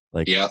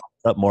like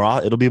up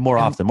more. It'll be more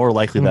often, more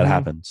likely that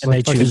happens. And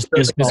they choose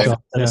disc golf instead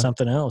Yeah. of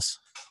something else.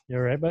 You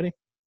all right, buddy?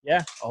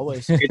 Yeah,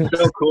 always. It's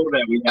so cool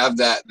that we have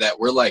that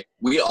we're like,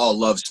 we all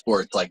love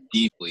sports like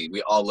deeply.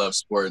 We all love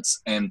sports.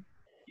 And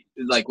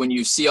like when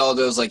you see all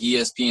those like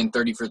ESPN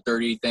 30 for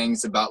 30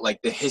 things about like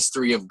the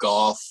history of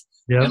golf,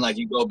 Yeah. and like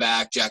you go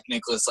back, Jack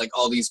Nicklaus, like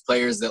all these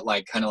players that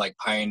like kind of like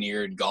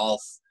pioneered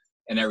golf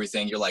and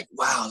everything, you're like,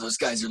 wow, those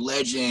guys are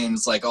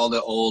legends. Like all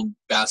the old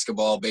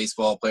basketball,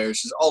 baseball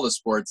players, just all the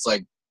sports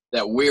like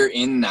that we're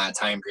in that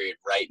time period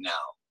right now.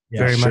 Yeah,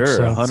 Very much Sure,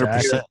 so.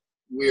 100%.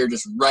 We're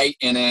just right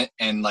in it,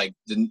 and like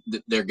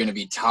they're going to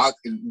be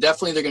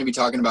definitely they're going to be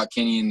talking about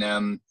Kenny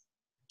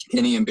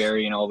and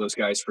Barry and all those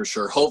guys for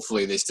sure.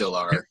 Hopefully they still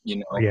are, you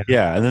know.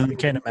 Yeah, and then You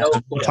can't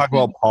imagine. we'll talk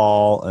about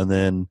Paul, and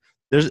then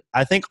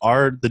I think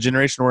the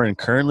generation we're in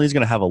currently is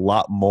going to have a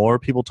lot more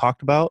people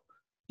talked about.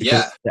 because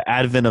Yeah. the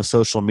advent of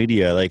social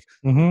media, like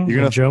Mm-hmm. You're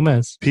gonna-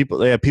 Jomez.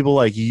 people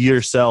like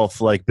yourself,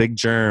 like Big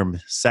Germ,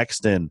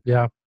 Sexton,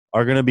 Yeah.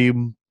 are going to be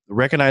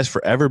recognized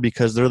forever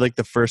because they're like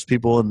the first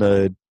people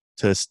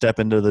to step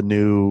into the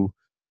new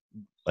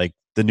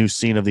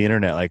scene of the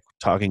internet, like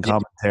talking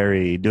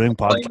commentary, doing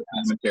Playing podcasts.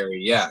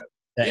 commentary. Yeah.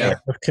 The Yeah.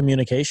 era of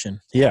communication.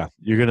 Yeah,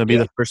 you're going to be Yeah.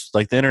 the first,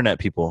 like the internet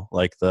people,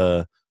 like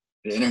the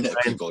The internet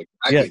Right. people.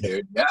 Exactly,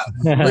 dude.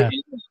 Yeah.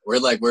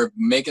 We're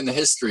making the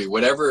history,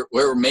 whatever,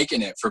 we're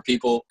making it for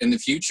people in the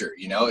future.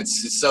 You know,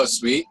 it's just so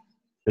sweet.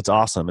 it's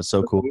awesome. It's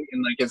so cool.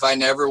 And like, if I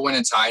never win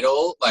a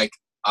title, like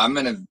I'm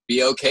going to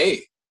be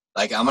okay.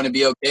 Like I'm going to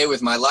be okay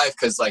with my life.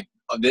 Cause like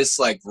this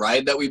like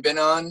ride that we've been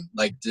on,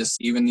 like just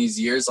even these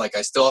years, like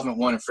I still haven't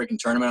won a freaking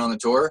tournament on the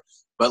tour,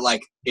 but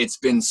like, it's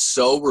been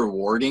so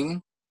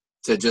rewarding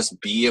to just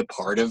be a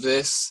part of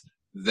this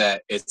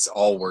that it's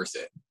all worth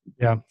it.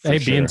 Yeah. For Hey,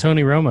 being sure.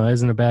 Tony Roma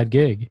isn't a bad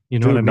gig. You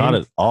know Dude, what I mean? not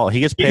at all. He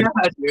gets paid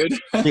Yeah, dude.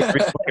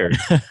 every player.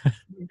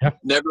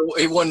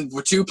 He won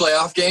 2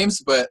 playoff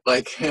games, but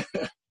like,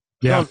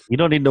 Yeah. You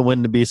don't need to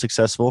win to be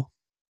successful.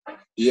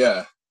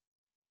 yeah,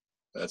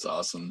 that's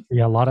awesome.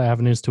 Yeah. A lot of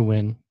avenues to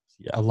win.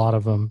 Yeah. A lot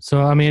of them.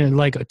 So, I mean,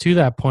 like to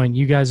that point,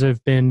 you guys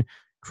have been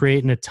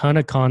creating a ton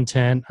of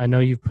content. I know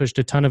you've pushed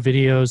a ton of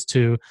videos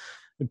to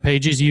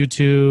Paige's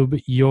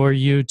YouTube, your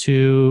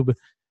YouTube.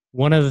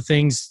 One of the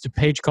things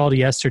Paige called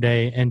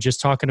yesterday and just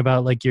talking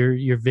about like your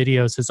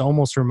videos has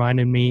almost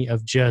reminded me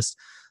of just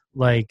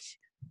like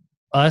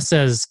us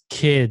as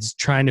kids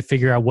trying to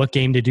figure out what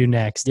game to do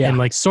next Yeah. and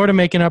like sort of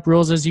making up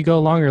rules as you go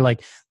along, or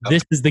like,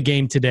 this is the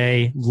game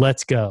today.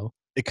 Let's go.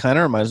 It kind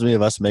of reminds me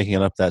of us making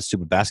up that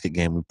stupid basket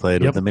game we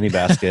played Yep. with the mini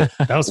basket,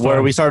 That was where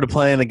fun. we started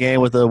playing a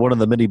game with one of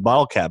the mini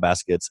bottle cap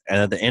baskets, and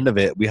at the end of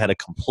it, we had a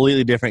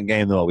completely different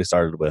game than what we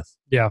started with.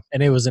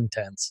 And it was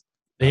intense.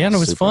 Yeah, and it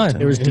was Super fun.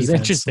 intense. It was Defense.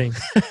 interesting.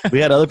 We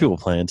had other people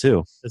playing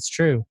too. That's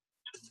true.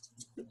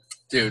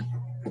 Dude,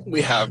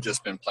 we have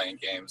just been playing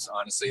games,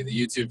 honestly. The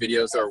YouTube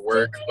videos are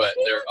work, but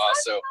they're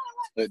also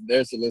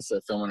there's Alyssa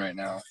filming right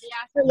now.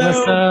 What's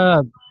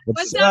up?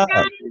 What's up,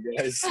 guys? You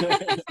guys.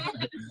 Let's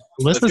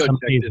Let's go check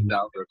this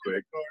out real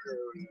quick.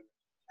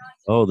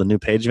 Oh, the new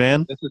Page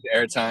van. This is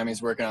Airtime.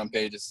 He's working on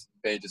Paige's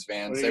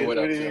van. Say what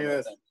up to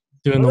him.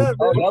 Doing the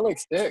Oh, that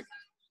looks sick.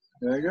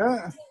 There you go.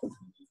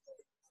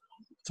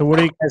 So what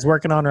are you guys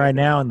working on right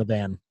now in the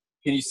van?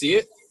 Can you see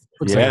it?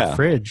 looks like Yeah. a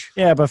fridge.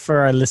 Yeah, but for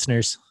our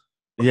listeners.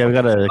 Yeah, we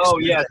got to. Oh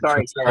yeah,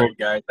 sorry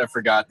guys. I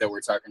forgot that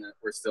we're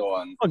still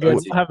on. Oh, good.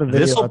 OT. We'll have a video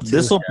This will up too.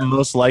 this will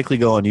most likely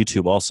go on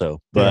YouTube also,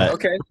 but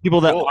Okay,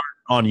 people that Cool. aren't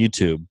on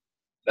YouTube,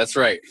 that's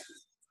right.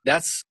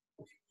 That's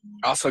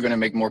also going to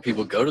make more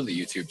people go to the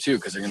YouTube too,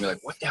 because they're going to be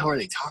like, "What the hell are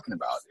they talking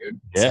about, dude?"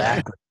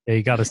 yeah, Yeah,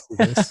 you got to see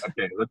this.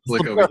 Okay, let's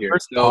look over here.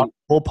 So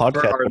whole for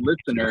podcast. our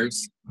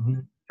listeners,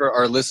 Mhm. for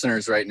our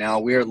listeners right now,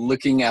 we are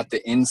looking at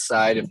the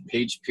inside of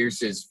Paige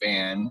Pierce's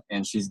van,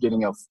 and she's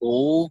getting a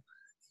full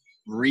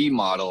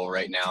remodel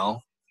right now.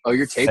 Oh,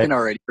 you're taping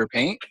already for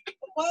paint?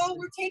 Well,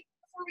 we're taping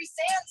before we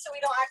sand so we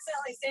don't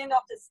accidentally sand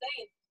off the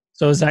stain.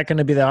 So is that going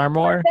to be the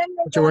armoire Then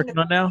we're that you're going working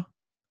to- on now?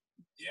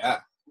 Yeah,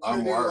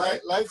 armoire,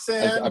 right? Like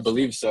sand. I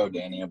believe so,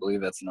 Danny. I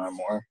believe that's an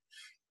armoire.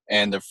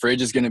 And the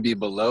fridge is going to be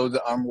below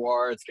the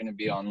armoire. It's going to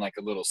be on like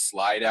a little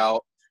slide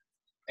out.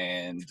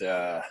 And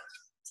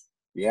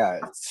yeah,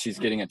 she's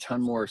getting a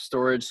ton more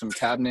storage, some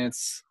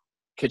cabinets,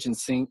 kitchen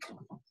sink.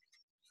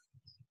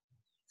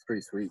 It's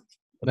pretty sweet.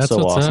 That's so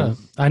what's awesome. up.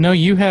 I know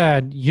you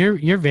had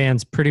your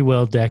van's pretty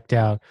well decked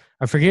out.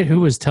 I forget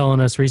who was telling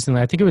us recently.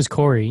 I think it was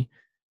Corey.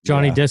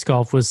 Johnny Yeah. Disc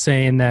Golf was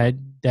saying that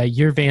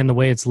your van, the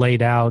way it's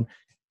laid out,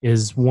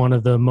 is one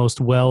of the most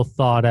well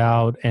thought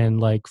out and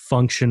like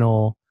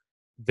functional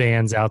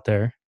vans out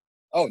there.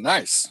 Oh,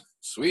 nice.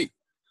 Sweet.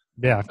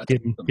 Yeah,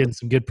 getting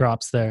some good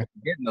props there.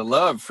 Getting the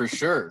love for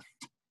sure.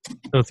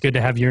 So it's good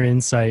to have your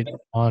insight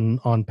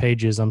on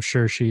Pages. I'm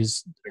sure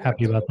she's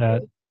happy about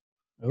that.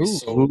 We Ooh.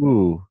 sold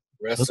Ooh.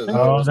 the rest of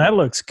Oh, those. that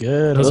looks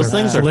good. Those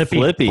things are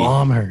flippy.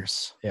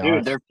 bombers. Yeah.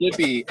 Dude, they're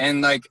flippy.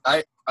 And like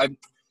I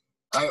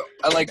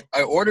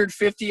ordered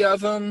 50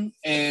 of them,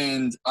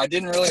 and I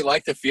didn't really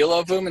like the feel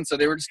of them, and so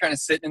they were just kind of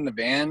sitting in the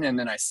van. And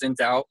then I sent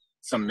out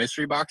some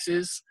mystery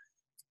boxes,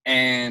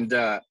 and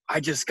I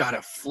just got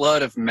a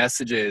flood of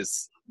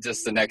messages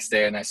just the next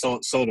day, and I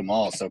sold them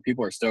all. So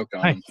people are stoked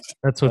on Hi. them.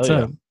 That's what's Oh,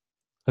 yeah. up.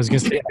 I was gonna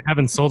say, if I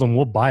haven't sold them,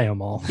 we'll buy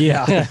them all.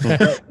 Yeah.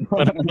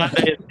 But I'm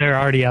glad they're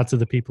already out to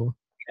the people.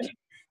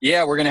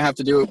 Yeah, we're gonna have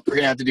to do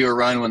a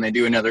run when they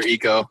do another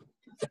eco.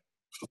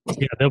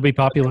 Yeah, they'll be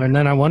popular, and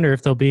then I wonder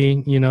if they'll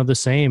be, the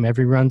same.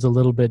 Every run's a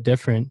little bit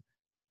different.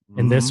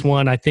 In this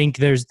one, I think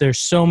there's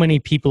so many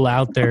people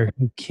out there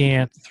who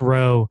can't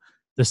throw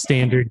the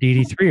standard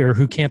DD3 or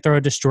who can't throw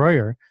a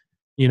destroyer,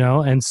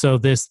 and so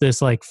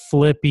this like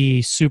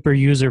flippy, super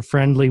user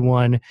friendly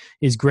one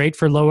is great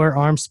for lower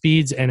arm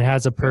speeds and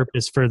has a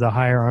purpose for the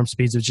higher arm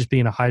speeds of just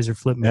being a hyzer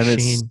flip And machine.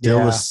 it's still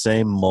Yeah. the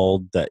same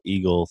mold that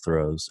Eagle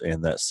throws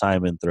and that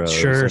Simon throws.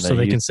 Sure, and so that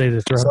they you- can say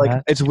they throw It's like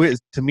that. it's weird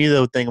to me.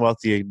 The thing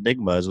about the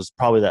Enigmas was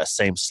probably that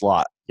same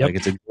slot. Yep. Like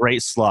it's a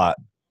great slot,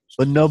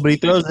 but nobody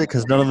throws it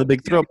because none of the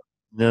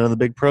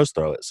big pros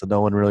throw it. So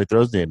no one really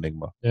throws the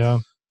Enigma, Yeah.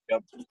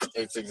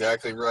 It's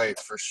exactly right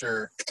for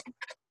sure.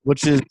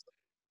 which is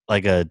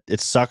like it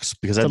sucks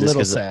because that It's a disc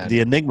little is sad. the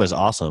Enigma is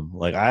awesome.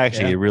 Like I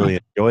actually Yeah. really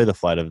enjoy the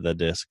flight of the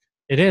disc.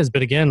 It is,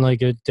 but again,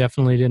 like it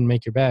definitely didn't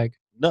make your bag.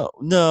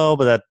 No,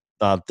 but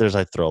that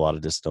I throw a lot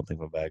of discs. Don't make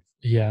my bag.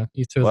 Yeah,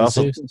 you throw Well,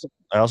 the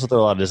I also throw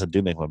a lot of discs that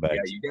do make my bag.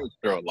 Yeah, you guys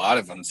throw a lot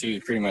of them too.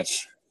 Pretty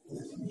much.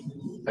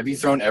 Have you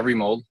thrown every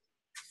mold?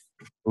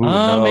 Ooh,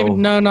 Maybe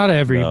not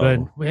every,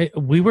 No.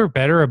 but we were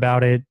better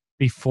about it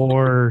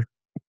before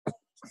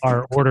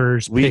our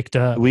orders picked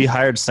up. We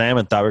hired Sam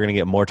and thought we were going to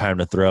get more time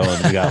to throw,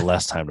 and we got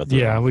less time to throw.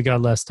 Yeah, we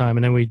got less time,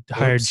 and then we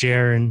hired Oops.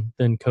 Jer, and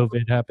then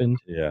COVID happened.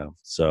 Yeah.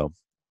 So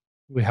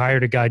We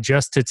hired a guy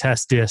just to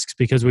test discs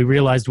because we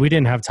realized we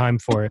didn't have time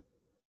for it.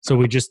 So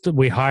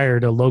we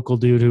hired a local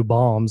dude who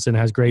bombs and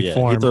has great yeah,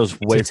 form. he throws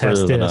way to test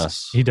further than discs.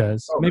 us. He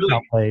does. Oh, Maybe really?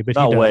 not way, but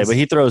Not he way, does. but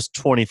he throws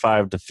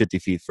 25 to 50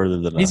 feet further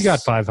than us. He's got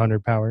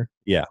 500 power.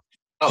 Oh,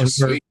 And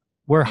sweet.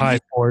 We're high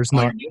fours, Oh,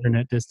 not you're-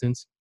 internet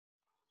distance.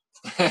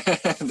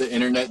 The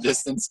internet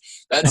distance.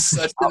 That's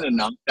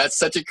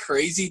such a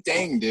crazy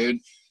thing, dude.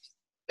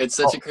 It's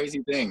such a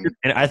crazy thing.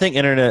 And I think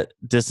internet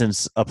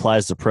distance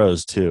applies to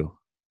pros too.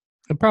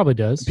 It probably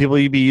does. People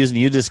you be using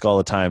UDisc all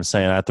the time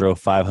saying I throw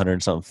 500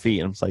 and something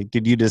feet. And I'm like,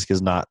 dude, UDisc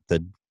is not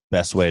the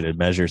best way to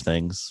measure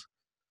things.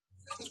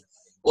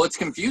 Well, it's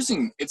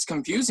confusing. It's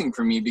confusing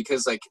for me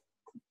because like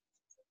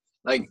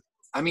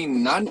I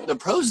mean, not the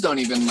pros don't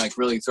even like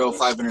really throw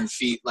 500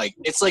 feet. Like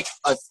it's like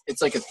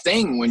a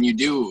thing when you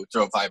do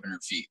throw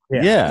 500 feet.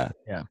 Yeah.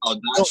 Oh,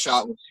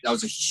 that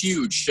was a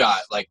huge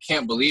shot. Like,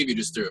 can't believe you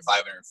just threw it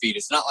 500 feet.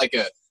 It's not like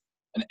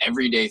an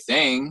everyday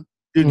thing.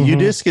 Dude, Mhm.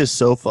 UDisc is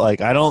so like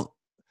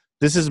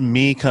this is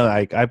me kind of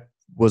like I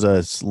was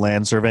a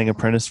land surveying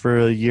apprentice for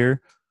a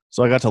year,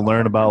 so I got to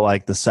learn about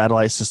like the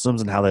satellite systems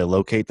and how they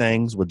locate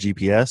things with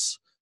GPS.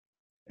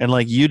 And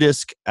like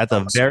UDisc at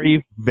the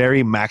very,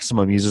 very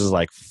maximum uses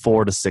like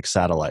 4 to 6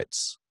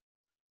 satellites,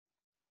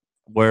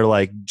 where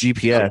like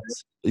GPS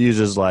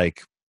uses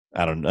like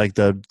I don't know, like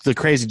the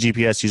crazy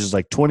GPS uses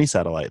like 20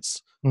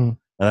 satellites, Hmm. and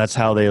that's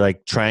how they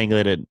like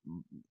triangulate it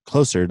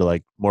closer to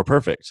like more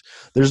perfect.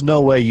 There's no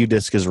way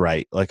UDisc is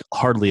right, like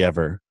hardly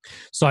ever.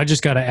 So I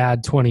just got to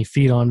add 20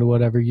 feet onto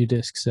whatever you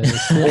disc says.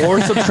 Or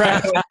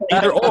subtract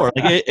either or.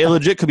 Like it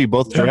legit could be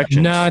both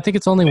directions. No, I think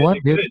it's only one,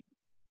 dude.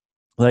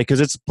 Like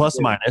because it's plus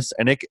minus,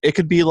 and it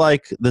could be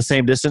like the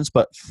same distance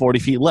but 40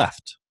 feet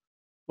left,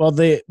 Well,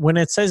 when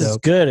it says it's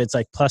Dope. good, it's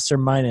like plus or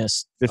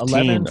minus 15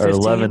 11, or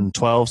 11,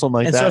 12, something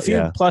like and that. so if you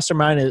yeah, plus or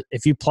minus,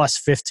 if you plus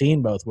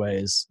 15 both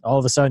ways, all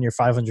of a sudden your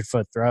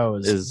 500-foot throw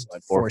is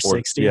like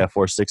 460. Yeah,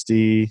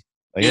 460.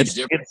 Like Huge it's,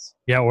 difference.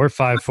 Yeah, we're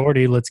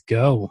 540. Let's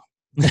go.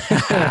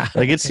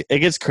 Like it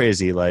gets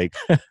crazy. Like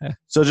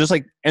so, just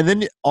like, and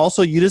then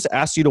also you just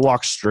asked you to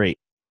walk straight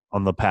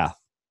on the path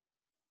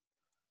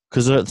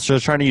because they're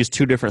trying to use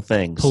two different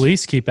things.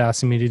 Police keep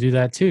asking me to do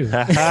that too.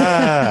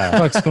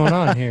 What's going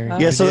on here?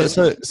 Yeah,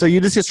 so you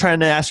just trying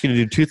to ask you to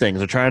do two things.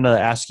 They're trying to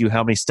ask you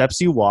how many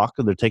steps you walk,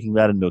 and they're taking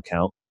that into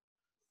account.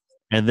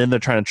 And then they're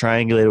trying to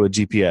triangulate it with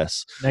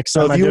GPS. Next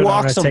So time if I you do it, I'm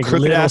walk gonna some take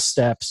crooked little ass-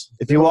 steps.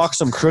 If you walk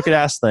some crooked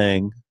ass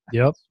thing,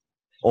 Yep.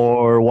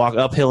 or walk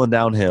uphill and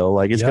downhill,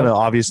 like it's Yep. going to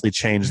obviously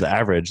change the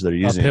average they're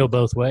using. Uphill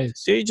both ways.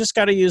 So you just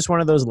got to use one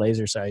of those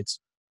laser sights.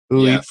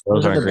 Ooh, Yeah, those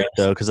those are aren't the great best.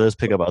 though because those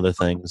pick up other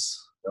things.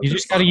 You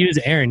just got to use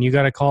Aaron. You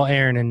got to call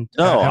Aaron and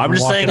No, have I'm him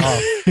just walk saying. it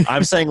off.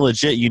 I'm saying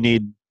legit. You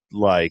need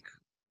like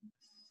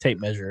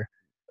Tape measure.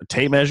 a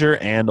tape measure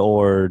and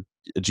or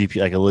a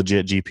like a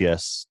legit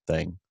GPS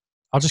thing.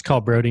 I'll just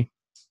call Brody.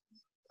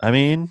 I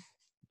mean,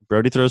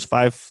 Brody throws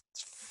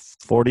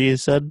 540. He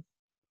said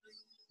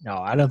No,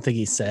 I don't think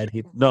he said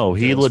he. no.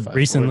 He throws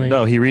recently-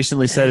 No, he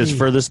recently said his Hey.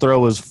 furthest throw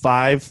was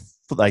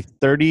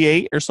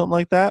 538 or something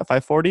like that,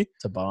 540,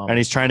 It's a bomb. and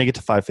he's trying to get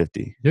to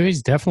 550. Dude,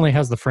 he definitely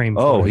has the frame.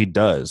 Oh, for he it.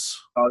 does.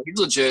 Oh, he's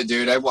legit,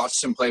 dude. I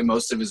watched him play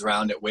most of his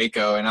round at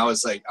Waco, and I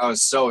was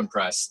so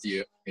impressed.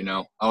 You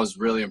know, I was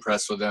really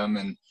impressed with him,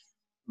 and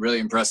really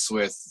impressed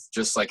with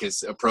just like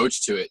his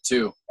approach to it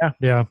too.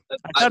 Yeah.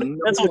 thought No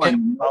that's okay.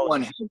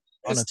 one has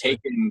Honestly.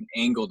 taken an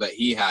angle that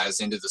he has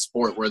into the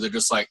sport where they're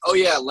just like, oh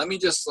yeah, let me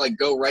just like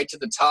go right to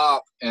the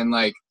top and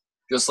like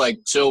just like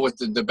chill with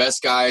the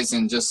best guys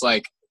and just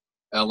like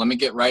let me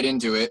get right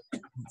into it.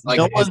 Like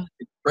No it's one-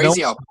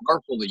 crazy how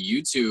powerful the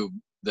YouTube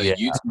Yeah.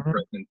 YouTube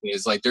presence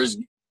is. Like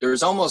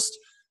there's almost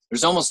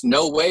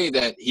no way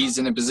that he's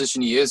in a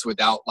position he is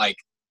without like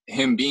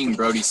him being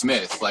Brody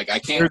Smith. Like I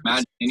can't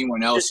imagine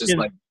anyone else just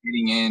like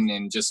getting in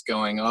and just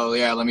going, oh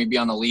yeah, let me be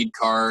on the lead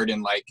card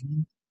and like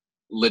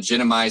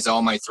legitimize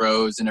all my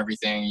throws and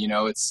everything. You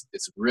know, it's a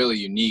really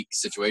unique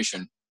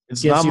situation.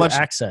 It's Gives not you much.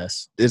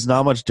 access. It's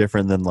not much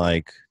different than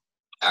like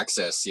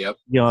Access, yep.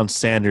 Deion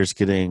Sanders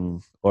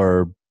getting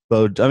or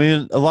Bo. I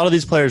mean, a lot of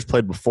these players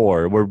played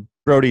before. Where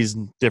Brody's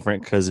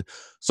different because.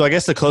 So I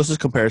guess the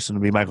closest comparison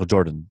would be Michael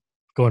Jordan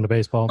Going to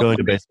baseball. going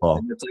to baseball.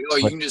 And it's like, oh,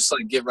 you can just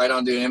like get right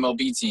onto an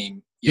MLB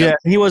team. Yeah,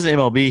 he wasn't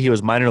MLB. He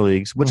was minor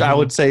leagues, which I Mhm.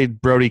 would say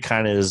Brody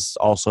kind of is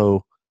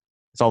also.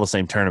 It's all the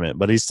same tournament,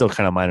 but he's still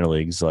kind of minor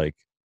leagues. Like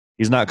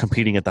he's not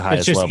competing at the It's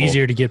highest just level.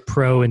 easier to get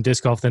pro in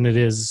disc golf than it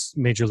is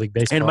Major League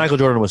Baseball. And Michael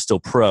Jordan was still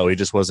pro. He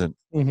just wasn't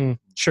Mhm.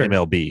 Sure.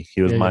 MLB.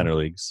 He was Yeah, yeah. minor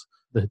leagues.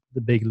 The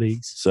big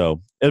leagues.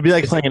 So it'd be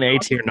like playing an A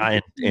tier,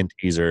 not in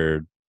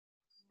teaser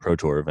pro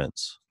tour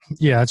events.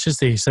 Yeah, it's just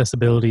the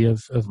accessibility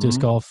of disc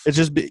Mhm. golf. It's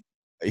just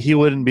he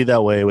wouldn't be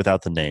that way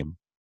without the name.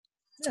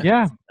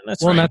 Yeah. And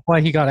that's Well, and right. that's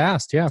why he got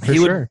asked. Yeah, for He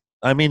would- sure.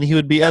 I mean, he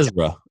would be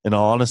Ezra in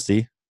all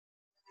honesty,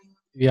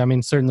 Yeah, I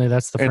mean, certainly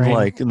that's the and frame.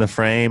 like in the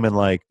frame and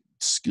like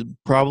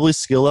probably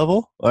skill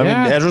level. I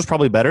Yeah. mean, Ezra's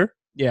probably better.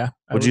 Yeah.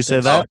 I Would you say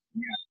think that?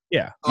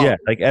 Yeah. Oh, Yeah,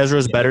 like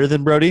Ezra's yeah. better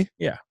than Brody.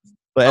 Yeah.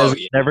 But Oh,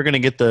 Ezra's yeah. never going to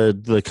get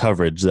the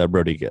coverage that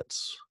Brody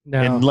gets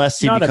no. unless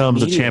he Not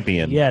becomes a immediately.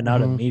 champion. Yeah,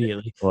 not Mhm.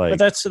 immediately. Like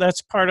But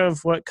that's part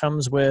of what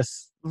comes with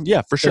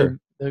yeah, for sure.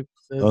 the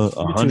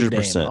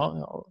 100%.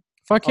 100%.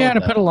 Fuck all yeah, of to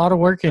that. put a lot of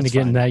work into That's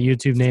getting fine. that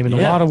YouTube name and a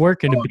Yeah. lot of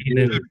work into Oh, being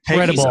dude,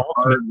 incredible. Peggy's a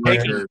hard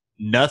Taking- worker.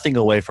 Nothing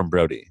away from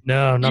Brody.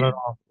 No, not at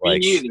all. Me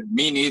Like neither.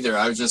 Me neither.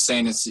 I was just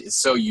saying it's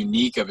so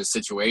unique of a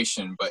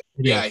situation, but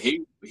It yeah, is.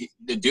 he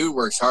the dude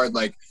works hard.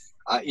 Like,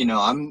 I'm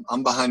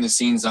behind the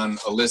scenes on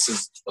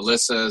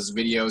Alyssa's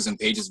videos and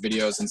Paige's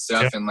videos and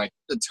stuff, Yeah. and like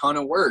a ton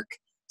of work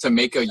to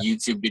make a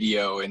YouTube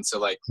video and to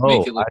like Oh,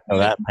 make it look I know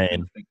good. that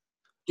pain.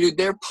 Dude,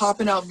 they're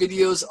popping out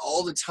videos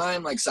all the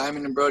time, like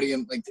Simon and Brody,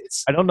 and like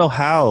it's. I don't know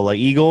how. Like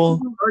Eagle.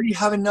 You already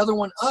have another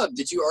one up.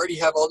 Did you already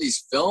have all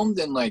these filmed?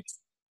 And like,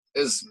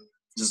 it's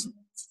just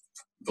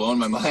blowing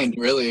my mind,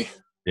 really.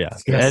 Yeah.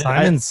 Yeah,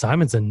 And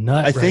Simon's a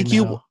nut. I think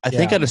right now. I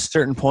think Yeah. at a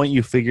certain point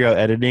you figure out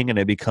editing and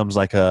it becomes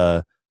like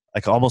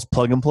almost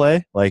plug and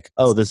play. Like,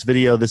 oh, this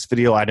video,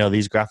 I know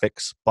these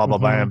graphics, blah blah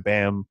bam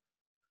bam.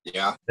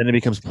 Yeah. Then it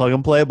becomes plug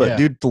and play. But Yeah.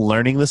 dude,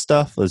 learning this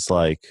stuff is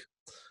like,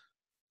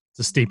 It's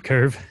a steep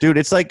curve. dude,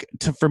 it's like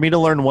for me to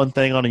learn one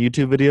thing on a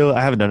YouTube video.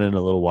 I haven't done it in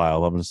a little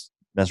while. I'm just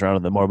messing around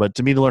with it more. But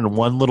to me, to learn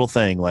one little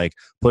thing, like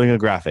putting a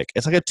graphic,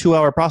 it's like a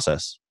 2-hour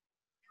process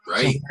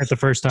Right. At the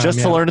first time. just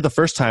yeah. to learn it the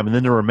first time, and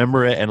then to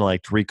remember it and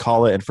like to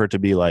recall it, and for it to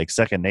be like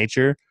second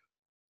nature.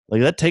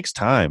 Like that takes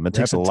time. It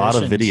takes a lot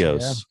of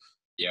Repetitions, videos.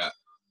 Yeah.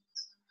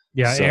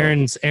 Yeah, So-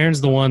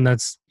 Aaron's the one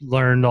that's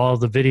learned all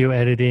the video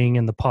editing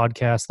and the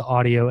podcast, the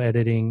audio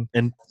editing.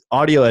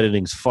 Audio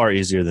editing's far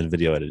easier than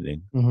video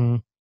editing, hmm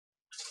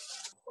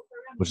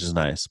which is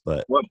nice.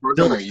 But What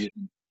program are you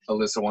using?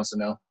 Alyssa wants to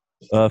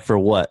know. for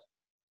what?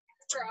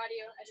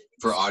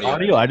 For audio.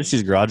 Audio, I just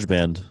use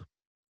GarageBand.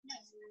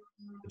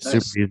 It's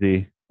Nice. super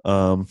easy.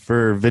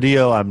 For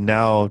video, I'm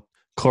now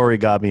Corey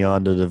got me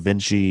on to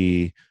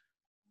DaVinci.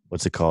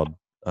 What's it called?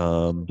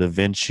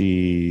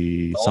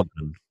 DaVinci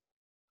something.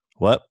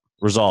 What?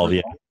 Resolve?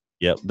 Yeah.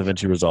 Yep.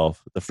 DaVinci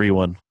Resolve, the free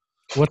one.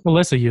 What's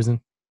Melissa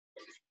using?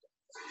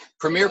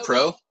 Premiere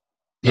Pro.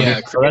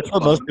 Yeah, So that's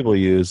what most people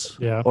use.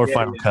 Yeah. Or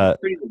Final Cut.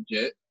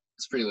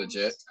 It's pretty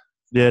legit.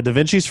 Yeah,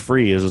 DaVinci's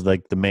free is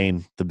like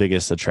the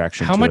biggest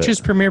attraction. How to much it.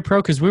 is Premiere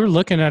Pro? Because we were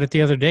looking at it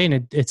the other day,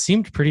 and it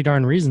seemed pretty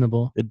darn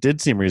reasonable. It did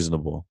seem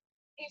reasonable.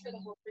 For the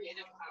whole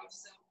Creative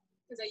House,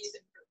 because I use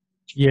it for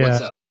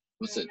Yeah.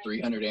 What's it,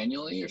 300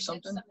 annually or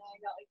something? something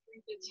like that, like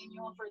 350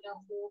 annual for the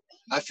whole thing.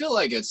 I feel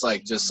like it's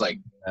like just like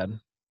Bad.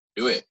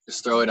 do it.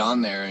 Just throw it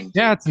on there and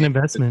Yeah, it's an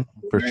investment.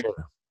 For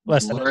sure.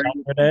 Less than a Learn-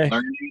 dollar a day.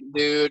 learn,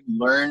 dude.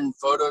 Learn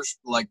photos,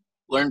 like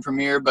learn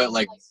Premiere, but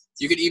like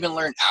you could even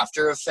learn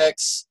After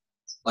Effects.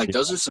 Like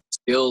those are some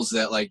skills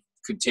that like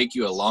could take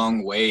you a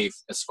long way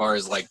as far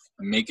as like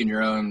making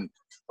your own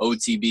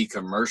OTB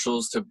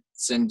commercials to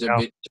send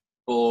to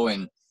people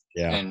and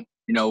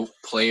you know,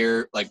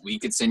 player, like we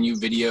could send you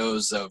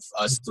videos of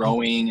us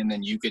throwing and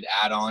then you could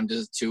add on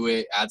to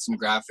it, add some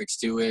graphics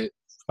to it.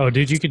 Oh,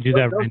 dude, you could do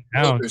that right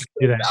now. You could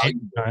do that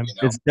Valuable, anytime. you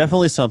know? It's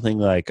definitely something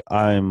like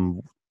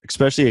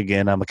especially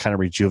again, I'm kind of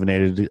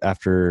rejuvenated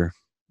after,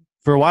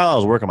 for a while I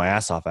was working my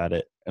ass off at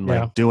it and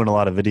like doing a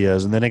lot of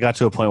videos. And then it got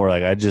to a point where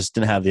like, I just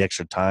didn't have the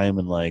extra time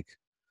and like,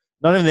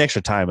 not even the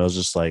extra time. It was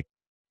just like,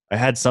 I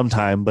had some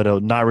time,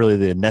 but not really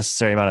the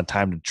necessary amount of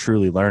time to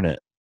truly learn it.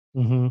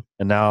 Mm-hmm.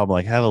 And now I'm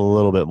like, have a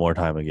little bit more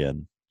time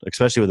again,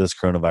 especially with this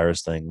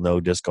coronavirus thing. No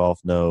disc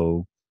golf,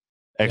 no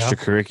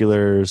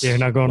extracurriculars. Yeah, you're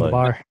not going to the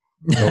bar.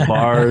 No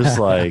bars.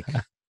 Like,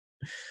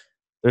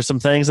 there's some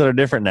things that are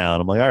different now.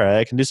 And I'm like, all right,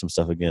 I can do some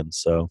stuff again.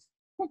 So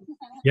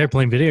Yeah,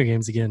 playing video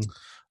games again.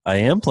 I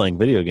am playing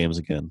video games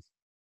again.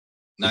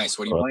 Nice.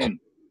 What are you playing?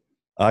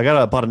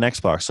 I bought an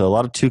Xbox, so a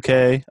lot of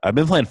 2K. I've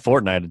been playing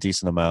Fortnite a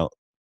decent amount.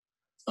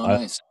 Oh,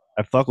 nice.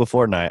 I fuck with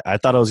Fortnite. I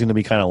thought it was going to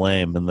be kind of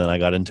lame, and then I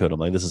got into it. I'm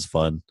like, this is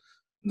fun.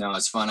 No,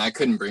 it's fun. I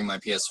couldn't bring my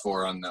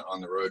PS4 on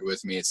the road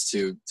with me. It's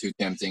too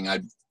tempting.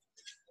 I'd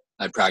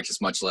practice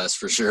much less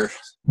for sure.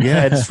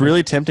 Yeah, it's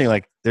really tempting.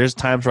 Like, there's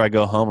times where I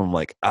go home, I'm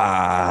like,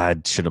 I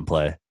shouldn't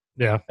play.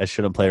 Yeah. I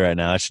shouldn't play right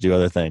now. I should do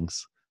other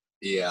things.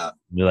 Yeah.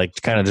 It like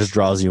kind of just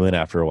draws you in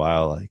after a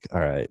while. Like, all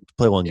right,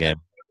 play one game.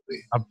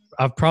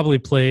 I've probably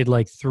played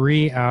like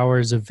 3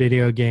 hours of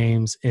video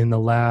games in the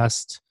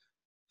last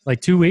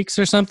like 2 weeks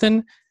or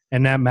something.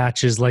 And that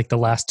matches like the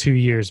last 2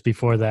 years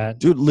before that.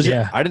 Dude, legit,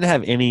 Yeah. I didn't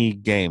have any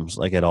games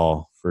like at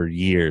all for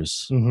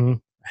years. Mm-hmm.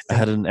 I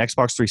had an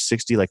Xbox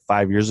 360 like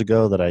 5 years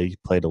ago that I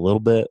played a little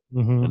bit.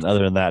 Mm-hmm. And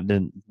other than that,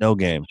 no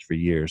games for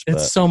years. It's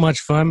But so much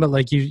fun, but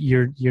like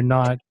you're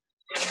not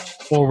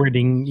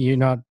forwarding, you're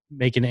not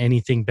making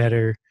anything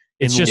better.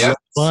 It's just Yeah.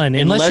 fun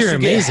unless you're you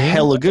get amazing.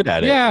 hella good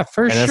at it. Yeah,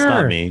 for and sure. that's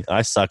not me.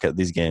 I suck at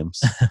these games.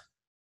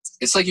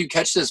 It's like you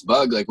catch this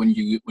bug. Like when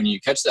you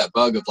catch that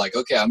bug of like,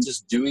 okay, I'm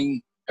just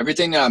doing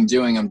everything that I'm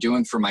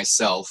doing for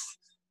myself.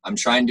 I'm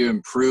trying to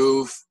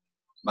improve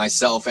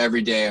myself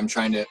every day. I'm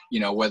trying to, you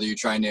know, whether you're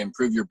trying to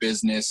improve your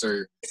business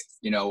or,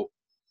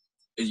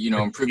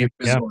 improve your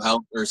physical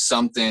health or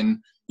something,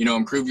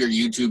 improve your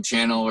YouTube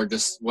channel or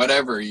just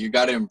whatever. You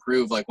got to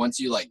improve. Like once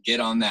you like get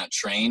on that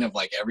train of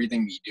like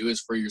everything you do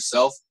is for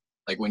yourself.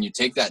 Like when you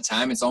take that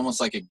time, it's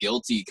almost like a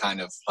guilty kind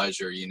of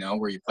pleasure,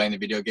 where you're playing the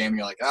video game and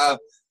you're like,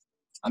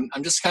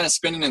 I'm just kind of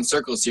spinning in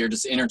circles here,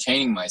 just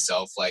entertaining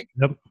myself. Like,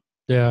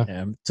 Yeah.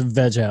 Yeah, it's a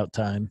veg out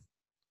time.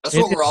 that's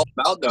what we're all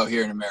about though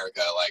here in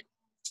America. Like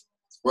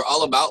we're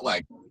all about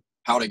like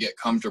how to get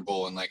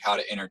comfortable and like how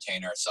to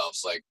entertain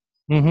ourselves. Like,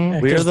 Mm-hmm.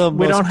 Yeah, We're 'cause the we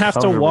most don't have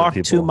to comfortable walk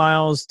people. 2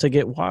 miles to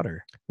get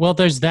water. Well,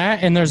 there's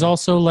that, and there's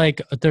also like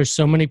there's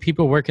so many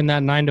people working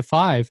that 9 to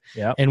 5,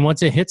 Yep. and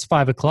once it hits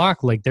 5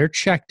 o'clock, like they're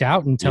checked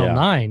out until Yeah.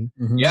 9.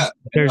 Mhm. yeah,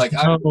 There's like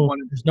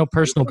there's no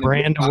personal wanna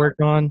brand do to work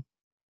on.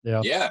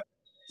 Yeah.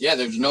 yeah.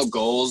 There's no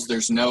goals.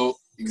 There's no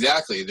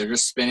exactly. They're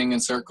just spinning in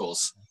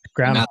circles.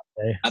 Groundhog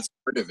Day. That's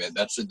part of it.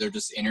 They're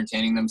just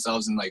entertaining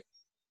themselves and like,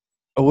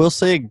 I will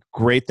say a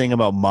great thing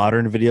about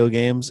modern video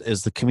games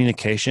is the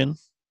communication.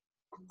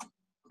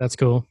 That's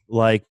cool.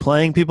 Like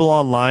playing people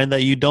online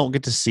that you don't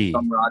get to see.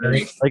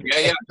 camaraderie. Like-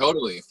 yeah,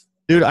 totally.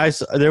 Dude,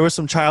 there was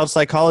some child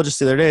psychologist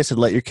the other day said,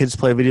 let your kids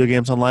play video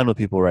games online with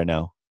people right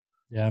now.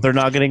 Yeah. They're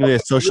not getting the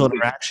social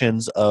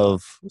interactions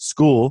of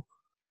school.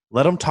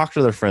 Let them talk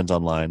to their friends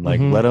online. Like,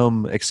 Mhm. let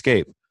them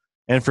escape.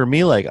 And for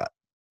me, like,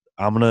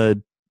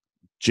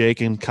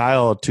 Jake and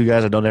Kyle, 2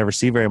 guys I don't ever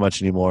see very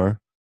much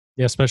anymore,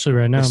 Yeah, especially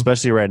right now.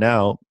 especially right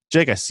now.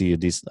 Jake, I see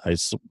used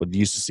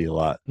to see a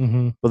lot.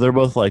 Mm-hmm. But they're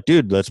both like,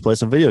 dude, let's play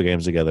some video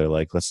games together.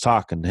 Like, let's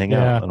talk and hang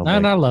Yeah, out. And I'm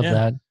and like, I love Yeah.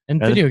 that.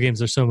 And And- video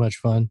games are so much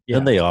fun.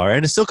 and they are.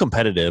 And it's still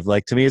competitive.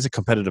 Like, to me, it's a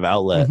competitive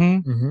outlet,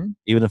 Mhm. Mm-hmm.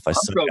 even if I I'm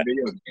suck pro at it.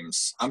 video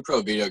games. I'm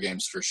pro video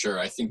games for sure.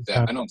 I think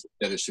that I don't think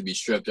that it should be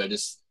stripped.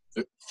 There's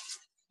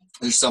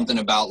something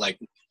about like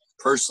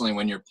personally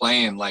when you're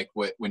playing like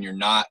when you're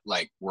not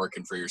like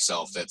working for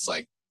yourself that's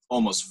like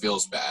almost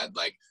feels bad.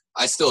 Like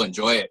I still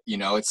enjoy it.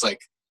 It's like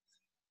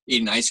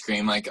eating ice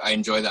cream. Like I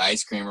enjoy the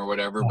ice cream or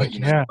whatever, but you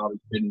Yeah. probably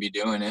shouldn't be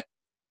doing it.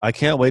 I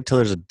can't wait till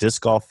there's a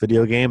disc golf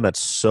video game that's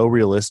so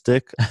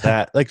realistic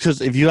that, like, because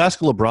if you ask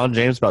LeBron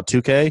James about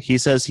 2K, he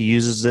says he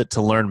uses it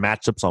to learn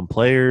matchups on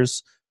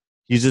players,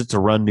 uses it to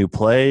run new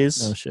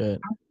plays, No shit.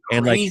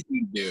 and like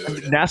Crazy, dude.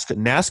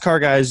 NASCAR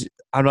guys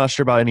I'm not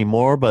sure about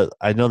anymore, but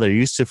I know they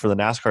used to for the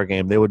NASCAR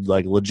game. They would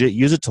like legit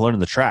use it to learn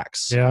the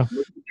tracks. Yeah.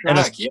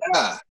 Track,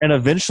 yeah. And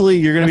eventually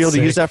you're going to be able That's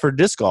to use sick. that for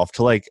disc golf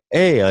to like,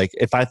 hey, like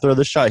if I throw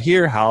this shot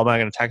here, how am I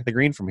going to attack the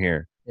green from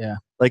here? Yeah.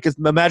 Like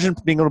imagine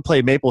being able to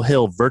play Maple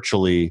Hill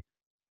virtually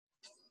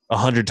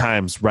 100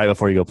 times right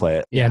before you go play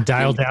it. Yeah, and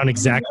dial down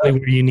exactly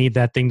where you need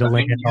that thing to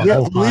land. on Yeah,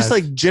 hole at least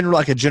five.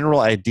 like a general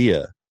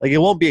idea. Like it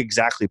won't be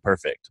exactly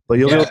perfect, but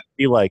you'll be able to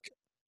be like,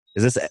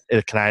 is this?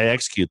 Can I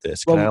execute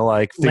this? Can Well, I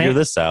like figure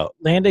this out?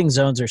 Landing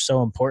zones are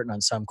so important on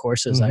some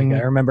courses. Like Mhm.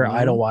 I remember Mhm.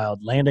 Idlewild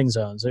landing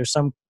zones. There's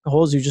some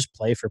holes you just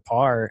play for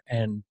par,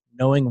 and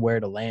knowing where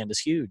to land is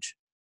huge.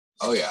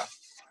 Oh yeah.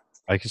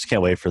 I just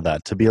can't wait for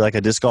that to be like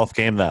a disc golf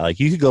game that like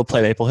you could go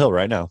play Maple Hill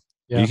right now.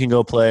 Yeah. You can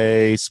go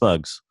play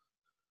Smugs.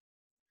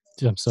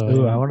 I'm so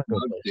Ooh, I want to go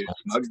Mugs, play dude.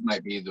 Smugs. Mugs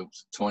might be the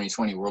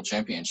 2020 World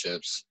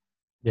Championships.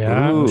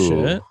 yeah. Ooh,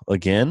 shit.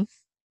 again.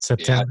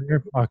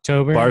 September,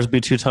 October. Barsby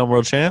 2-time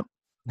world champ.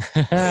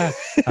 I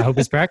hope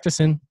he's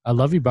practicing. I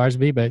love you,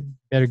 Barsby, but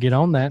better get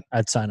on that.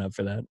 I'd sign up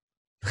for that.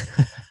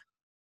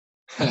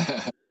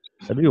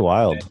 That'd be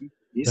wild.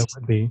 That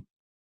would be.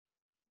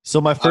 So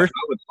my I first,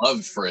 would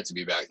love for it to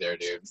be back there,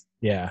 dude.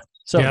 Yeah.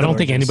 So Yeah, I don't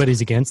think anybody's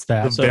against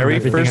that. The So very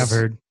everything first- I've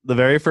heard. the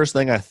very first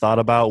thing I thought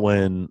about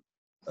when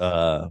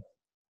the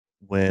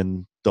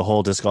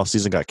whole disc golf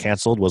season got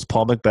canceled was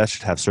Paul Macbeth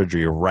should have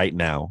surgery right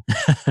now.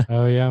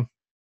 Oh yeah.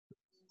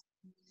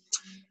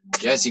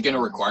 Yeah, is he going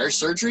to require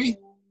surgery?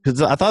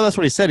 Because I thought that's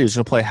what he said. He was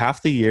going to play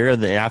half the year,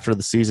 and then after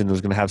the season, he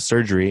was going to have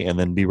surgery and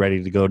then be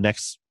ready to go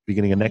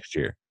beginning of next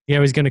year. Yeah,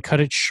 he was going to cut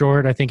it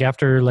short. I think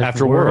after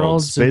After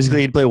Worlds,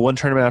 basically, he'd play one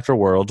tournament after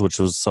Worlds, which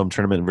was some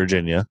tournament in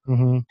Virginia,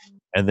 and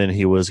and then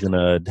he was going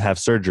to have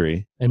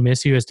surgery.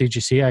 miss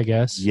USDGC, I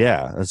guess.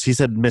 Yeah, as he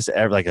said, miss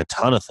like a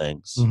ton of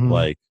things, Mhm.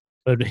 like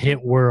But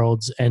hit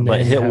Worlds and but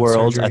then hit have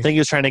Worlds. surgery. I think he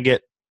was trying to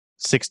get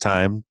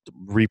 6-time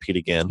repeat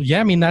again. Yeah,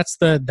 I mean that's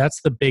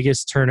the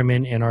biggest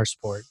tournament in our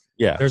sport.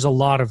 Yeah, There's a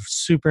lot of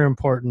super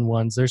important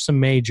ones. There's some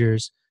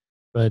majors,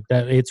 but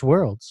it's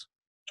Worlds.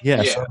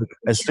 yeah. Yeah. So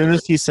as soon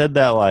as he said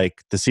that,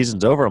 like the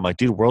season's over, I'm like,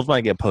 dude, Worlds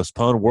might get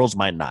postponed. Worlds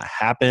might not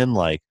happen.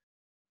 Like,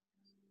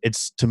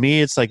 to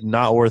me, it's like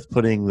not worth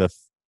putting the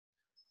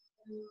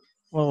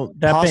Well,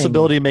 that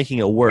possibility of making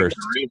it worse.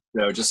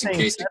 Though, just in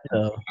being case. said,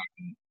 though,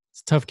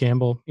 It's a tough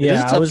gamble. is a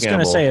yeah, I tough was going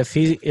to gamble. say if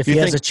he you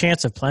has think- a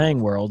chance of playing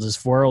Worlds,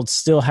 if Worlds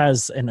still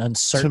has an To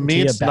uncertainty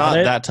me, it's about not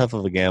it, that tough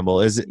of a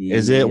gamble. Is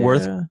it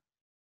worth? Yeah.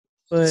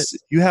 But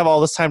You have all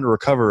this time to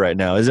recover right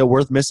now. Is it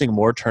worth missing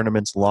more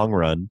tournaments long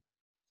run?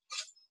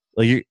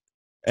 Like you,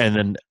 and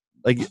then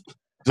like I just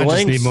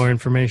delaying- need more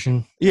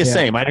information. Yeah, Yeah.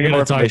 same. I I need more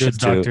gotta talk to information his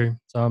too. doctor,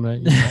 so I'm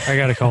gonna. I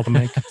gotta call the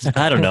make.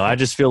 I don't know. I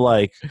just feel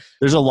like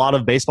there's a lot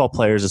of baseball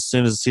players as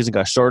soon as the season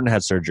got shortened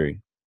had surgery.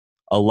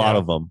 A lot Yeah.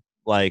 of them,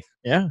 like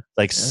yeah,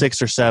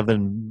 6 or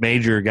 7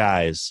 major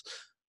guys,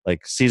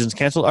 like season's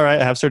canceled. All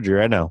right, I have surgery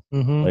right now.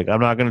 Mhm. Like I'm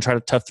not going to try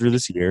to tough through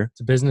this year. It's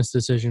a business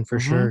decision for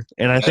Mhm. sure.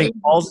 And I think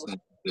Paul's at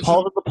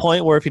the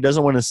point where if he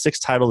doesn't win his 6th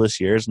title this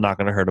year, it's not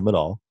going to hurt him at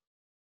all.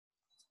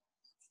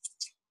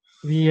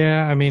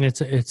 Yeah, I mean it's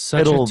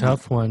such It'll- a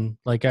tough one.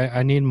 Like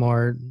I need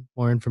more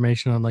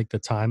information on like the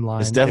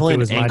timeline. It's definitely if it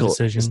was an my ankle.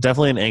 decision. It's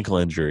definitely an ankle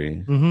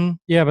injury.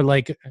 Yeah, but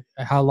like,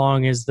 how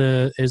long is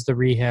the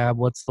rehab?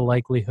 What's the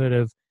likelihood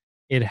of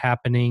it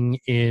happening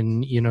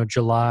in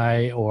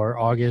July or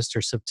August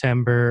or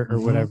September or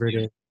Mhm. whatever it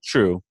is?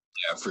 True.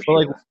 Yeah, for But,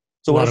 like, sure.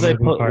 So A what lot if of they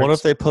moving what parts.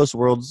 if they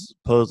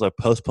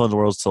postpone the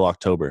Worlds till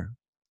October?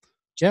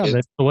 Yeah,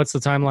 It- so what's the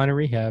timeline of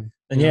rehab?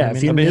 and You know yeah, what I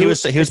if mean? you I mean, he knew-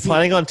 was if you-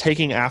 planning on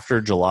taking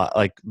after July,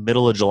 like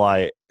middle of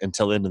July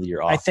until the end of the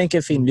year off. I think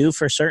if he knew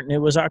for certain it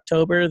was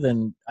October,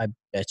 then I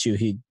bet you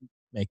he'd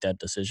make that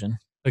decision.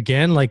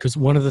 Again, like 'cause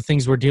one of the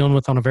things we're dealing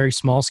with on a very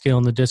small scale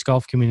in the disc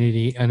golf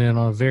community, and then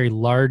on a very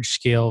large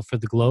scale for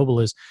the global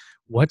is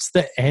what's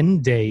the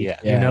end date? Yeah.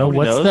 Yeah.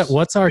 Nobody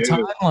What's our Dude.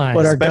 timeline?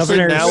 But our Especially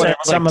governor now said at,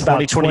 like, something about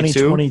 2022.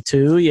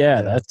 2022. Yeah,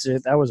 Yeah. that's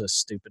it. That was a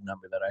stupid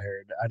number that I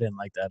heard. I didn't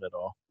like that at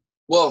all.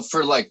 Well,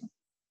 for like,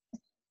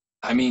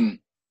 I mean,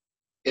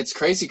 it's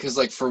crazy because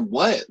like for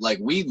what? Like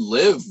we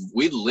live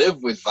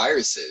with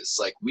viruses.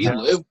 Like we Yeah.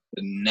 live with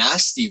a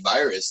nasty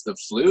virus. The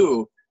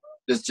flu,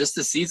 just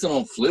the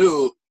seasonal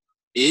flu,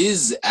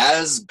 is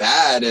as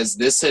bad as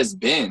this has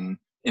been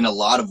in a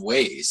lot of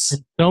ways.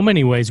 In so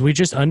many ways, we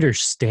just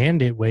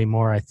understand it way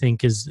more. I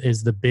think is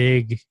the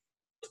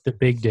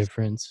big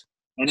difference.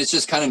 And it's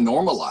just kind of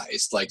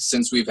normalized. Like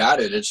since we've had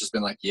it, it's just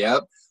been like,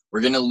 yep,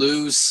 we're gonna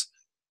lose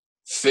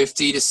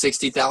 50 to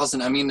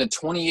 60,000. I mean, the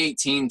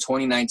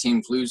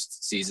 2018-2019 flu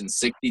season,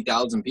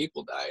 60,000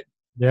 people died.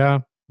 Yeah,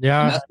 And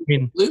yeah. that's I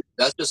mean, flu.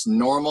 That's just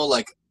normal.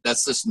 Like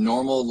that's just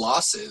normal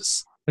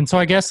losses. and so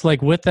I guess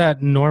like with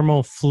that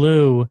normal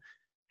flu,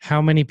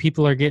 how many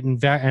people are getting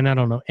and I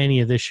don't know any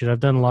of this shit. I've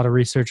done a lot of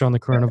research on the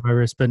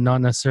coronavirus, but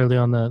not necessarily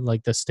on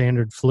the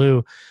standard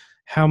flu.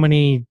 How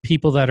many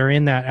people that are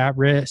in that at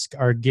risk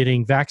are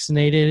getting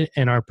vaccinated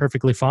and are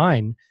perfectly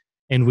fine?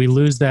 And we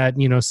lose that,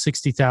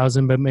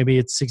 60,000, but maybe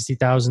it's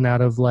 60,000 out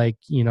of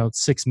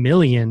 6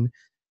 million.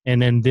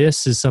 And then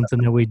this is something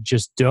that we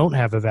just don't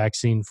have a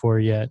vaccine for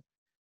yet.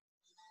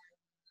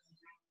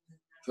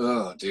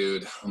 Oh,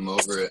 dude, I'm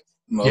over it.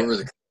 I'm over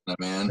the corona,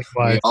 man.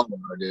 Likewise. We all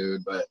are,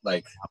 dude. But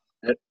like,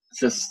 it's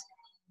just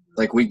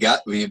like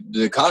the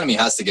economy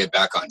has to get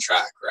back on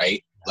track,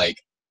 right? Like,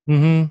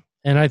 Mm-hmm.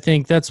 And I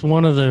think that's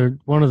one of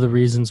the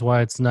reasons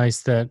why it's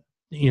nice that,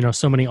 you know,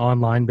 so many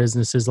online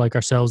businesses like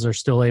ourselves are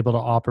still able to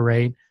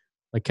operate.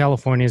 Like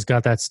California's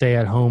got that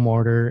stay-at-home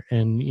order,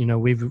 and you know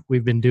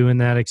we've been doing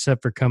that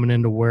except for coming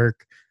into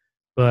work,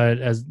 but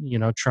as you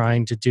know,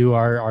 trying to do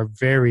our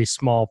very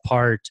small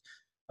part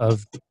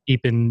of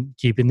keeping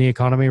the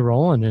economy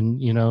rolling,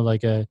 and you know,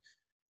 like a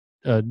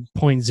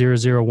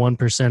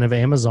 0.001% of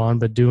Amazon,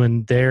 but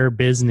doing their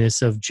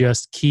business of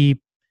just keep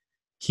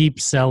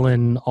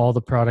selling all the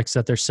products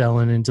that they're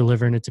selling and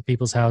delivering it to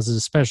people's houses,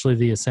 especially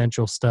the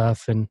essential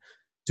stuff, and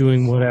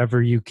doing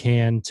whatever you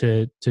can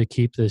to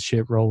keep this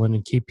shit rolling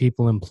and keep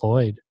people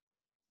employed.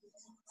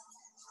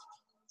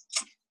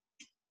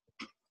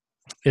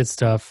 It's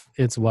tough.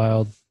 It's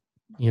wild.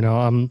 You know,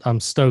 I'm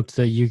stoked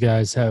that you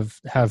guys have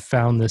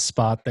found this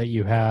spot that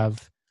you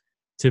have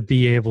to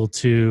be able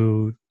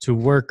to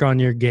work on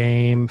your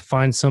game,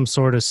 find some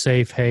sort of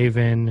safe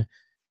haven,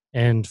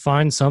 and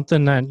find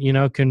something that, you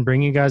know, can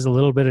bring you guys a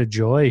little bit of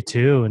joy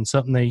too, and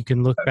something that you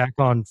can look back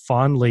on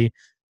fondly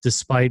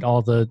despite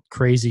all the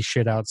crazy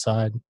shit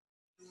outside.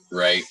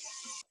 right.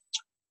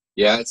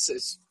 Yeah,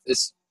 it's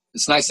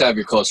nice to have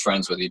your close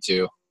friends with you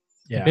too.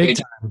 Yeah. Big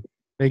time.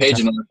 Big Paige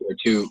time. and Arthur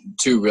are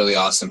two really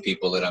awesome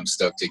people that I'm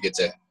stoked to get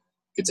to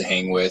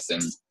hang with,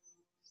 and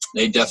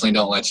they definitely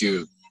don't let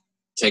you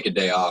take a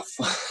day off.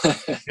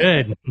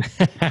 Good.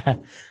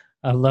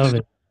 I love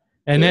it.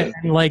 And Yeah.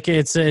 then, like,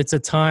 it's a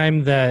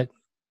time that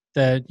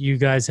you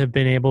guys have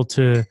been able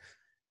to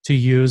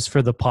use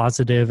for the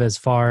positive, as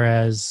far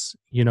as,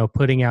 you know,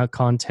 putting out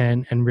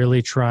content and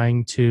really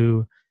trying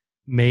to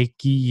make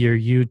your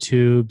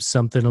YouTube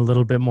something a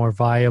little bit more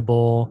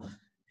viable,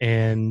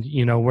 and,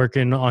 you know,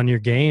 working on your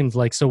games.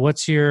 Like, so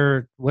what's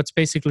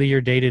basically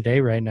your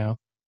day-to-day right now?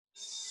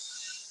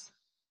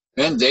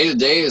 And day to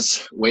day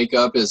is wake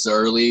up as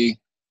early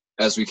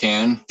as we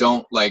can.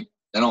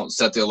 I don't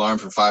set the alarm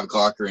for 5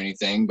 o'clock or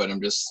anything, but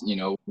I'm just, you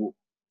know,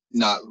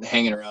 not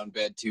hanging around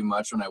bed too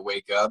much when I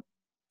wake up.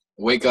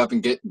 Wake up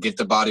and get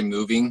the body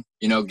moving,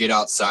 you know, get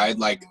outside.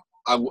 Like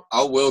I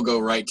will go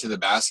right to the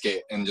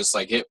basket and just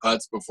like hit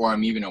putts before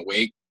I'm even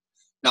awake.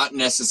 Not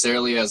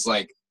necessarily as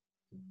like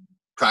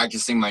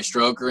practicing my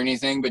stroke or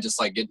anything, but just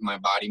like getting my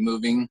body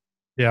moving.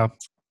 Yeah.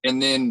 And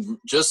then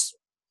just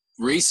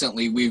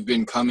recently we've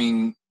been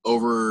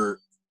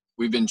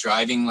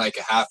driving like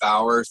a half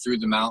hour through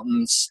the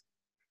mountains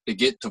to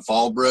get to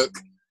Fallbrook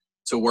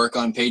to work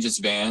on Paige's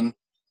van.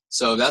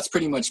 So that's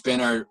pretty much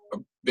been our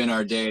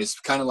day. It's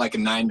kind of like a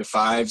 9 to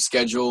 5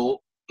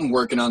 schedule,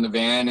 working on the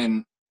van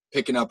and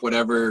picking up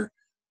whatever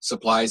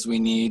supplies we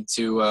need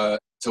to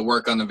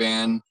work on the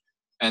van,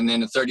 and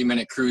then a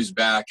 30-minute cruise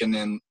back, and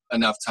then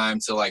enough time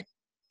to like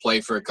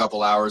play for a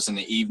couple hours in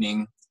the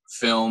evening,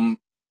 film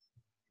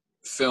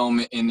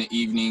in the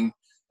evening,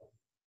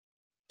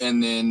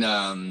 and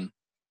then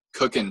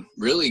cooking.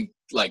 Really,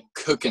 like,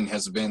 cooking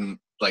has been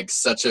like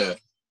such a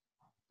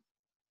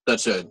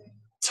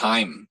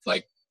time.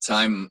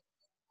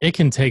 It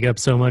can take up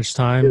so much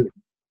time.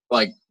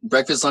 Like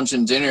breakfast, lunch,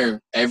 and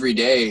dinner every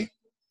day.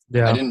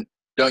 Yeah.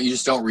 You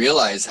just don't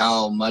realize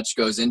how much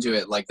goes into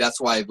it. Like,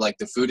 that's why like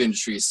the food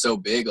industry is so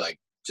big. Like,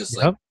 just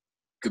Yep.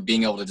 like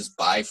being able to just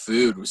buy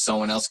food with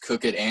someone else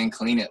cook it and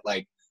clean it.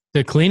 Like,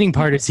 The cleaning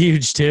part is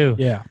huge too.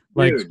 Yeah.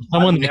 Like, dude,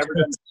 someone I've that never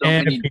done cooks so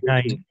many every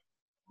night. dishes.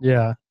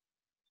 Yeah.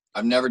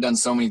 I've never done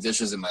so many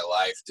dishes in my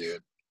life,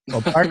 dude.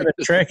 Well, part of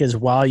the trick is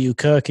while you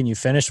cook and you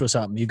finish with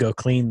something, you go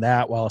clean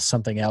that while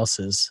something else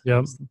is.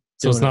 Yep.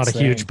 So it's doing not a its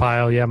huge thing.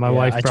 pile. Yeah. My Yeah,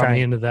 wife I brought try-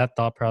 me into that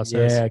thought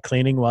process. Yeah,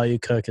 cleaning while you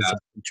cook is a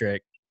big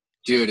trick.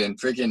 Dude, and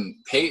freaking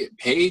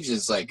Paige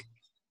is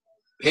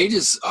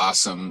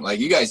awesome. Like,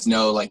 you guys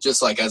know, like,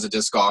 just like as a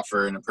disc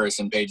golfer and a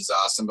person, Paige is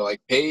awesome. But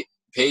like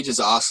Paige's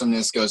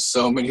awesomeness goes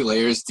so many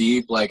layers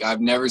deep. Like,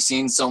 I've never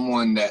seen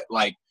someone that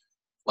like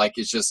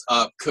is just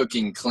up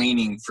cooking,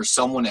 cleaning for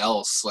someone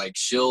else. Like,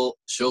 she'll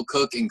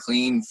cook and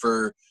clean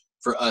for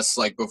us,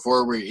 like,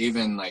 before we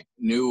even like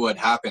knew what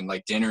happened.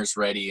 Like, dinner's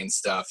ready and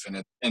stuff,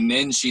 and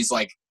then she's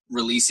like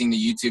releasing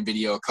the YouTube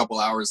video a couple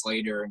hours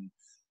later, and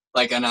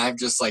I'm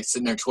just like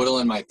sitting there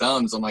twiddling my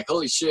thumbs. I'm like,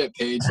 holy shit,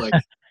 Paige! Like,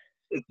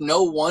 it's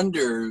no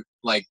wonder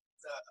like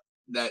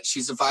that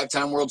she's a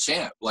 5-time world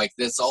champ. Like,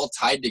 that's all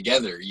tied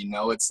together. You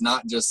know, it's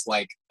not just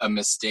like a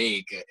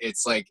mistake.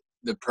 It's like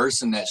the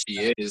person that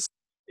she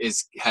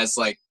has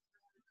like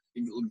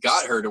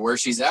got her to where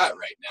she's at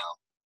right now.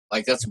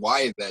 Like, that's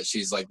why that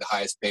she's like the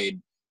highest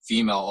paid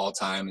female all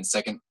time, and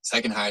second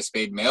highest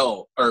paid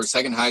male, or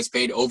second highest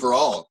paid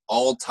overall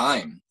all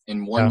time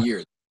in one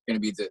year.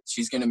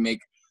 She's gonna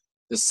make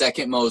the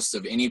second most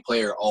of any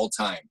player all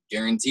time,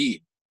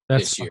 guaranteed.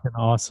 That's this year. fucking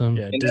awesome.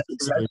 Yeah, And that's a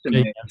deservedly.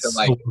 testament Yeah, to so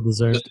like well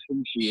deserved. just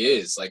who she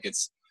is. Like,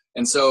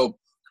 and so,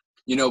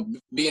 you know,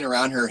 being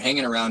around her,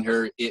 hanging around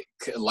her, it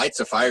lights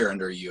a fire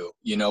under you.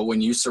 You know,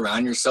 when you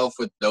surround yourself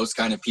with those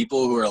kind of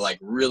people who are like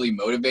really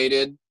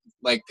motivated,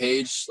 like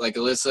Paige, like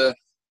Alyssa,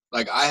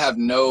 like, I have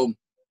no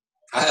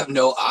I have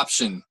no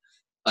option.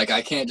 Like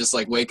I can't just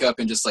like wake up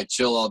and just like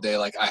chill all day.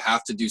 Like I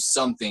have to do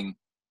something.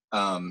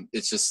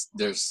 It's just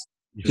there's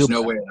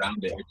no way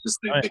around it. It's just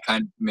the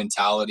kind of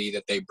mentality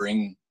that they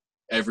bring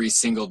every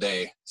single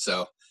day.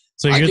 So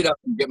I get up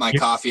and get my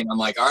coffee and I'm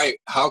like, all right,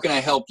 how can I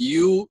help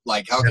you?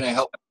 Like, how can I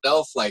help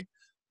myself? Like,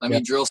 let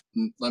me drill,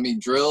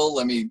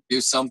 let me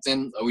do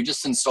something. We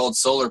just installed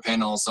solar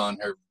panels on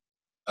her.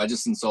 I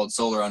just installed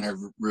solar on her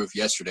roof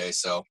yesterday.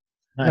 So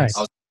Nice.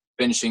 I was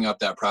finishing up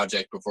that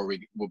project before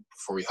we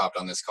hopped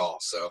on this call.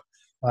 So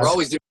we're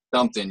always doing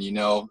something, you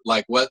know,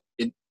 like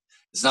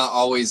it's not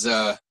always,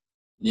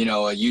 you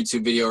know, a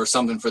YouTube video or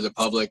something for the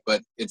public,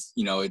 but it's,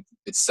 you know,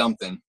 it's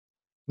something.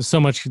 There's so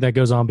much that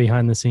goes on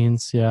behind the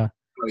scenes. Yeah.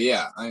 Oh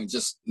yeah. I mean,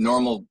 just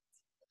normal,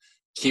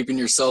 keeping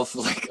yourself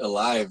like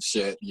alive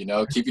shit, you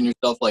know, keeping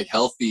yourself like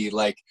healthy,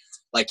 like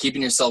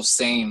keeping yourself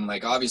sane.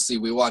 Like obviously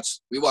we watch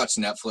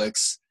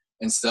Netflix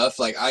and stuff.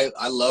 Like I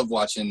love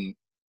watching.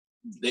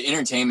 The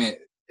entertainment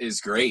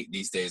is great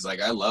these days. Like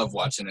I love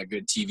watching a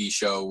good TV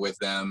show with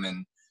them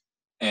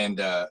and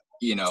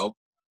you know,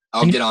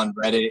 I'll get on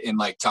Reddit and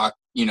like talk,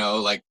 you know,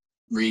 like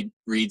read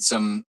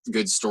some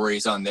good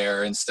stories on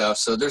there and stuff.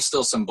 So there's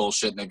still some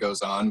bullshit that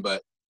goes on,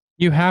 but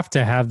you have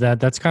to have that.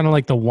 That's kind of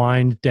like the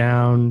wind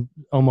down,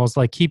 almost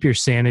like keep your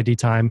sanity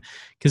time,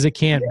 because it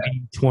can't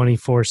be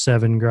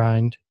 24/7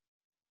 grind.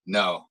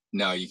 No,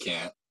 you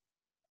can't.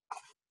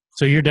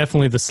 So you're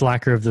definitely the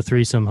slacker of the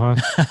threesome, huh?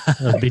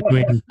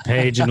 Between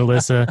Paige and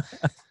Alyssa.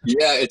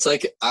 Yeah, it's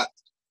like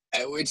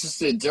it's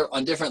just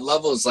on different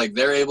levels. Like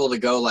they're able to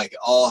go like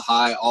all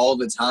high all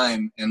the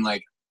time, and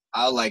like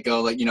I'll like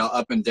go like, you know,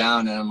 up and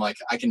down, and I'm like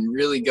I can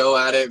really go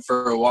at it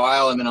for a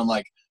while, and then I'm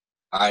like,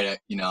 all right,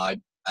 you know,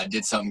 I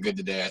did something good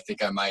today. I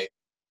think I might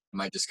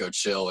just go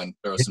chill and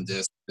throw some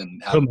discs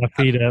and put my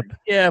feet up.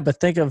 Yeah, but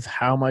think of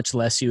how much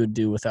less you would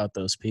do without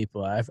those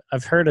people.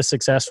 I've heard a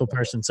successful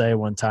person say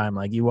one time,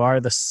 like you are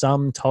the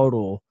sum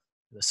total,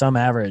 the sum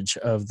average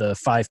of the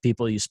 5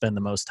 people you spend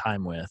the most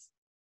time with.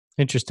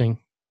 Interesting.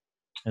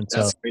 And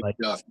so like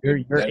stuff. your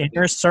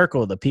inner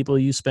circle, the people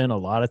you spend a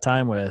lot of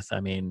time with,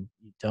 I mean,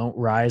 you don't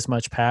rise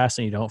much past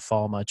and you don't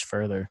fall much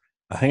further.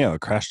 I hang out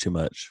with Crash too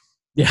much.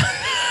 Yeah.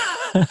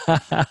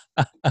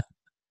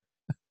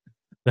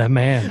 That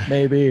man.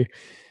 Maybe.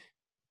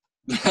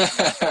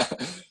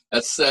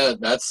 That's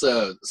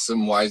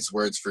some wise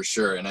words for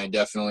sure, and I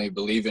definitely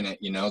believe in it.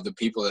 You know, the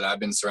people that I've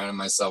been surrounding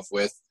myself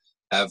with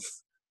have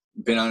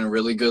been on a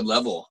really good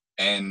level,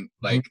 and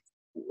like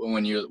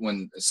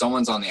when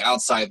someone's on the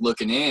outside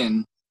looking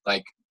in,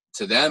 like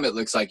to them it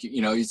looks like,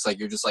 you know, it's like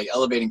you're just like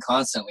elevating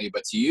constantly,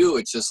 but to you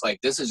it's just like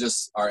this is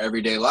just our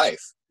everyday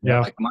life.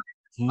 Yeah. Like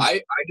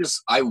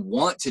I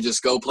want to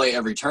just go play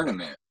every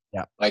tournament.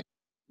 Yeah. Like,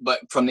 but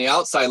from the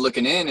outside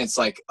looking in, it's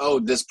like, oh,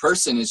 this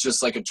person is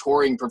just like a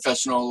touring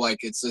professional. Like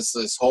it's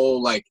this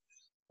whole like,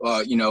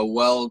 you know,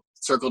 well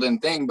circled in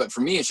thing. But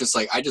for me, it's just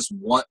like, I just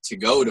want to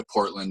go to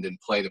Portland and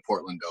play the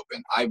Portland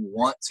Open. I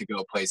want to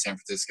go play San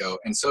Francisco.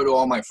 And so do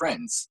all my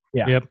friends.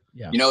 Yeah. Yep.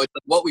 Yeah. You know, it's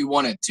what we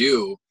want to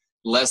do,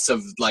 less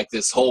of like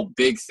this whole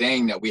big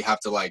thing that we have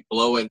to like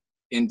blow it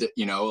into,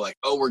 you know, like,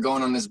 oh, we're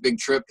going on this big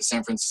trip to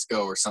San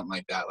Francisco or something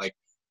like that. Like,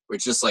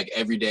 it's just like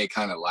everyday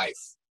kind of life.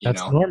 That's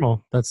know?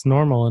 normal. That's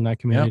normal in that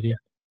community.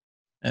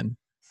 And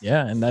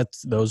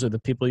those are the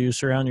people you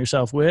surround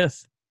yourself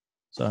with.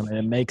 So I mean,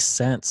 it makes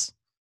sense.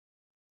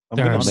 I'm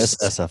gonna miss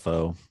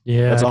SFO.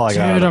 Yeah, that's all I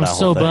got. Dude, I'm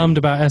so bummed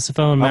about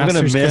SFO and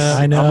Masters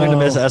Cup. I'm gonna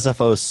miss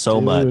SFO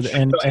so much.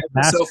 And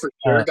so for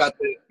sure got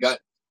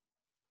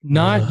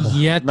not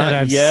yet that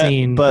I've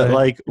seen, but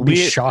like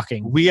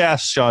shocking. We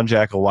asked Sean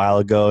Jack a while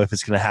ago if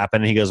it's gonna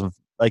happen, and he goes,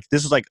 like,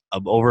 this was like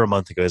over a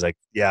month ago. He's like,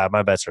 yeah,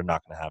 my bets are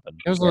not going to happen.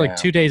 It was like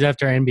 2 days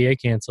after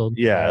NBA canceled.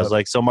 Yeah, it was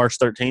like, so March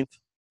 13th?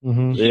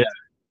 Mm-hmm. Yeah.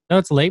 No,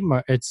 it's late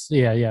March. It's,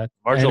 yeah.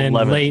 March and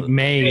 11th. Late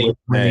May.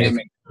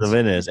 The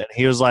event is. And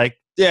he was like,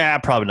 yeah,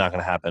 probably not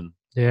going to happen.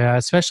 Yeah,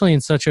 especially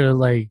in such a,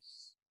 like,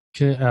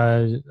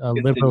 a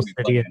liberal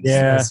city.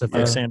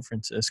 Like San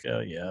Francisco,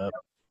 yeah.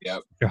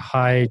 A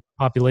high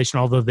population,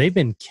 although they've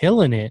been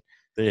killing it.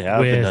 They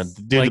have been done.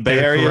 Dude, like, the Bay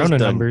Area has done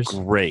numbers.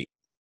 Great.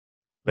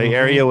 Bay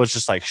Area was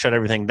just like shut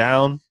everything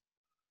down.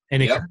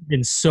 And it could have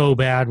been so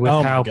bad with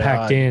how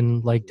packed in,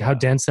 like how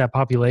dense that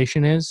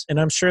population is. And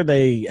I'm sure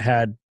they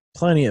had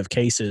plenty of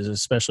cases,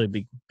 especially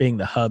being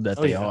the hub that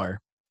they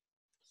are.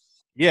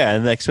 Yeah,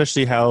 and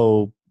especially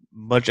how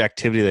much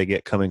activity they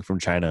get coming from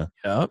China.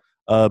 Yep.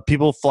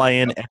 People fly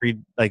in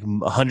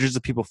hundreds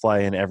of people fly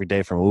in every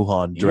day from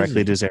Wuhan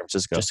directly to San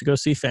Francisco. Just to go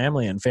see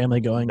family and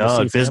family going to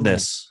see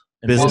business.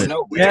 Business.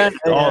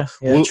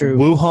 True.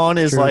 Wuhan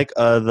is like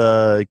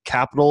the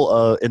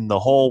capital in the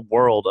whole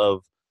world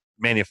of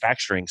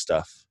manufacturing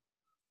stuff.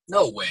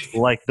 No way.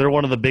 Like they're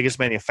one of the biggest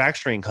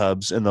manufacturing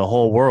hubs in the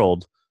whole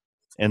world,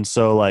 and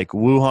so like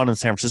Wuhan and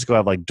San Francisco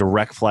have like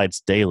direct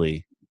flights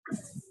daily.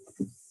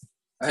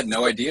 I had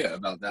no idea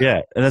about that.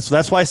 Yeah, and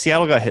that's why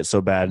Seattle got hit so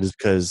bad, is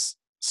because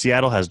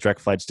Seattle has direct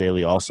flights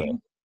daily also.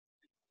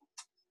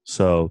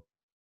 So,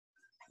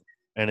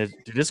 and it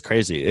is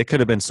crazy. It could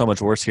have been so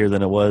much worse here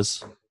than it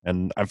was.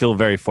 And I feel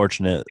very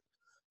fortunate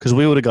Because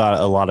we would have got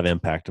a lot of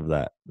impact of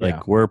that. Like,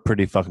 Yeah. we're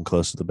pretty fucking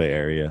close to the Bay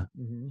Area.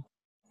 Mhm.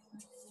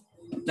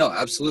 No,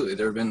 absolutely.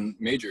 There have been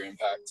major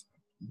impact.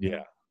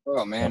 Yeah.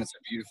 Oh man, it's a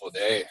beautiful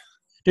day.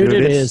 Dude, Dude,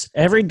 it it's- is.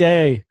 Every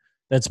day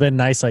that's been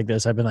nice like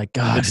this, I've been like,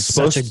 God, It's it's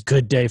such a supposed-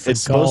 good day for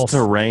It's golf. supposed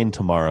to rain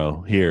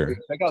tomorrow here.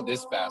 Check out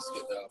this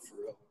basket though, for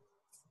real.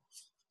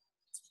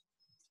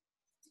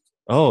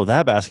 Oh,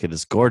 that basket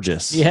is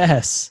gorgeous.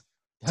 Yes.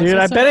 Dude,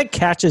 I bet it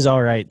catches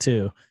all right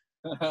too.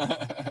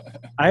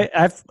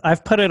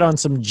 I've put it on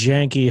some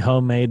janky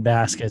homemade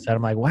baskets that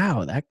I'm like,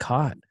 wow, that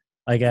caught.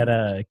 Like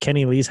at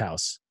Kenny Lee's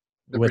house.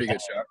 It's a with pretty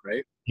good shot,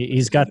 right?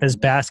 He's got this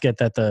basket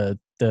that the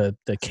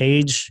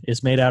cage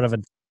is made out of a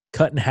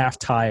cut in half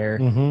tire,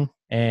 Mm-hmm.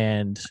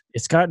 and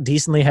it's got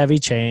decently heavy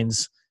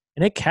chains,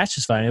 and it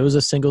catches fine. It was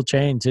a single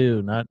chain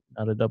too, not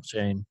a double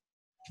chain.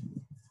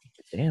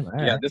 Damn, all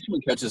Yeah, right. this one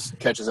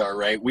catches all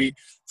right. We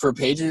for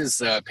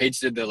Paige's Paige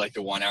did the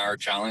 1 hour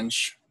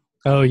challenge,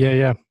 Oh yeah,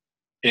 yeah.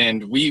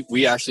 and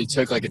we actually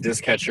took like a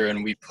disc catcher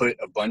and we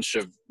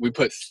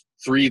put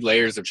 3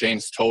 layers of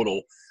chains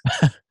total.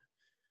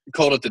 We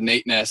called it the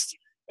Nate Nest,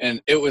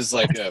 and it was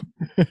like dude,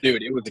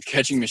 it was a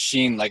catching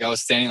machine. Like I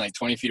was standing like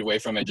 20 feet away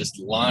from it, just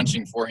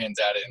launching forehands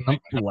at it. And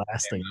like,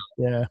 Blasting.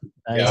 Yeah.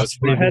 yeah, it was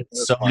We fun. had It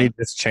was somebody fun.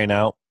 just chain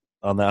out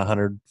on that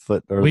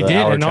 100-foot or We the did,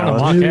 hour and on the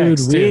challenge. Mach Dude,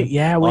 X, we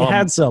too.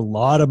 had a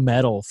lot of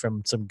metal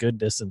from some good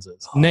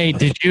distances. Nate,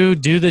 did you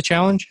do the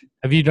challenge?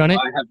 Have you done it?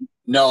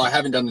 I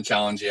haven't done the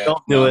challenge yet.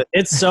 Don't do it.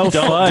 It's so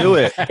Don't fun. do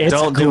it. It's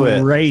Don't do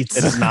it. great.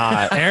 It's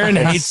not. Aaron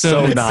It's hates so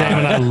him, and not. Sam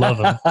and I love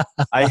him.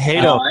 I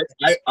hate No,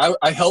 them.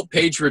 I helped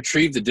Paige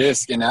retrieve the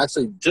disc, and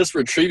actually just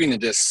retrieving the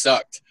disc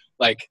sucked.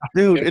 Like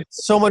Dude,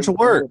 it's so much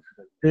work.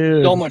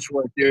 Dude, so much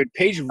work, dude.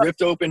 Paige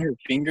ripped open her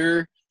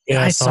finger.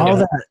 I saw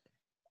that.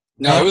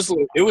 No,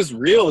 it was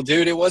real,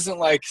 dude. It wasn't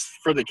like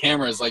for the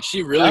cameras. Like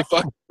she really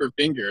fucked her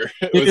finger.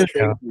 It was Dude,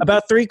 crazy.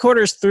 About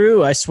 3/4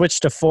 through, I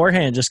switched to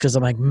forehand just because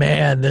I'm like,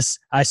 man,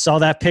 I saw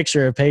that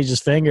picture of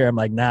Paige's finger. I'm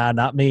like, nah,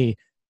 not me.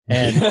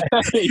 And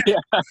Yeah.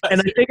 and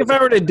I think if I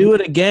were to do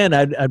it again,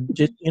 I'd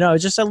just,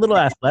 just a little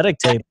athletic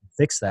tape to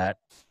fix that.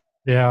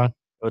 Yeah, It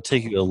would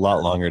take you a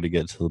lot longer to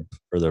get to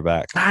further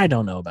back. I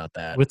don't know about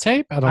that. with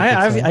tape. I don't.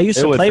 I think so. used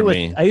It to would play for with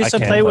me. I used I to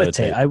can't play play with with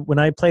tape. tape. When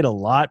I played a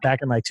lot back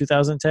in like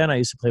 2010, I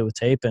used to play with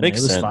tape, and Makes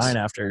it was sense. fine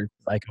after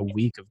like a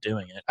week of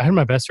doing it. I had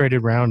my best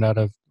rated round out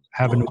of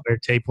having to wear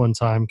tape one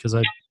time because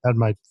I had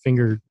my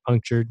finger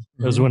punctured.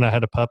 It was Mhm. when I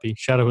had a puppy.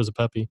 Shadow was a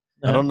puppy.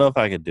 I don't know if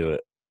I could do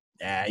it.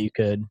 Yeah, you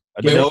could.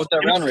 I Wait, do. what was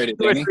that round rated,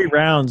 2 or Danny? 3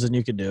 rounds, and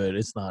you could do it.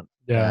 It's not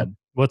Yeah. bad.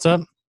 What's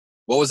up?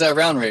 What was that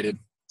round rated?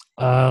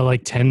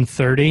 Like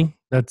 10:30.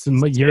 That's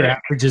your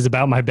average is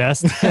about my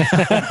best.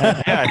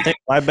 Yeah, I think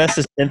my best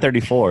is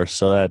 10:34,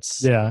 so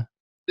that's Yeah.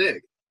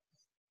 Sick.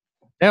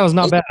 That was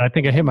not bad. I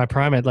think I hit my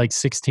prime at like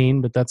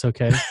 16, but that's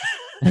okay.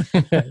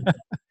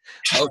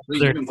 Oh,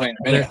 sweet. You've been playing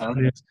a minute, huh?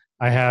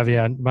 I have,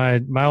 yeah.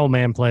 My old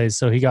man plays,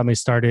 so he got me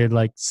started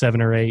like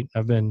 7 or 8.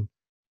 I've been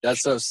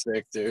That's so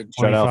sick, dude.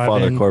 shout out 25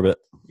 Father in. Corbett.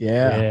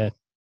 yeah.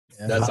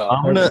 That's I'm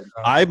awesome.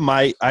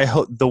 gonna. I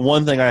hope the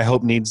one thing I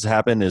hope needs to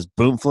happen is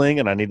boom fling,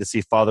 and I need to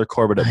see Father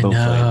Corbett at I boom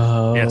fling.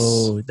 know.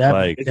 Yes. That,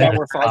 Like- Is that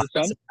where father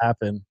son? has to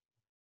happen.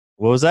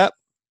 What was that?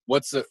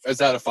 Is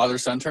that a father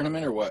son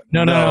tournament or what?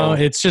 No, No.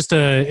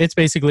 it's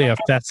basically a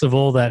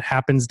festival that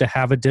happens to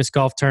have a disc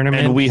golf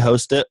tournament. And we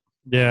host it.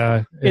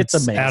 Yeah, It's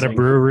at a amazing.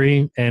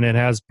 brewery, and it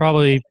has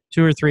probably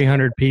 200 or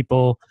 300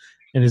 people,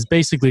 and it's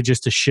basically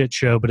just a shit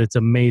show, but it's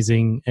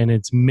amazing, and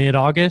it's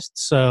mid-August,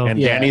 so And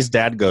Yeah. Danny's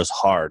dad goes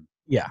hard.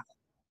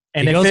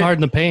 And he if goes it, hard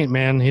in the paint,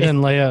 man. He if-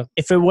 didn't lay up.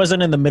 if it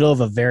wasn't in the middle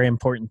of a very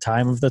important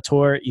time of the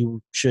tour,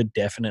 you should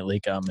definitely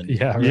come. And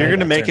Yeah, You're right.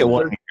 gonna make it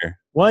one year.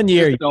 one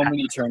year. There's so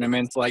many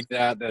tournaments like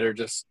that are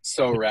just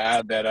so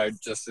rad that I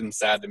just am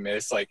sad to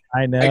miss. Like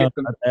I know. I get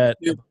some- about that.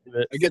 Dude,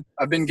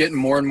 I've been getting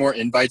more and more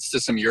invites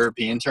to some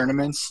European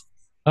tournaments.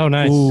 Oh,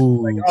 nice.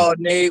 Ooh. Like, oh,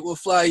 Nate, we'll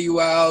fly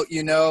you out.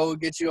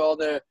 Get you all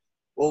the.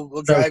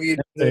 We'll drive you.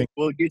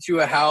 We'll get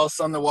you a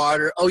house on the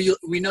water. Oh,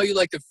 we know you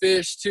like to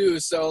fish too,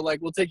 so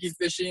like we'll take you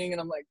fishing.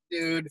 And I'm like,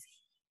 dude,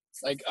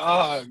 like,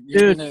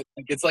 Dude.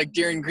 it's like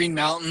during Green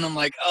Mountain. I'm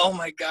like, oh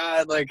my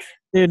god, like.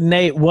 Dude,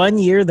 Nate, 1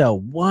 year though,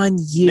 1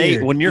 year.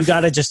 Nate, when you're- you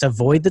got to just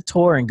avoid the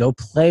tour and go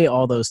play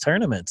all those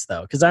tournaments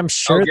though, because I'm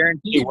sure it'll be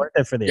guaranteed. worth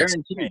it for the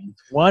Guaranteed.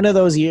 experience. One of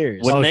those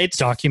years. When Oh, Nate's-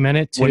 document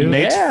it too. When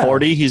Nate's Yeah.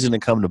 40, he's gonna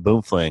come to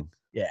boom fling.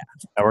 Yeah.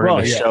 And we're Well,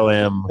 gonna yeah. show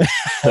him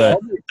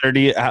the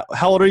 30.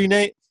 How old are you,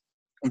 Nate?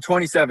 I'm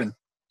 27.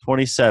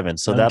 27.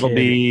 So Young that'll kid.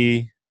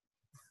 be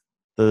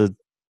the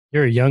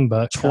You're a young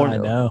buck. 20. I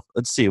know.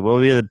 Let's see. What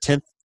will be the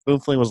 10th boom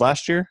fling was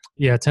last year?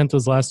 Yeah, 10th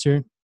was last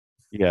year,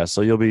 Yeah.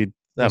 So you'll be.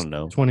 I don't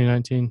know.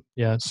 2019.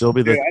 Yeah. So you'll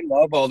be Dude, the. I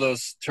love all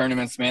those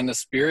tournaments, man. The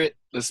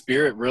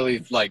spirit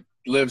really like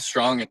lives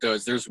strong at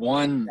those. There's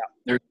one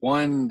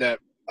that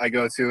I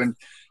go to, and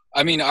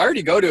I mean, I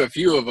already go to a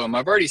few of them.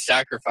 I've already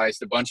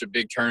sacrificed a bunch of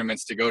big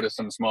tournaments to go to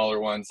some smaller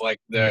ones, like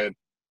the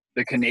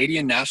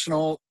Canadian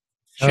National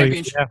Oh,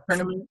 Championship yeah.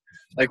 tournament.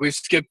 Like we've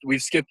skipped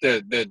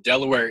the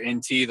Delaware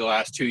NT the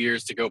last 2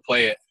 years to go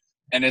play it,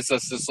 and it's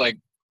just like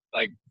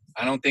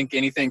I don't think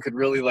anything could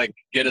really like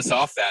get us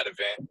off that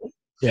event.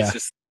 Yeah.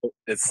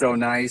 It's so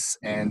nice,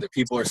 and the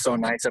people are so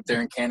nice up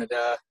there in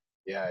Canada.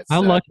 Yeah. It's,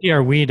 How lucky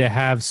are we to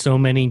have so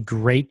many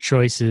great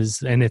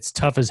choices? And it's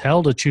tough as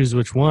hell to choose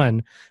which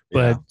one,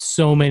 but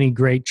so many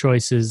great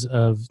choices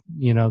of,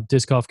 you know,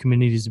 disc golf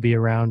communities to be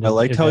around. I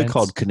liked how he events.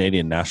 called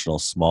Canadian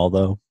Nationals small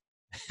though.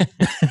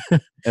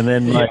 and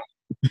then like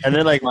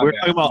we're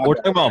talking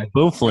about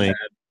Boomfling,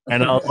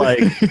 and I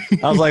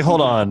was like,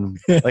 hold on,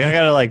 like I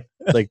gotta like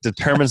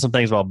determine some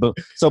things about Boom.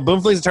 So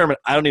Boomfling's a tournament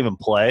I don't even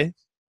play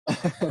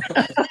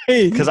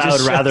because I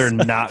would rather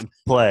not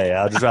play.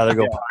 I'd just rather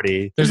go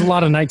party. There's a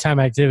lot of nighttime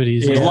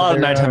activities. There's a lot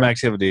of nighttime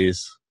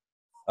activities.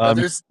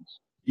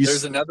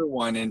 There's another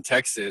one in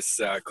Texas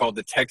called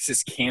the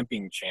Texas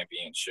Camping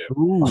Championship.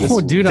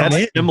 Oh, dude,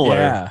 that's similar.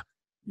 Yeah.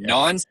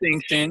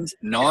 Non-sanctioned.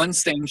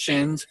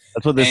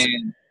 That's what this.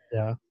 And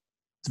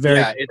It's very.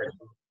 yeah,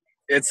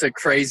 it's a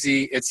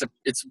crazy. It's a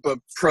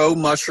pro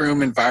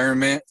mushroom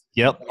environment.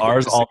 Yep,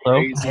 ours It's a also.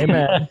 crazy-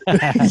 Amen.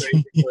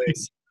 crazy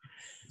place.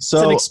 It's an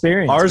So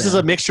experience. ours is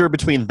man. a mixture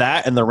between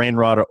that and the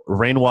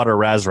rainwater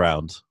Raz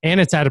Round, And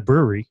it's at a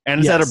brewery. and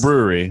it's at a Yes.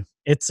 brewery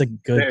It's a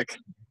good. Sick.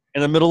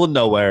 in the middle of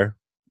nowhere,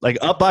 like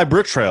up by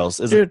Brook Trails.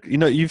 Dude. You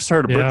know, you've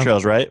heard of Brook Yeah.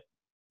 Trails, right?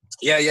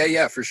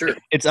 Yeah, for sure.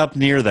 It's up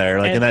near there,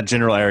 like in And- that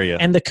general area.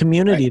 And the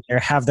community there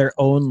have their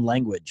own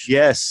language.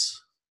 Yes,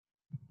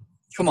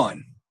 Come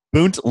on.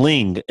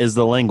 Boontling is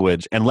the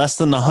language, and less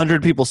than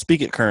 100 people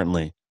speak it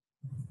currently.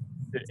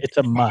 It's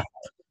a must.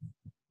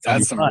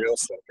 That's some real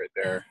stuff right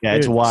there. Yeah,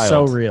 it's Dude, wild.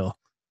 So real.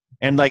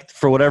 And like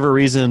for whatever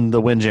reason,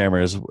 the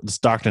Windjammers, the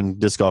Stockton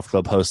Disc Golf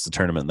Club, hosts a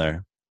tournament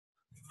there.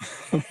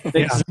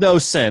 Makes no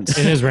sense.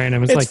 It is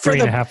random. It's It's like for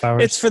 3.5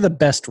 hours. It's for the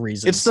best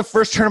reason. It's the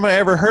first tournament I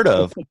ever heard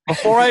of.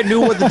 Before I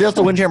knew what the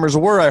Delta Windjammers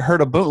were, I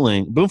heard of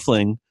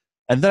Boomfling,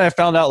 and then I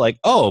found out like,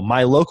 oh,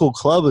 my local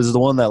club is the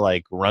one that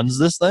like runs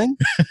this thing.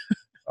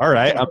 All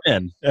right, I'm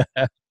in.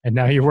 and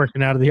now you're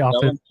working out of the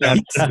office.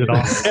 That's it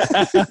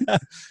all.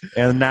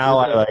 And now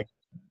I like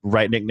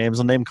write nicknames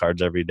on name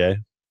cards every day.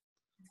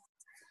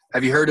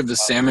 Have you heard of the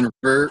Salmon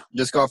River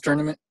disc golf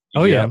tournament?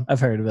 Oh, yeah. I've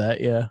heard of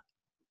that. Yeah.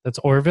 That's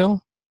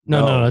Orville?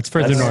 No, it's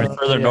further That's north.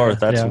 Further Yeah. north.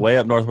 That's Yeah. way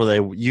up north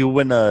where you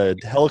win a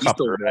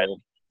helicopter Easter ride.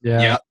 Yeah.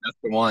 That's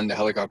the one, the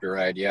helicopter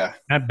ride. Yeah.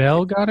 Matt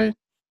Bell got it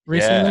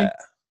recently? Yeah,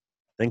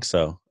 I think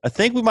so. I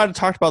think we might have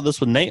talked about this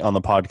with Nate on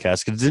the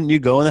podcast. Because didn't you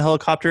go in the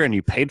helicopter and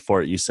you paid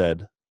for it? You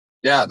said.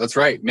 Yeah, that's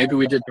right. Maybe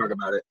we did talk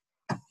about it.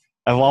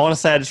 I want to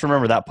say I just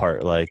remember that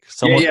part. Like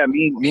someone. Yeah.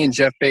 Me and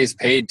Jeff Bass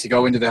paid to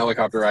go into the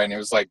helicopter ride, and it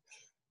was like,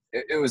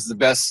 it was the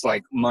best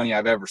like money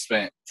I've ever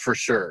spent for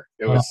sure.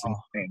 It was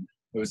insane.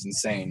 It was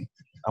insane.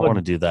 I want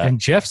to do that. And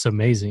Jeff's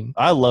amazing.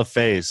 I love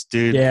FaZe,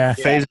 dude. Yeah.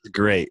 FaZe is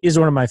great. He's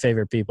one of my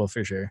favorite people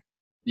for sure.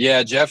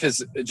 Yeah, Jeff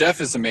is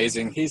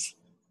amazing. He's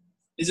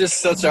just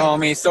such a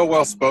homie, so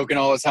well spoken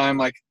all the time.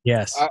 Like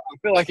Yes. I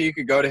feel like you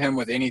could go to him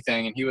with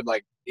anything, and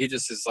he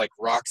just is like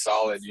rock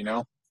solid, you know.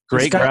 He's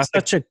Great got graphic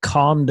such a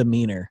calm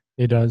demeanor.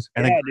 He does.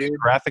 and Yeah, a dude.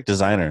 graphic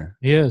designer.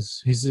 He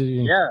is. He's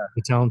Yeah,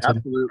 talented.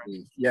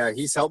 absolutely. Yeah,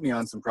 he's helped me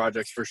on some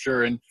projects for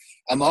sure, and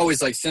I'm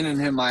always like sending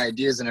him my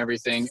ideas and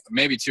everything.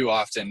 Maybe too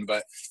often,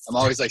 but I'm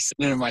always like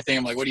sending him my thing.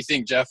 I'm like, "What do you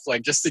think, Jeff?"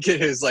 Like just to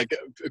get his like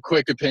a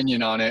quick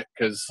opinion on it,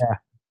 because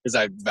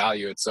I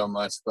value it so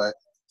much. But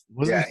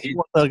Wasn't Yeah, he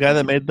the guy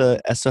that made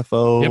the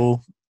SFO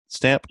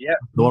stamp? Yeah.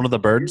 The one with the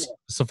birds?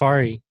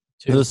 Safari.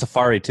 It was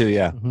Safari too,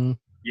 yeah. Mhm.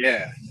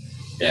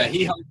 yeah,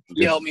 he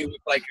helped me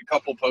with like a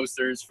couple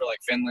posters for like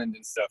Finland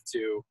and stuff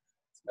too.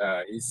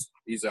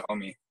 He's a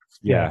homie.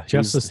 Yeah,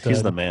 Jeff's a he's stud.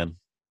 the man.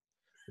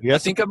 I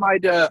think I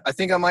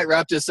might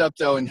wrap this up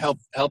though and help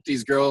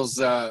these girls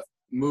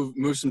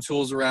move some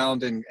tools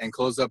around and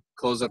close up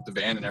the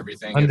van and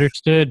everything.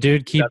 Understood,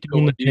 dude. Keep That's cool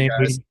doing the with you thing.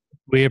 guys.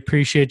 We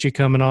appreciate you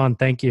coming on.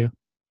 Thank you.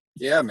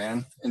 Yeah,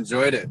 man,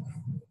 enjoyed it.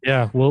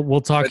 Yeah,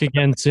 we'll talk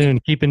again soon.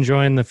 Keep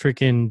enjoying the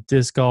freaking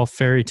disc golf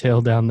fairy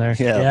tale down there.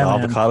 Yeah, Yeah, the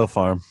man. avocado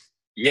farm.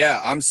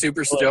 Yeah, I'm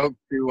super stoked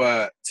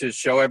to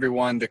show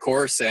everyone the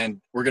course, and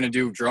we're gonna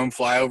do drone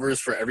flyovers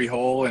for every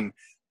hole, and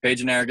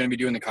Paige and I are gonna be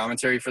doing the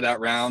commentary for that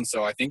round.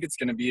 So I think it's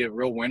gonna be a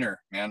real winner,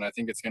 man. I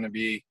think it's gonna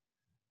be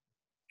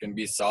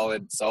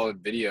solid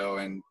video,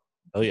 and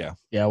Oh yeah.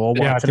 Yeah, we'll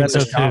Yeah, I watch it think at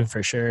the so, shop too.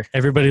 for sure.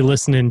 Everybody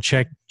listening,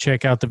 check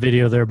out the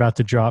video they're about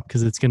to drop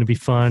because it's going to be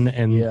fun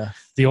and Yeah.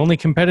 the only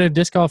competitive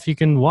disc golf you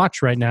can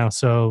watch right now.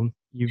 So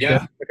you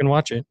can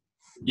watch it.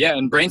 yeah,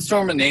 and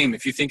brainstorm a name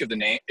if you think of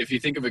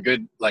a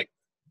good like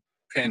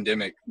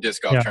pandemic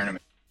disc golf Yeah.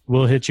 tournament.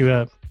 We'll hit you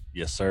up.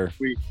 Yes, sir.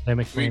 That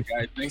makes Sweet sense.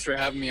 guys, thanks for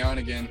having me on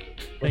again.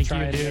 Thank Try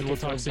you, and dude. make We'll it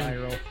talk go soon.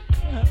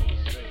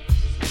 viral.